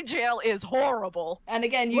train jail is horrible. And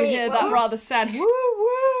again, you Wait, hear what? that rather sad woo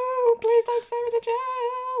woo, please don't send me to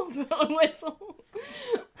jail sort of whistle.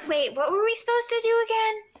 Wait, what were we supposed to do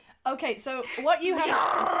again? Okay, so what you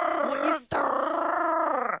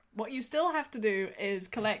still have to do is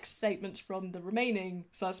collect statements from the remaining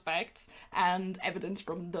suspects and evidence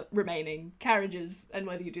from the remaining carriages, and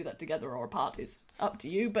whether you do that together or apart is up to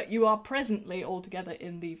you, but you are presently all together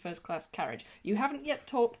in the first class carriage. You haven't yet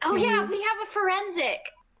talked to... Oh yeah, we have a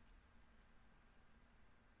forensic.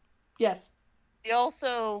 Yes. We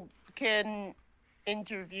also can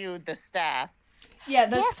interview the staff. Yeah,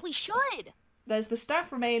 there's, Yes, we should. there's the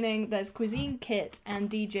staff remaining, there's Cuisine Kit and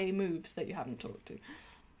DJ Moves that you haven't talked to.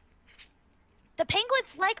 The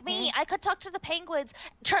penguins like me. I could talk to the penguins.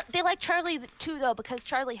 They like Charlie too, though, because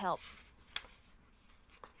Charlie helped.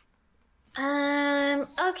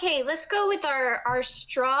 Okay, let's go with our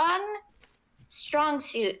strong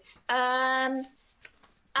suits. I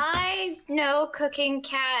know Cooking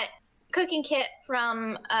Kit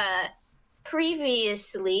from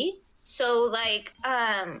previously, so like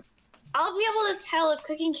I'll be able to tell if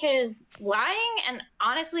Cooking Kit is lying, and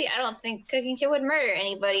honestly, I don't think Cooking Kit would murder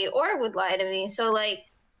anybody or would lie to me. So like,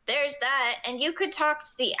 there's that, and you could talk to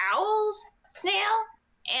the owls, Snail,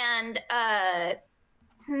 and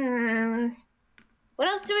what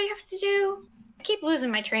else do we have to do? I keep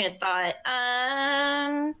losing my train of thought.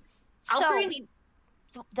 We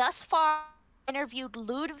thus far interviewed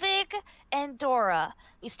Ludwig and Dora.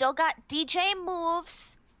 We still got DJ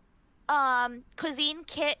Moves, Cuisine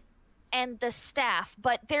Kit, and the staff.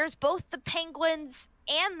 But there's both the penguins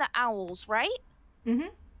and the owls, right? Mm-hmm.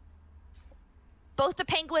 Both the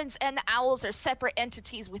penguins and the owls are separate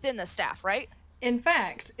entities within the staff, right? In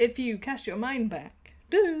fact, if you cast your mind back,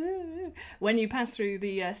 when you passed through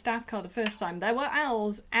the staff car the first time, there were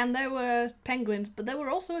owls and there were penguins, but there were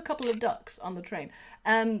also a couple of ducks on the train.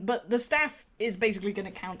 But the staff is basically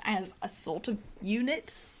going to count as a sort of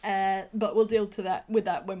unit, but we'll deal with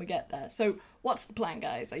that when we get there. So what's the plan,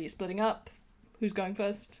 guys? Are you splitting up? Who's going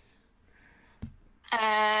first?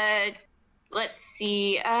 Let's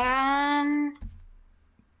see.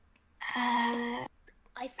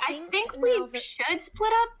 I I think we should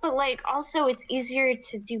split up, but like also it's easier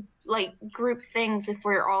to do like group things if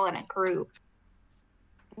we're all in a group.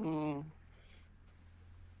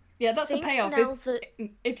 Yeah, that's the think payoff. now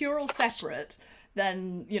that- If you're all separate,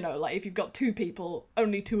 then, you know, like if you've got 2 people,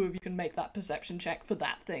 only 2 of you can make that perception check for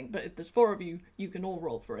that thing. But if there's 4 of you, you can all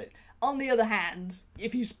roll for it. On the other hand,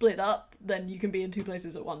 if you split up, then you can be in 2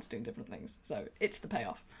 places at once doing different things. So it's the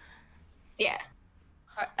payoff. Yeah.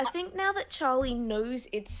 I think now that Charlie knows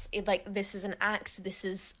like this is an act, this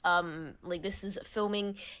is this is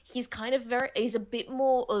filming, he's kind of he's a bit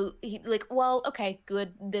more well, okay,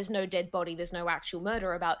 good, there's no dead body, there's no actual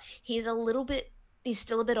murder about. He's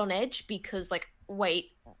still a bit on edge because like,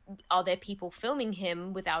 wait, are there people filming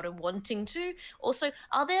him without him wanting to? Also,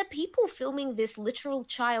 are there people filming this literal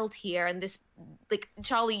child here? And this, like,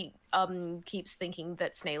 Charlie keeps thinking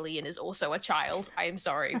that Snailian is also a child. I am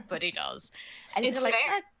sorry, but he does. And It's he's like,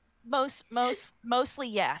 fair. Mostly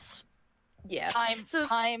yes. yeah.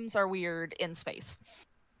 Times are weird in space.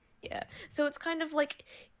 Yeah. So it's kind of like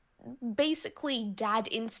basically dad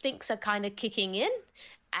instincts are kind of kicking in,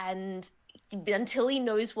 and until he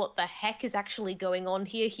knows what the heck is actually going on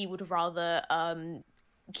here, he would rather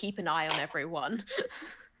keep an eye on everyone.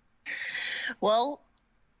 Well,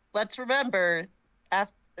 let's remember,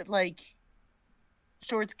 after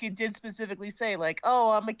Shortsky did specifically say, like,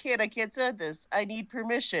 oh, I'm a kid, I can't say this. I need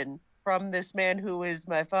permission from this man who is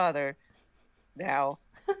my father now.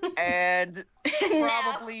 And No.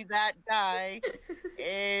 probably that guy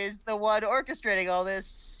is the one orchestrating all this.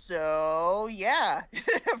 So yeah.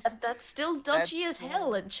 That's still dodgy as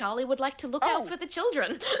hell, and Charlie would like to look Oh. out for the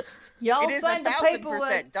children. Y'all It is signed the paperwork.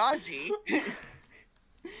 1,000% dodgy.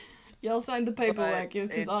 Y'all signed the paperwork. But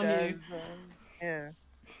This is it on does, you. Yeah.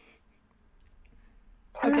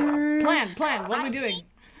 Okay. Plan. What are we doing?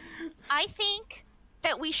 I think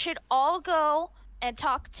that we should all go and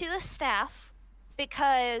talk to the staff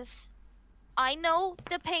because I know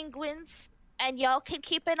the penguins and y'all can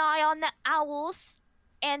keep an eye on the owls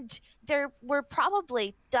and there were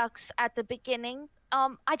probably ducks at the beginning.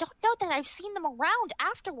 I don't know that I've seen them around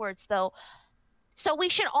afterwards though. So we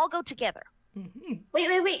should all go together. Mm-hmm.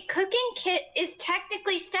 Wait. Cooking Kit is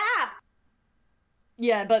technically staff.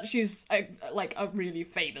 Yeah, but she's a really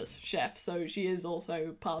famous chef, so she is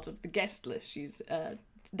also part of the guest list. She's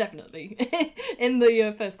definitely in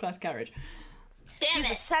the first class carriage. Damn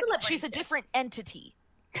it. She's a different entity.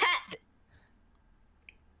 Pet.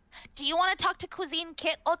 Do you want to talk to Cuisine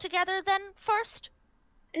Kit altogether then first?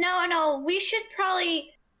 No, we should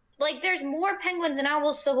probably, there's more penguins and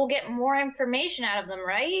owls, so we'll get more information out of them,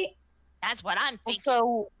 right? That's what I'm thinking.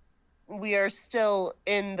 Also, we are still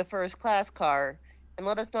in the first class car, and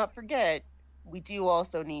let us not forget, we do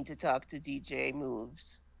also need to talk to DJ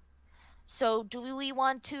Moves. So do we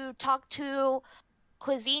want to talk to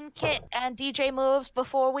Cuisine Kit and DJ Moves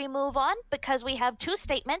before we move on? Because we have 2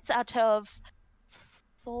 statements out of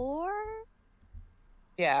 4?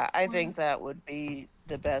 Yeah, I think that would be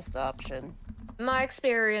the best option. My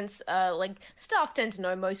experience, staff tend to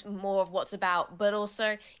know more of what's about, but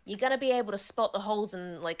also you're gonna be able to spot the holes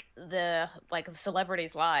in the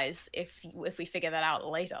celebrities' lies if we figure that out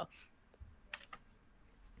later.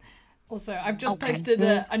 Also, I've just posted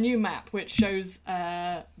a new map which shows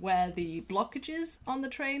where the blockages on the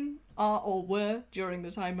train are or were during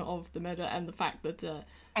the time of the murder, and the fact that the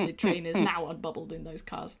train is now unbubbled in those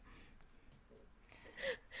cars.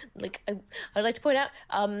 I'd like to point out,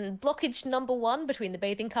 blockage number 1 between the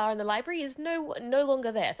bathing car and the library is no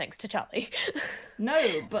longer there, thanks to Charlie.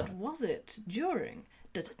 No, but was it during?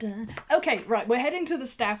 Da-da-da. Okay, right, we're heading to the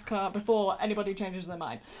staff car before anybody changes their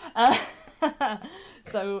mind.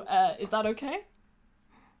 So, is that okay?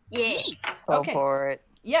 Yeah. Go Okay. for it.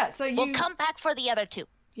 Yeah, so you... We'll come back for the other 2.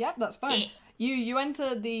 Yep, that's fine. You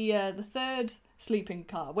enter the third sleeping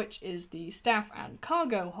car, which is the staff and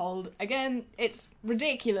cargo hold. Again, it's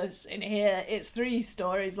ridiculous in here. It's 3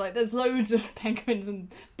 stories. There's loads of penguins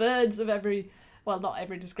and birds of every... Well, not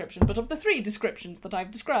every description, but of the 3 descriptions that I've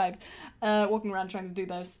described, walking around trying to do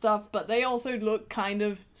their stuff, but they also look kind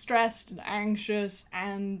of stressed and anxious,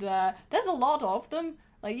 and there's a lot of them.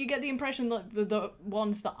 You get the impression that the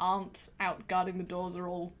ones that aren't out guarding the doors are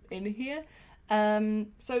all in here.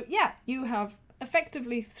 So, yeah, you have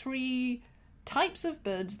effectively 3 types of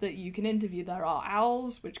birds that you can interview. There are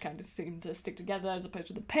owls, which kind of seem to stick together, as opposed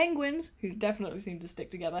to the penguins, who definitely seem to stick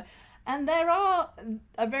together. And there are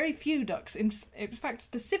a very few ducks. In fact,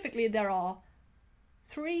 specifically, there are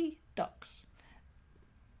 3 ducks.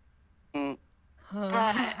 Mm.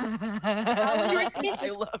 I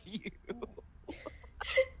love you.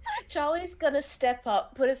 Charlie's gonna step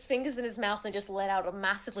up, put his fingers in his mouth, and just let out a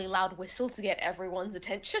massively loud whistle to get everyone's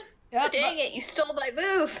attention. Yep, Dang it, you stole my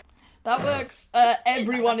move. that works.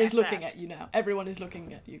 Everyone is looking at you now. Everyone is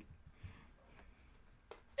looking at you.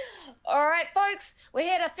 Alright, folks, we're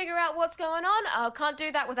here to figure out what's going on. Can't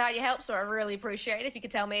do that without your help, so I'd really appreciate it if you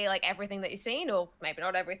could tell me, everything that you've seen, or maybe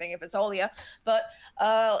not everything if it's all you. But,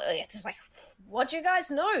 it's just what do you guys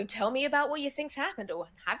know? Tell me about what you think's happened, or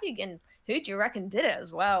have you, and who do you reckon did it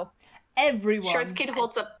as well? Everyone. Shorts Kid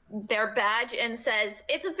holds up their badge and says,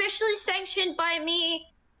 "It's officially sanctioned by me,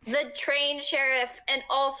 the train sheriff, and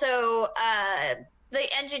also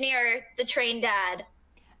the engineer, the train dad."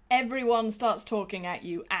 Everyone starts talking at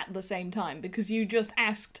you at the same time because you just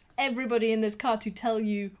asked everybody in this car to tell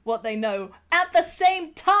you what they know at the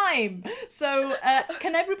same time. So,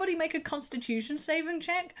 can everybody make a Constitution saving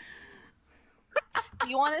check? Do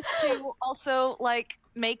you want us to also,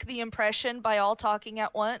 make the impression by all talking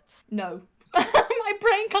at once? No. My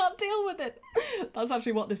brain can't deal with it. That's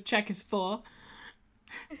actually what this check is for.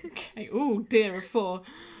 Okay. Ooh, dear, a 4.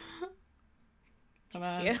 Come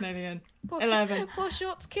on, Yeah. Snedian. Poor, 11. Poor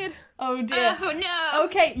Shorts Kid. Oh dear. Oh no.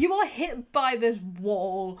 Okay, you are hit by this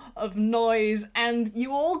wall of noise, and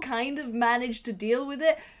you all kind of manage to deal with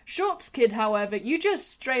it. Shorts Kid, however, you just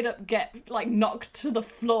straight up get, knocked to the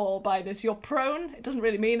floor by this. You're prone. It doesn't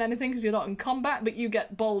really mean anything because you're not in combat, but you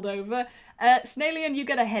get bowled over. Snalian, you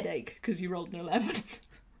get a headache because you rolled an 11.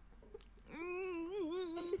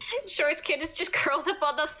 Short's kid is just curled up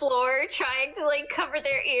on the floor trying to like cover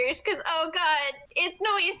their ears because oh god, it's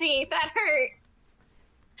noisy. That hurt.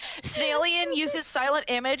 Snailian uses silent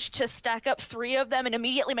image to stack up 3 of them and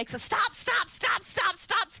immediately makes a stop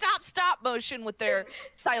motion with their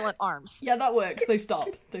silent arms. Yeah, that works. They stop.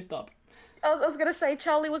 I was gonna say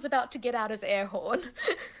Charlie was about to get out his air horn.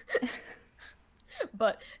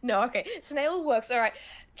 But no, okay. Snail works, alright.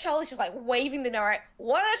 Charlie's just like waving the alright,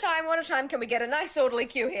 one at a time, can we get a nice orderly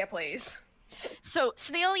queue here, please? So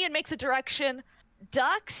Snailian makes a direction,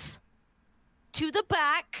 ducks to the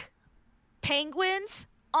back, penguins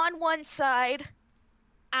on one side,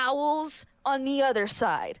 owls on the other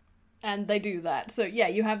side. And they do that. So yeah,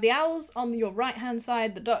 you have the owls on your right-hand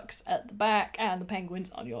side, the ducks at the back, and the penguins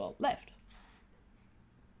on your left.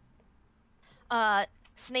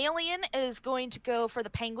 Snailian is going to go for the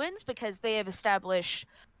penguins because they have established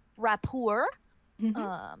rapport.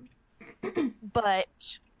 But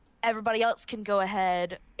everybody else can go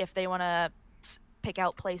ahead if they want to pick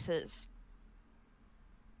out places.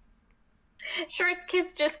 Short's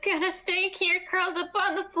kid's just gonna stay here curled up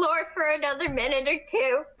on the floor for another minute or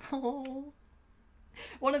two. Oh.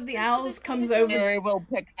 One of the owls comes over. Mary will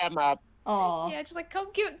pick them up. Aw. Yeah, just like come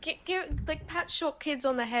give like pat short kids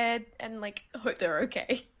on the head and like hope they're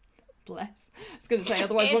okay. Bless. I was gonna say,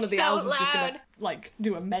 otherwise one of the It's so owls was just gonna loud. like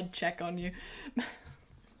do a med check on you.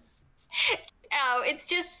 Oh, it's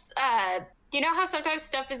just, you know how sometimes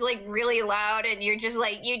stuff is like really loud and you're just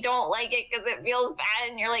like, you don't like it because it feels bad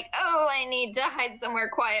and you're like, oh, I need to hide somewhere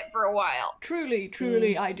quiet for a while.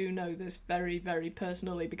 Truly, I do know this very, very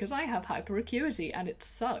personally because I have hyperacuity and it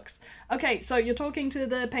sucks. Okay, so you're talking to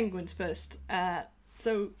the penguins first.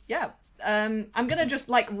 So yeah, I'm gonna just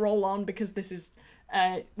like roll on because this is,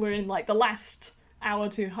 we're in like the last hour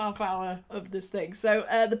to half hour of this thing. So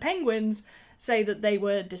the penguins say that they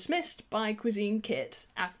were dismissed by Cuisine Kit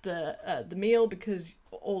after the meal because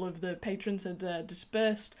all of the patrons had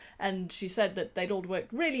dispersed, and she said that they'd all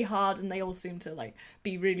worked really hard and they all seemed to like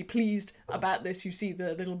be really pleased about this. You see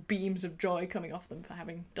the little beams of joy coming off them for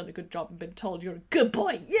having done a good job and been told you're a good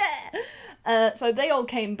boy, yeah! So they all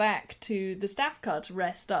came back to the staff car to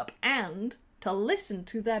rest up and to listen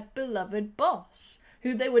to their beloved boss,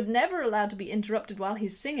 who they would never allow to be interrupted while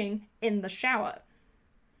he's singing in the shower.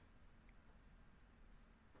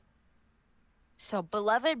 So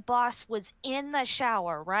beloved boss was in the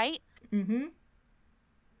shower, right? Mm-hmm.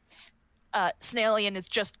 Snailian is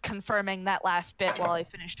just confirming that last bit while I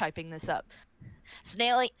finish typing this up.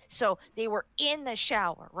 Snailian, so they were in the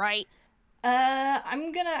shower, right?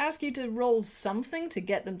 I'm gonna ask you to roll something to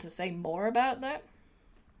get them to say more about that.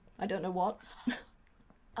 I don't know what.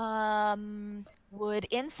 Would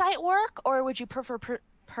insight work, or would you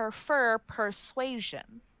prefer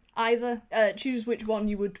persuasion? Either. Choose which one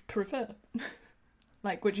you would prefer.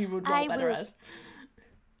 Like, which you would roll better as.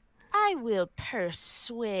 I will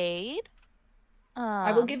persuade.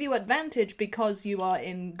 I will give you advantage because you are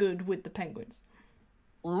in good with the penguins.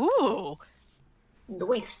 Ooh.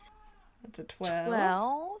 Nice. That's a 12.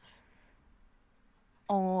 12.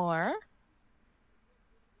 Or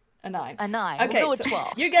A 9. a 9. Okay, We'll go with so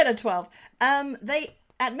 12. you get a 12. They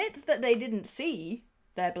admit that they didn't see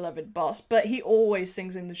their beloved boss, but he always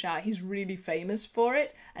sings in the shower. He's really famous for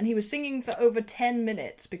it, and he was singing for over 10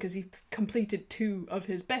 minutes because he completed 2 of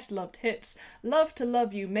his best loved hits, Love to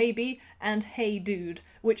Love You Maybe and Hey Dude,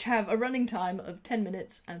 which have a running time of 10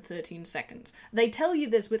 minutes and 13 seconds. They tell you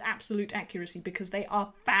this with absolute accuracy because they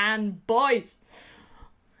are fanboys.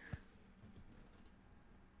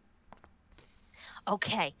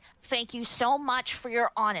 Okay, thank you so much for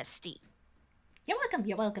your honesty. You're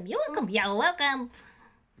welcome.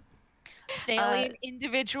 Snailian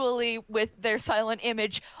individually with their silent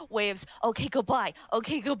image waves, okay, goodbye,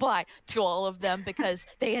 to all of them because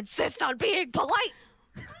they insist on being polite.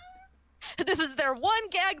 This is their one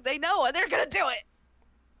gag they know and they're gonna do it.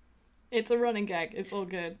 It's a running gag. It's all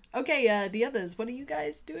good. Okay, the others, what are you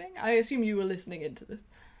guys doing? I assume you were listening into this.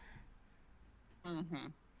 Mm-hmm.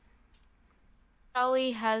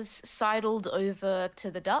 Charlie has sidled over to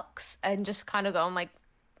the ducks and just kind of gone like,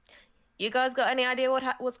 you guys got any idea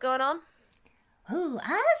what's going on? Who,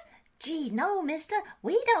 us? Gee, no, mister.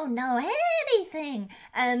 We don't know anything.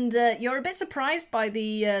 And you're a bit surprised by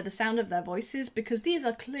the sound of their voices because these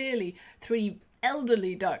are clearly 3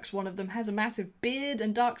 elderly ducks. One of them has a massive beard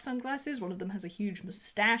and dark sunglasses. One of them has a huge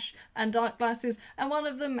moustache and dark glasses. And one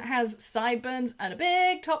of them has sideburns and a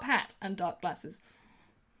big top hat and dark glasses.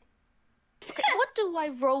 Okay, what do I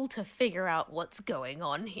roll to figure out what's going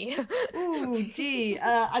on here? Ooh, gee.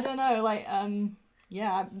 I don't know, like,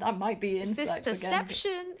 Yeah, that might be Is this insight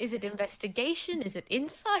perception? again. Is it investigation? Is it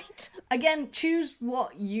insight? Again, choose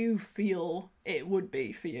what you feel it would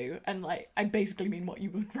be for you, and like I basically mean what you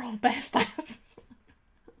would roll best as.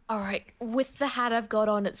 All right, with the hat I've got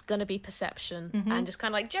on, it's gonna be perception, and just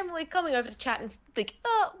kind of like generally coming over to chat and think,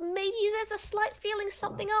 oh, maybe there's a slight feeling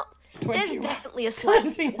something up. 21. There's definitely a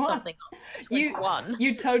slight feeling 21. something up. 21.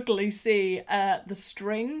 You totally see the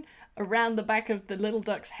string around the back of the little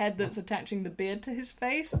duck's head that's attaching the beard to his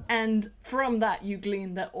face, and from that you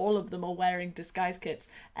glean that all of them are wearing disguise kits,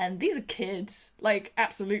 and these are kids. Like,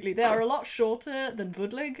 absolutely, they are a lot shorter than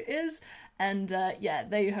Vudlig is, and yeah,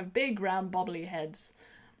 they have big round bobbly heads.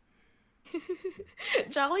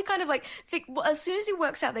 Charlie kind of like, as soon as he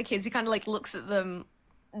works out their kids, he kind of like looks at them,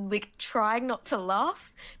 like trying not to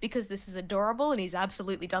laugh because this is adorable, and he's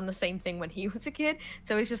absolutely done the same thing when he was a kid.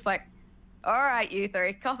 So he's just like, all right, you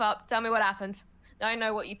three, cough up, tell me what happened. I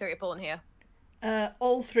know what you three are pulling here.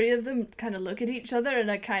 All three of them kind of look at each other and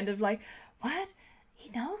are kind of like, what? He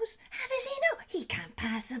knows? How does he know? He can't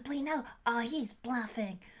possibly know. Oh, he's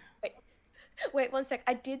bluffing. Wait 1 sec.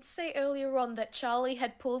 I did say earlier on that Charlie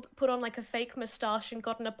had put on like a fake moustache and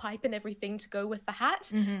gotten a pipe and everything to go with the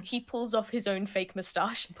hat. He pulls off his own fake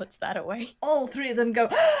moustache and puts that away. All three of them go,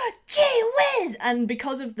 oh, gee whiz! And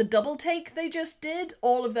because of the double take they just did,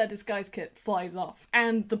 all of their disguise kit flies off.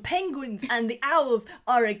 And the penguins and the owls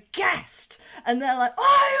are aghast. And they're like,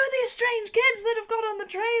 oh, who are these strange kids that have got on the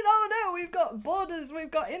train? Oh no, we've got boarders,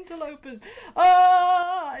 we've got interlopers.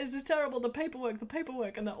 Oh, this is terrible. The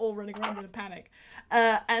paperwork. And they're all running around in a panic.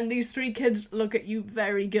 And these three kids look at you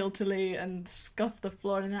very guiltily and scuff the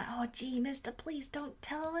floor and they're, oh gee, mister, please don't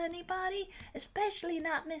tell anybody, especially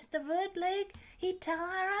not Mr. Vudlig. He'd tell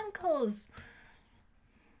our uncles.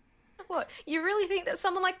 What, you really think that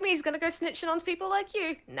someone like me is gonna go snitching on people like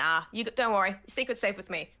you? Nah, you don't worry, secret's safe with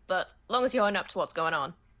me, but as long as you're own up to what's going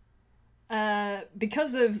on.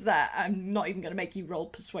 Because of that, I'm not even going to make you roll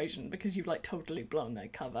persuasion because you've like totally blown their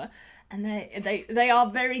cover, and they are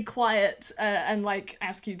very quiet and like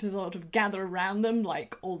ask you to sort of gather around them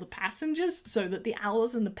like all the passengers so that the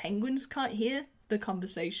owls and the penguins can't hear the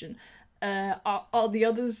conversation. Are the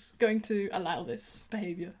others going to allow this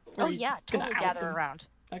behavior? Oh yeah, totally gather around.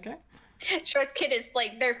 Okay. Short kid is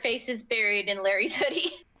like their face is buried in Larry's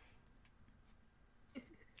hoodie.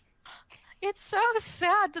 It's so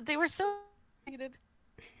sad that they were so excited.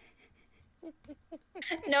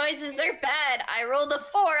 Noises are bad. I rolled a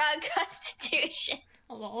 4 on Constitution.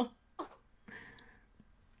 Oh.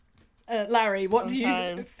 Larry, what do you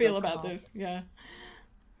Sometimes feel the about call. this? Yeah.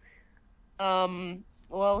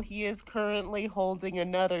 Well, he is currently holding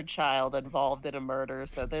another child involved in a murder,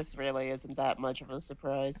 so this really isn't that much of a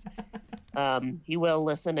surprise. He will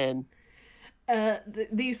listen in.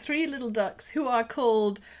 These three little ducks, who are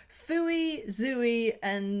called Fooey, Zooey,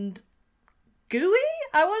 and Gooey,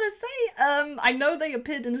 I want to say. I know they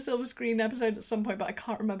appeared in a Silver Screen episode at some point, but I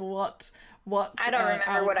can't remember what. I don't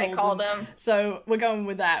remember what I called them. So we're going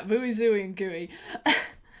with that. Fooey, Zooey, and Gooey.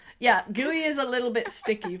 Yeah, Gooey is a little bit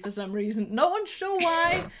sticky for some reason. No one's sure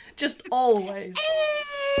why, just always.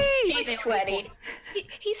 He's sweaty.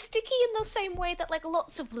 He's sticky in the same way that like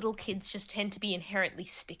lots of little kids just tend to be inherently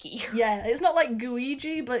sticky. Yeah, it's not like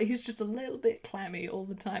Gooigi, but he's just a little bit clammy all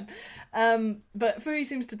the time. But Fooey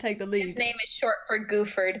seems to take the lead. His name is short for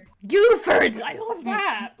Gooford. Gooford! I love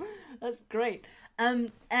that! That's great.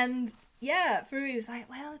 And yeah, Fooey's like,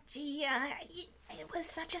 well, gee, it was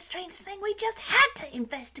such a strange thing. We just had to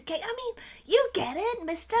investigate. I mean, you get it,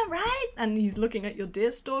 mister, right? And he's looking at your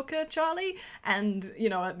deerstalker, Charlie, and, you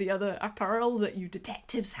know, at the other apparel that you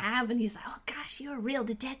detectives have, and he's like, oh, gosh, you're real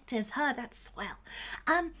detectives, huh? That's swell.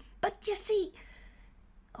 But you see,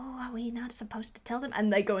 oh, are we not supposed to tell them?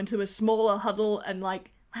 And they go into a smaller huddle and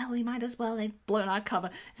like, well, we might as well. They've blown our cover.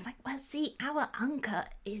 It's like, well, see, our uncle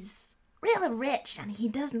is really rich and he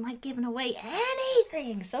doesn't like giving away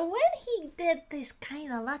anything. So when he did this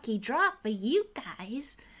kind of lucky draw for you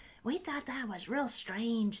guys, we thought that was real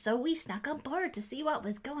strange. So we snuck on board to see what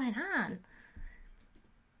was going on.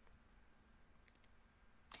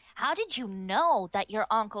 How did you know that your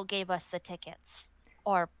uncle gave us the tickets?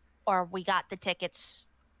 Or we got the tickets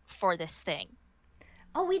for this thing?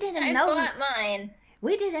 Oh, we didn't I know. bought mine.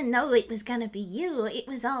 We didn't know it was gonna be you. It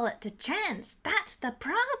was all up to chance. That's the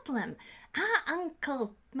problem. Our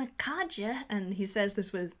Uncle Makaja, and he says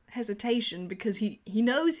this with hesitation because he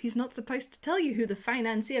knows he's not supposed to tell you who the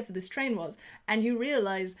financier for this train was. And you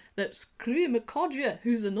realise that Screw Makaja,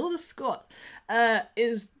 who's another Scot,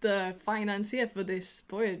 is the financier for this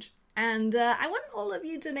voyage. And I want all of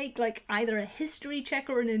you to make like either a history check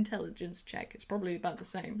or an intelligence check. It's probably about the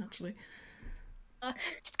same, actually.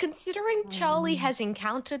 Considering Charlie has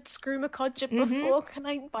encountered Scroomakodja before, can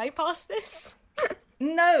I bypass this?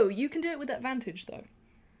 No, you can do it with advantage, though.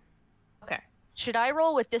 Okay. Should I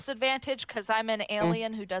roll with disadvantage because I'm an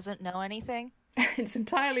alien who doesn't know anything? It's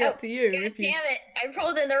entirely up to you. God If you... damn it! I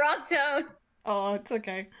rolled in the wrong zone. Oh, it's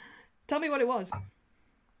okay. Tell me what it was.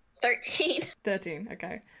 13. 13,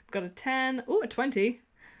 okay. We've got a 10. Ooh, a 20.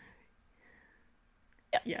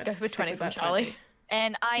 Yeah, Go for stick 20 with from that Charlie. 20.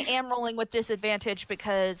 And I am rolling with disadvantage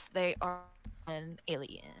because they are an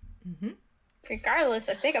alien. Mm-hmm. Regardless,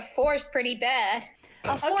 I think a 4 is pretty bad.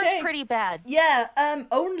 A 4 is pretty bad. Yeah,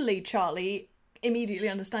 only Charlie immediately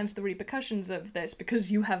understands the repercussions of this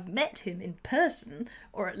because you have met him in person,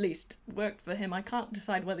 or at least worked for him. I can't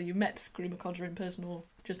decide whether you met Scroomakodja in person or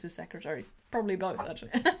just his secretary. Probably both,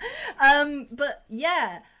 actually. But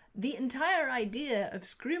yeah, the entire idea of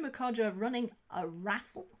Scroomakodja running a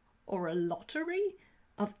raffle or a lottery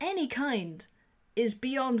of any kind is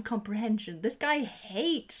beyond comprehension. This guy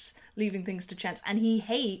hates leaving things to chance, and he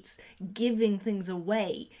hates giving things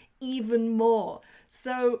away even more.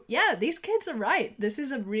 So yeah, these kids are right. This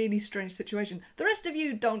is a really strange situation. The rest of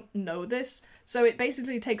you don't know this, so it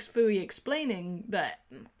basically takes Fui explaining that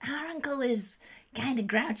our uncle is kind of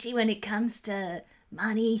grouchy when it comes to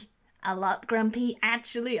money, a lot grumpy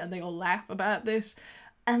actually, and they all laugh about this.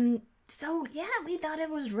 So yeah, we thought it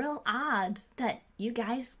was real odd that you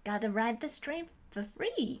guys got to ride this train for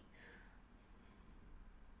free.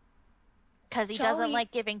 Because he Charlie- doesn't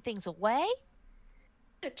like giving things away?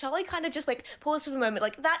 Charlie kind of just like paused for a moment,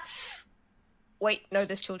 like that. Wait, no,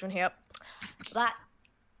 there's children here. That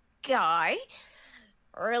guy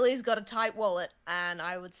really's got a tight wallet, and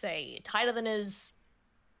I would say tighter than his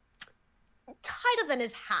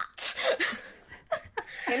hat.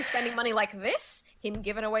 Him spending money like this, him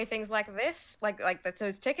giving away things like this, like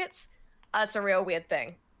those tickets. That's a real weird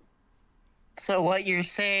thing. So what you're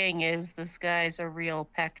saying is this guy's a real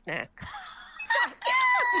peckneck.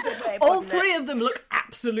 That's a good way of All putting it. three of them look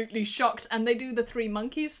absolutely shocked, and they do the three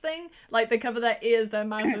monkeys thing. Like, they cover their ears, their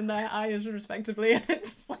mouth, and their eyes, respectively, and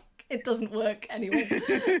it's like, it doesn't work anyway.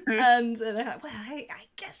 And they're like, well, I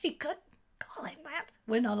guess you could call him that.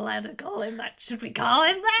 We're not allowed to call him that. Should we call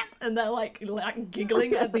him that? And they're like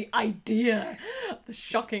giggling at the idea, the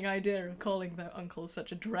shocking idea of calling their uncle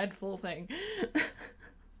such a dreadful thing.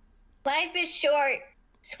 Life is short.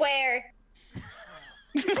 Swear.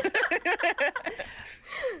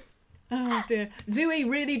 Oh dear. Zooey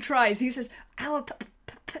really tries. He says, our uncle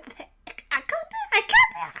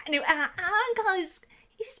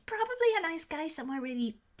he's probably a nice guy somewhere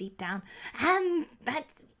really deep down.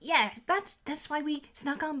 That's why we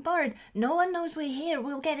snuck on board. No one knows we're here.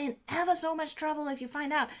 We'll get in ever so much trouble if you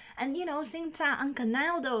find out. And, since Uncle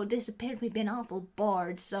Naldo disappeared, we've been awful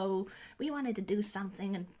bored, so we wanted to do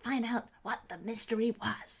something and find out what the mystery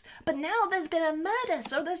was. But now there's been a murder,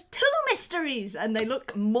 so there's 2 mysteries! And they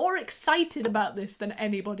look more excited about this than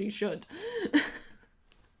anybody should.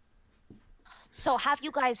 So have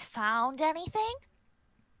you guys found anything?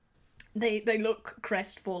 They look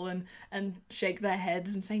crestfallen and shake their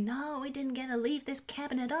heads and say, no, we didn't get to leave this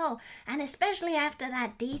cabin at all. And especially after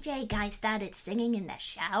that DJ guy started singing in the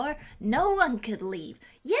shower, no one could leave.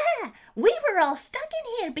 Yeah, we were all stuck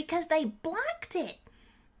in here because they blocked it.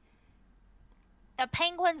 The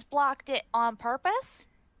penguins blocked it on purpose?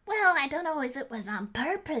 Well, I don't know if it was on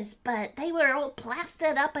purpose, but they were all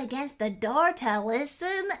plastered up against the door to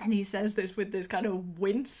listen. And he says this with this kind of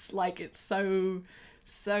wince, like it's so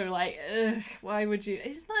like, ugh, why would you?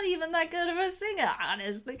 He's not even that good of a singer,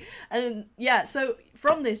 honestly. And yeah, so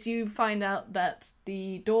from this you find out that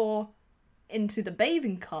the door into the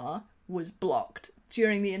bathing car was blocked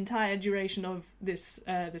during the entire duration of this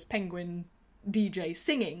penguin DJ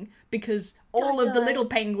singing, because all of the little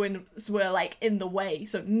penguins were like in the way,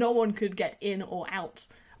 so no one could get in or out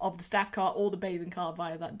of the staff car or the bathing car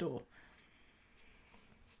via that door.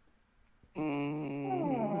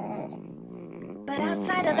 But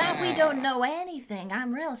outside of that, we don't know anything.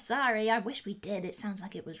 I'm real sorry. I wish we did. It sounds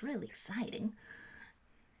like it was really exciting.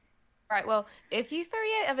 Right, well, if you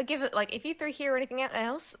three ever give it, like, if you three hear anything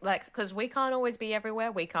else, like, because we can't always be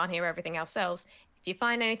everywhere, we can't hear everything ourselves. If you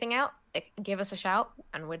find anything out, give us a shout,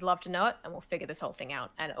 and we'd love to know it, and we'll figure this whole thing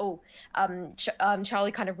out. And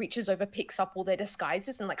Charlie kind of reaches over, picks up all their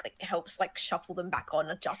disguises, and like helps like shuffle them back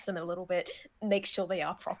on, adjust them a little bit, make sure they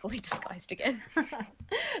are properly disguised again.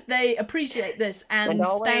 They appreciate this and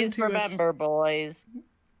always stand to us. remember, boys.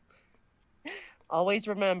 Always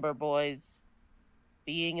remember, boys.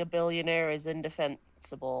 Being a billionaire is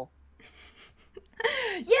indefensible.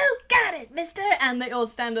 You got it, mister! And they all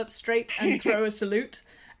stand up straight and throw a salute.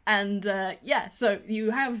 And so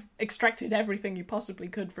you have extracted everything you possibly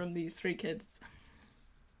could from these 3 kids.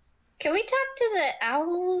 Can we talk to the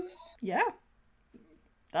owls? Yeah.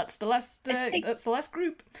 That's the last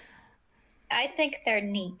group. I think they're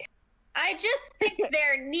neat. I just think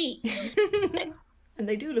they're neat. And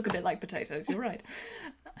they do look a bit like potatoes, you're right.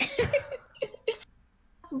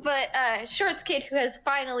 But Shorts Kid, who has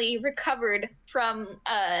finally recovered from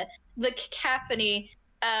the cacophony,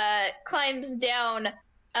 climbs down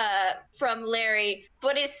from Larry,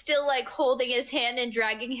 but is still like holding his hand and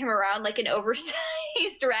dragging him around like an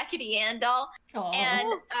oversized Raggedy Ann doll. Aww.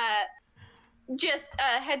 And just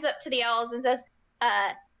heads up to the owls and says,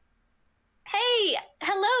 "Hey,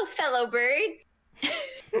 hello, fellow birds.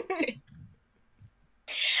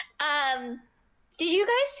 Did you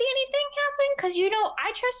guys see anything happen? Because,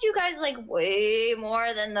 I trust you guys, like, way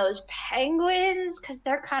more than those penguins, because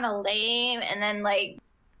they're kind of lame." And then, like,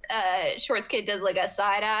 Shorts Kid does, like, a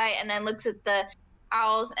side eye and then looks at the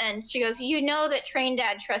owls, and she goes, "You know that Train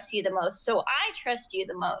Dad trusts you the most, so I trust you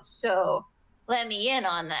the most, so let me in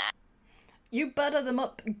on that." You butter them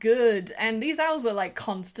up good, and these owls are, like,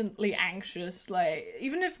 constantly anxious. Like,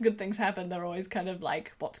 even if good things happen, they're always kind of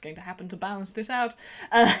like, what's going to happen to balance this out?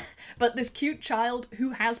 But this cute child who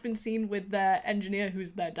has been seen with their engineer,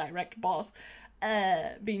 who's their direct boss,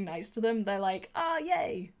 being nice to them, they're like,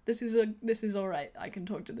 yay, this is alright, I can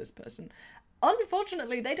talk to this person.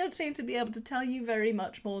 Unfortunately, they don't seem to be able to tell you very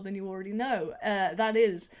much more than you already know. That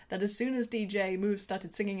is, that as soon as DJ Moose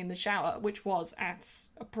started singing in the shower, which was at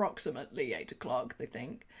approximately 8 o'clock, they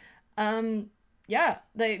think,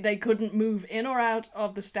 they couldn't move in or out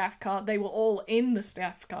of the staff car. They were all in the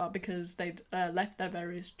staff car because they'd left their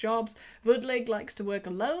various jobs. Woodlig likes to work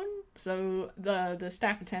alone, so the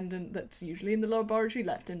staff attendant that's usually in the laboratory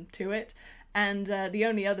left him to it. And the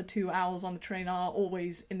only other 2 owls on the train are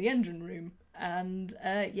always in the engine room. And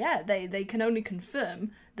they can only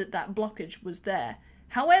confirm that blockage was there.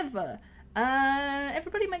 However,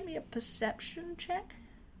 everybody make me a perception check.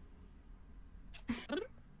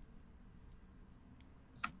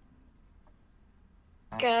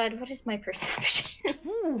 God, what is my perception?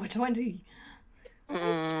 Ooh, 20.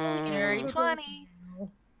 Dirty 20.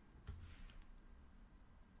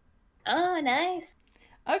 Oh, nice.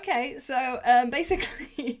 Okay, so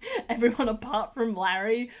basically everyone apart from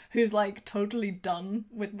Larry, who's like totally done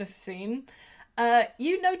with this scene,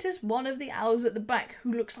 you notice one of the owls at the back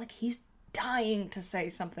who looks like he's dying to say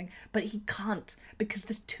something, but he can't because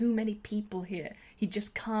there's too many people here. He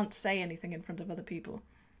just can't say anything in front of other people.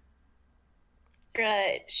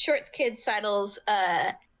 Shorts Kid sidles,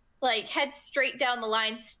 heads straight down the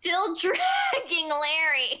line, still dragging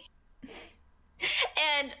Larry,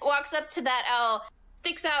 and walks up to that owl,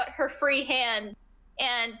 sticks out her free hand,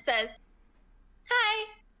 and says, "Hi."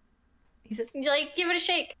 He says, like, give it a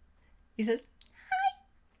shake. He says,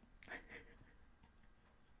 "Hi."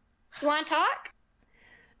 You want to talk?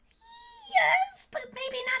 Yes, but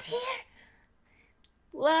maybe not here.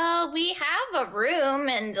 Well, we have a room,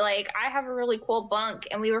 and, I have a really cool bunk,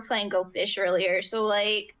 and we were playing Go Fish earlier, so,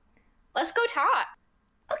 let's go talk.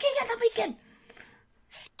 Okay, yeah, that'll be good.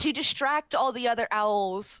 To distract all the other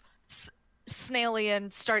owls,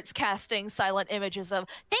 Snailian starts casting silent images of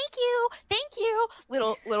thank you,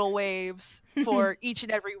 little waves for each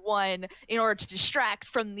and every one in order to distract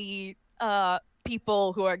from the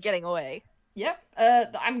people who are getting away. Yep,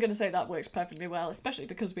 I'm going to say that works perfectly well, especially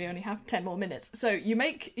because we only have 10 more minutes. So you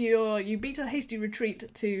beat a hasty retreat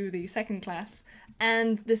to the second class,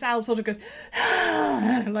 and this owl sort of goes,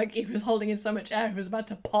 like he was holding in so much air, he was about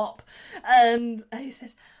to pop, and he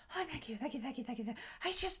says, "Oh, thank you. I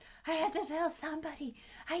had to tell somebody.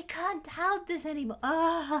 I can't hold this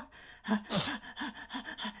anymore."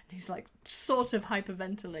 He's like sort of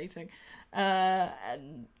hyperventilating,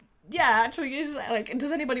 and yeah, actually, is like,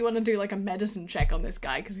 does anybody want to do like a medicine check on this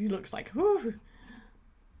guy? Because he looks like, whew.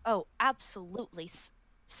 Oh, absolutely.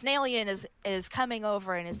 Snailian is coming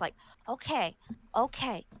over and is like, okay,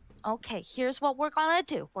 here's what we're gonna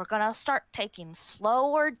do. We're gonna start taking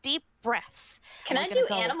slower, deep breaths. Can I do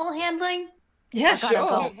animal handling? Yeah, We're gonna sure.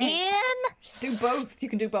 go in. Do both. You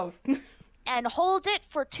can do both. And hold it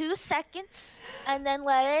for 2 seconds, and then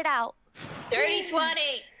let it out. Dirty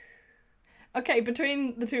 20. Okay,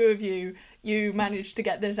 between the two of you, you managed to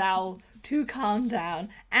get this owl to calm down,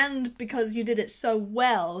 and because you did it so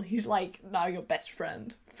well, he's like now your best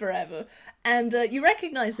friend forever. And you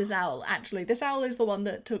recognize this owl, actually. This owl is the one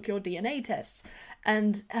that took your DNA tests.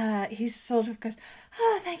 And he sort of goes,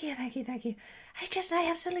 "Oh, thank you. I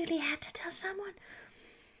absolutely had to tell someone.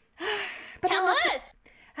 But Tell us!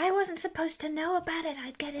 I wasn't supposed to know about it.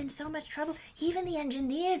 I'd get in so much trouble. Even the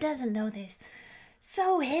engineer doesn't know this.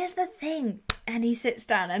 So here's the thing. And he sits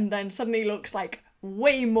down and then suddenly looks like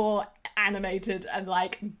way more animated and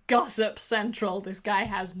like gossip central. This guy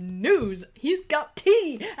has news. He's got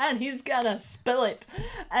tea and he's gonna spill it.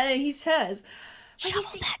 He says, well,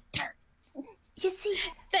 you see,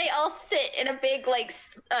 They all sit in a big like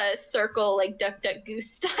circle, like Duck Duck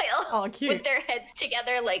Goose style, oh, cute. with their heads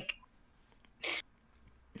together, like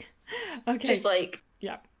Okay. just like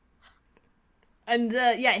Yeah. And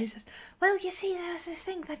he says, well, you see, there was this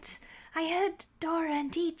thing that I heard Dora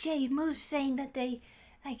and DJ Move saying that they,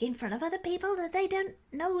 like, in front of other people, that they don't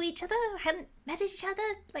know each other, hadn't met each other.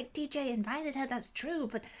 Like, DJ invited her, that's true,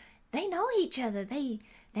 but they know each other. They...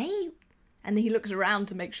 And he looks around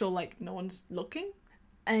to make sure, like, no one's looking.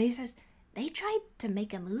 And he says, they tried to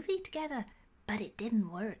make a movie together, but it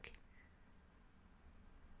didn't work.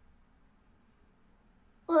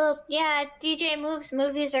 Well, yeah, DJ Move's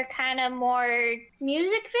movies are kind of more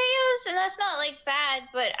music videos, and that's not, like, bad,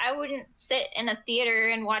 but I wouldn't sit in a theater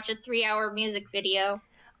and watch a 3-hour music video.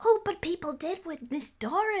 Oh, but people did with Miss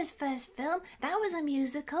Dora's first film. That was a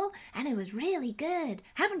musical, and it was really good.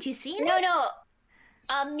 Haven't you seen it? No.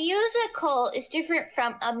 A musical is different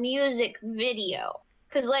from a music video.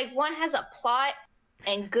 Because, like, one has a plot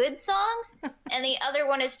and good songs, and the other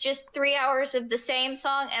one is just 3 hours of the same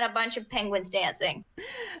song and a bunch of penguins dancing.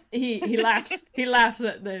 He laughs. He laughs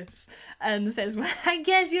at this and says, well, I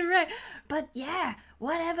guess you're right. But yeah,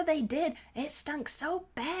 whatever they did, it stunk so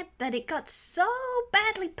bad that it got so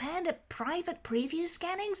badly panned at private preview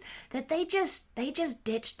scannings that they just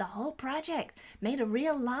ditched the whole project, made a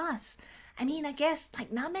real loss. I mean, I guess,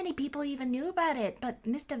 like, not many people even knew about it, but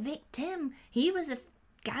Mr. Vic Tim, he was a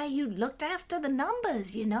guy who looked after the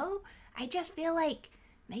numbers, you know? I just feel like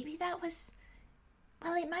maybe that was,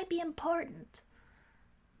 well, it might be important.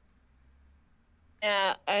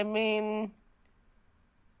 Yeah, I mean,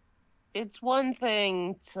 it's one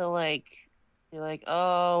thing to, like, be like,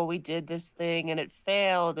 oh, we did this thing and it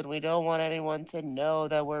failed and we don't want anyone to know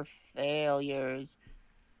that we're failures.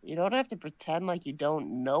 You don't have to pretend like you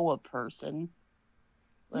don't know a person.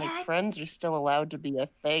 Like, Yeah, friends are still allowed to be a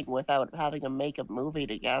thing without having to make a movie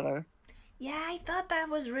together. Yeah, I thought that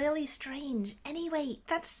was really strange. Anyway,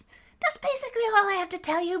 that's basically all I had to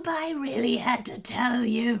tell you, but I really had to tell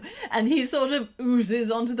you. And he sort of oozes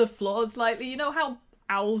onto the floor slightly. You know how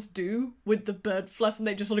owls do with the bird fluff and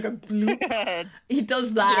they just sort of go bloop? He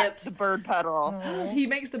does that. The bird puddle. He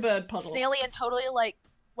makes the bird puddle. Snailian totally like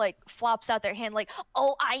flops out their hand like,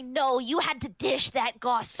 oh, I know, you had to dish that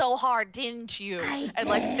gauze so hard, didn't you? I And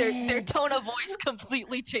like their did. tone of voice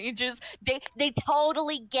completely changes. They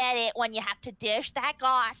totally get it when you have to dish that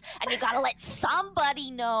gauze and you gotta let somebody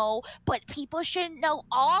know, but people shouldn't know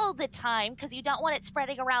all the time because you don't want it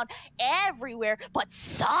spreading around everywhere, but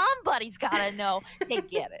somebody's gotta know. They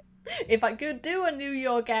get it. If I could do a New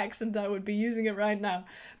York accent, I would be using it right now.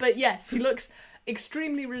 But yes, he looks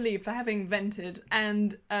extremely relieved for having vented,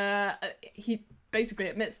 and he basically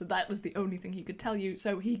admits that that was the only thing he could tell you,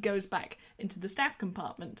 so he goes back into the staff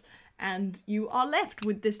compartment, and you are left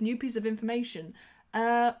with this new piece of information.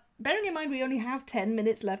 Bearing in mind we only have 10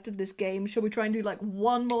 minutes left of this game, shall we try and do, like,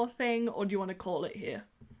 one more thing, or do you want to call it here?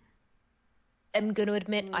 I'm going to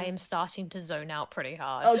admit I am starting to zone out pretty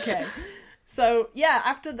hard. Okay. So, yeah,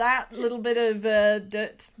 after that little bit of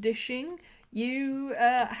dirt dishing, you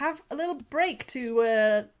have a little break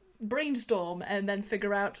to brainstorm and then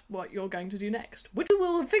figure out what you're going to do next, which we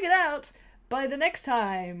will figure out by the next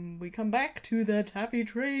time we come back to the Taffy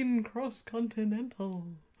Train Cross-Continental.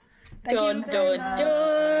 Thank you very much.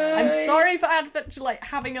 I'm sorry for Adventure, like,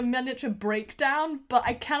 having a miniature breakdown, but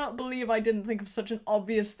I cannot believe I didn't think of such an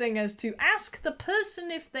obvious thing as to ask the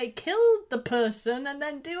person if they killed the person and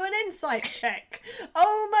then do an insight check.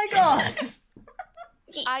 Oh my god!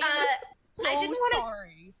 I didn't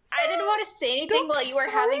want to say anything while you were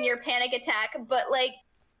having your panic attack, but, like,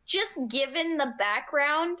 just given the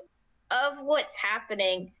background of what's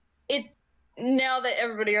happening, it's, now that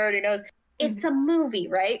everybody already knows, it's a movie,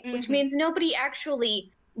 right? Which means nobody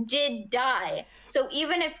actually did die. So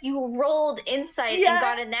even if you rolled insight and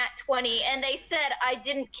got a nat 20 and they said I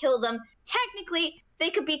didn't kill them, technically they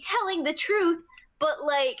could be telling the truth, but,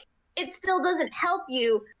 like, it still doesn't help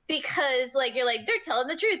you because, like, you're like, they're telling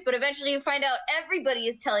the truth, but eventually you find out everybody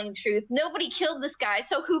is telling the truth. Nobody killed this guy,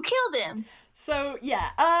 so who killed him? So,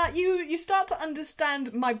 yeah, you start to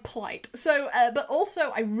understand my plight. So, but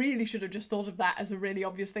also, I really should have just thought of that as a really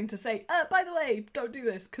obvious thing to say. By the way, don't do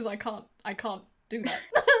this, because I can't do that.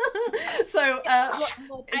 So, it's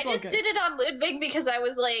I just did it on Ludwig because I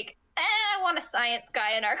was like, I want a science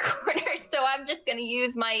guy in our corner, so I'm just gonna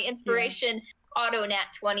use my inspiration auto nat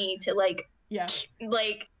 20 to, like,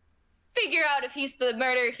 figure out if he's the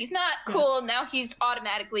murderer. He's not cool. Now he's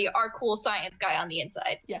automatically our cool science guy on the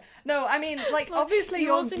inside. Yeah. No, I mean, like, Well, obviously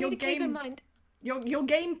you also your need to keep in game... mind. Your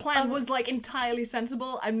game plan was, like, entirely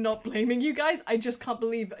sensible. I'm not blaming you guys. I just can't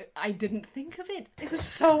believe I didn't think of it. It was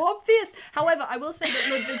so obvious. However, I will say that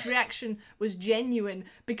Ludwig's reaction was genuine,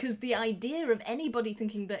 because the idea of anybody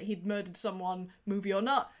thinking that he'd murdered someone, movie or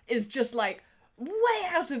not, is just, like, way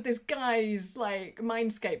out of this guy's, like,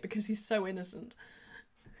 mindscape, because he's so innocent.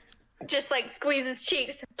 Just like squeeze his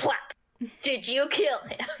cheeks. Plap. Did you kill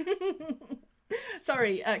him?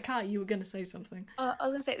 Sorry, Kai, you were going to say something. I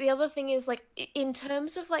was gonna say, the other thing is, like, in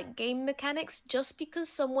terms of, like, game mechanics, just because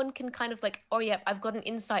someone can kind of, like, oh yeah, I've got an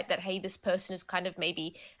insight that, hey, this person is kind of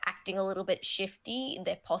maybe acting a little bit shifty,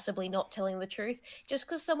 they're possibly not telling the truth, just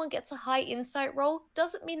because someone gets a high insight roll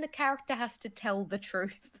doesn't mean the character has to tell the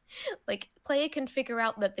truth. Like, player can figure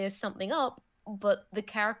out that there's something up, but the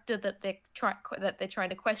character that they're trying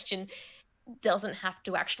to question doesn't have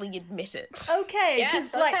to actually admit it. Okay, Yeah, because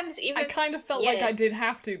sometimes like, even I kind of felt yeah. like I did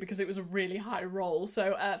have to because it was a really high roll.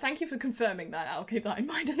 So thank you for confirming that. I'll keep that in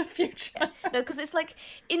mind in the future. No, because it's like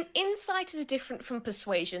insight is different from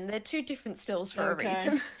persuasion. They're two different stills for Okay. a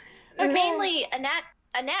reason. Mainly a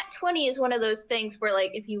nat 20 is one of those things where,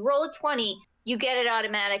 like, if you roll a 20, you get it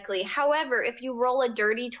automatically. However, if you roll a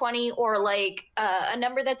dirty 20 or like a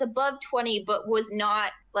number that's above 20 but was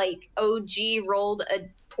not like OG rolled a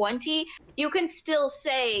 20, you can still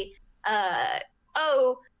say,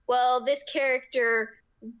 oh, well, this character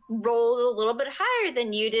rolled a little bit higher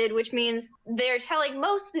than you did, which means they're telling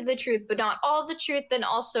mostly the truth, but not all the truth. And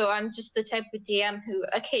also, I'm just the type of DM who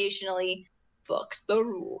occasionally fucks the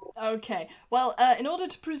rule. Okay, well, in order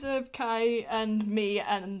to preserve Kai and me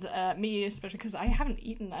me especially, because I haven't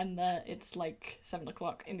eaten and it's like 7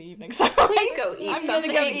 o'clock in the evening, so Please go eat I'm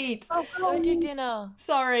something. gonna go eat. Go do dinner.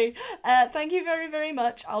 Sorry. Thank you very, very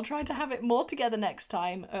much. I'll try to have it more together next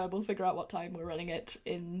time. We'll figure out what time we're running it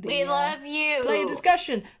in the We love you. player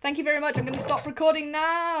discussion. Thank you very much. I'm going to stop recording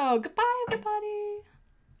now. Goodbye, everybody.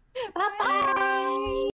 Bye-bye.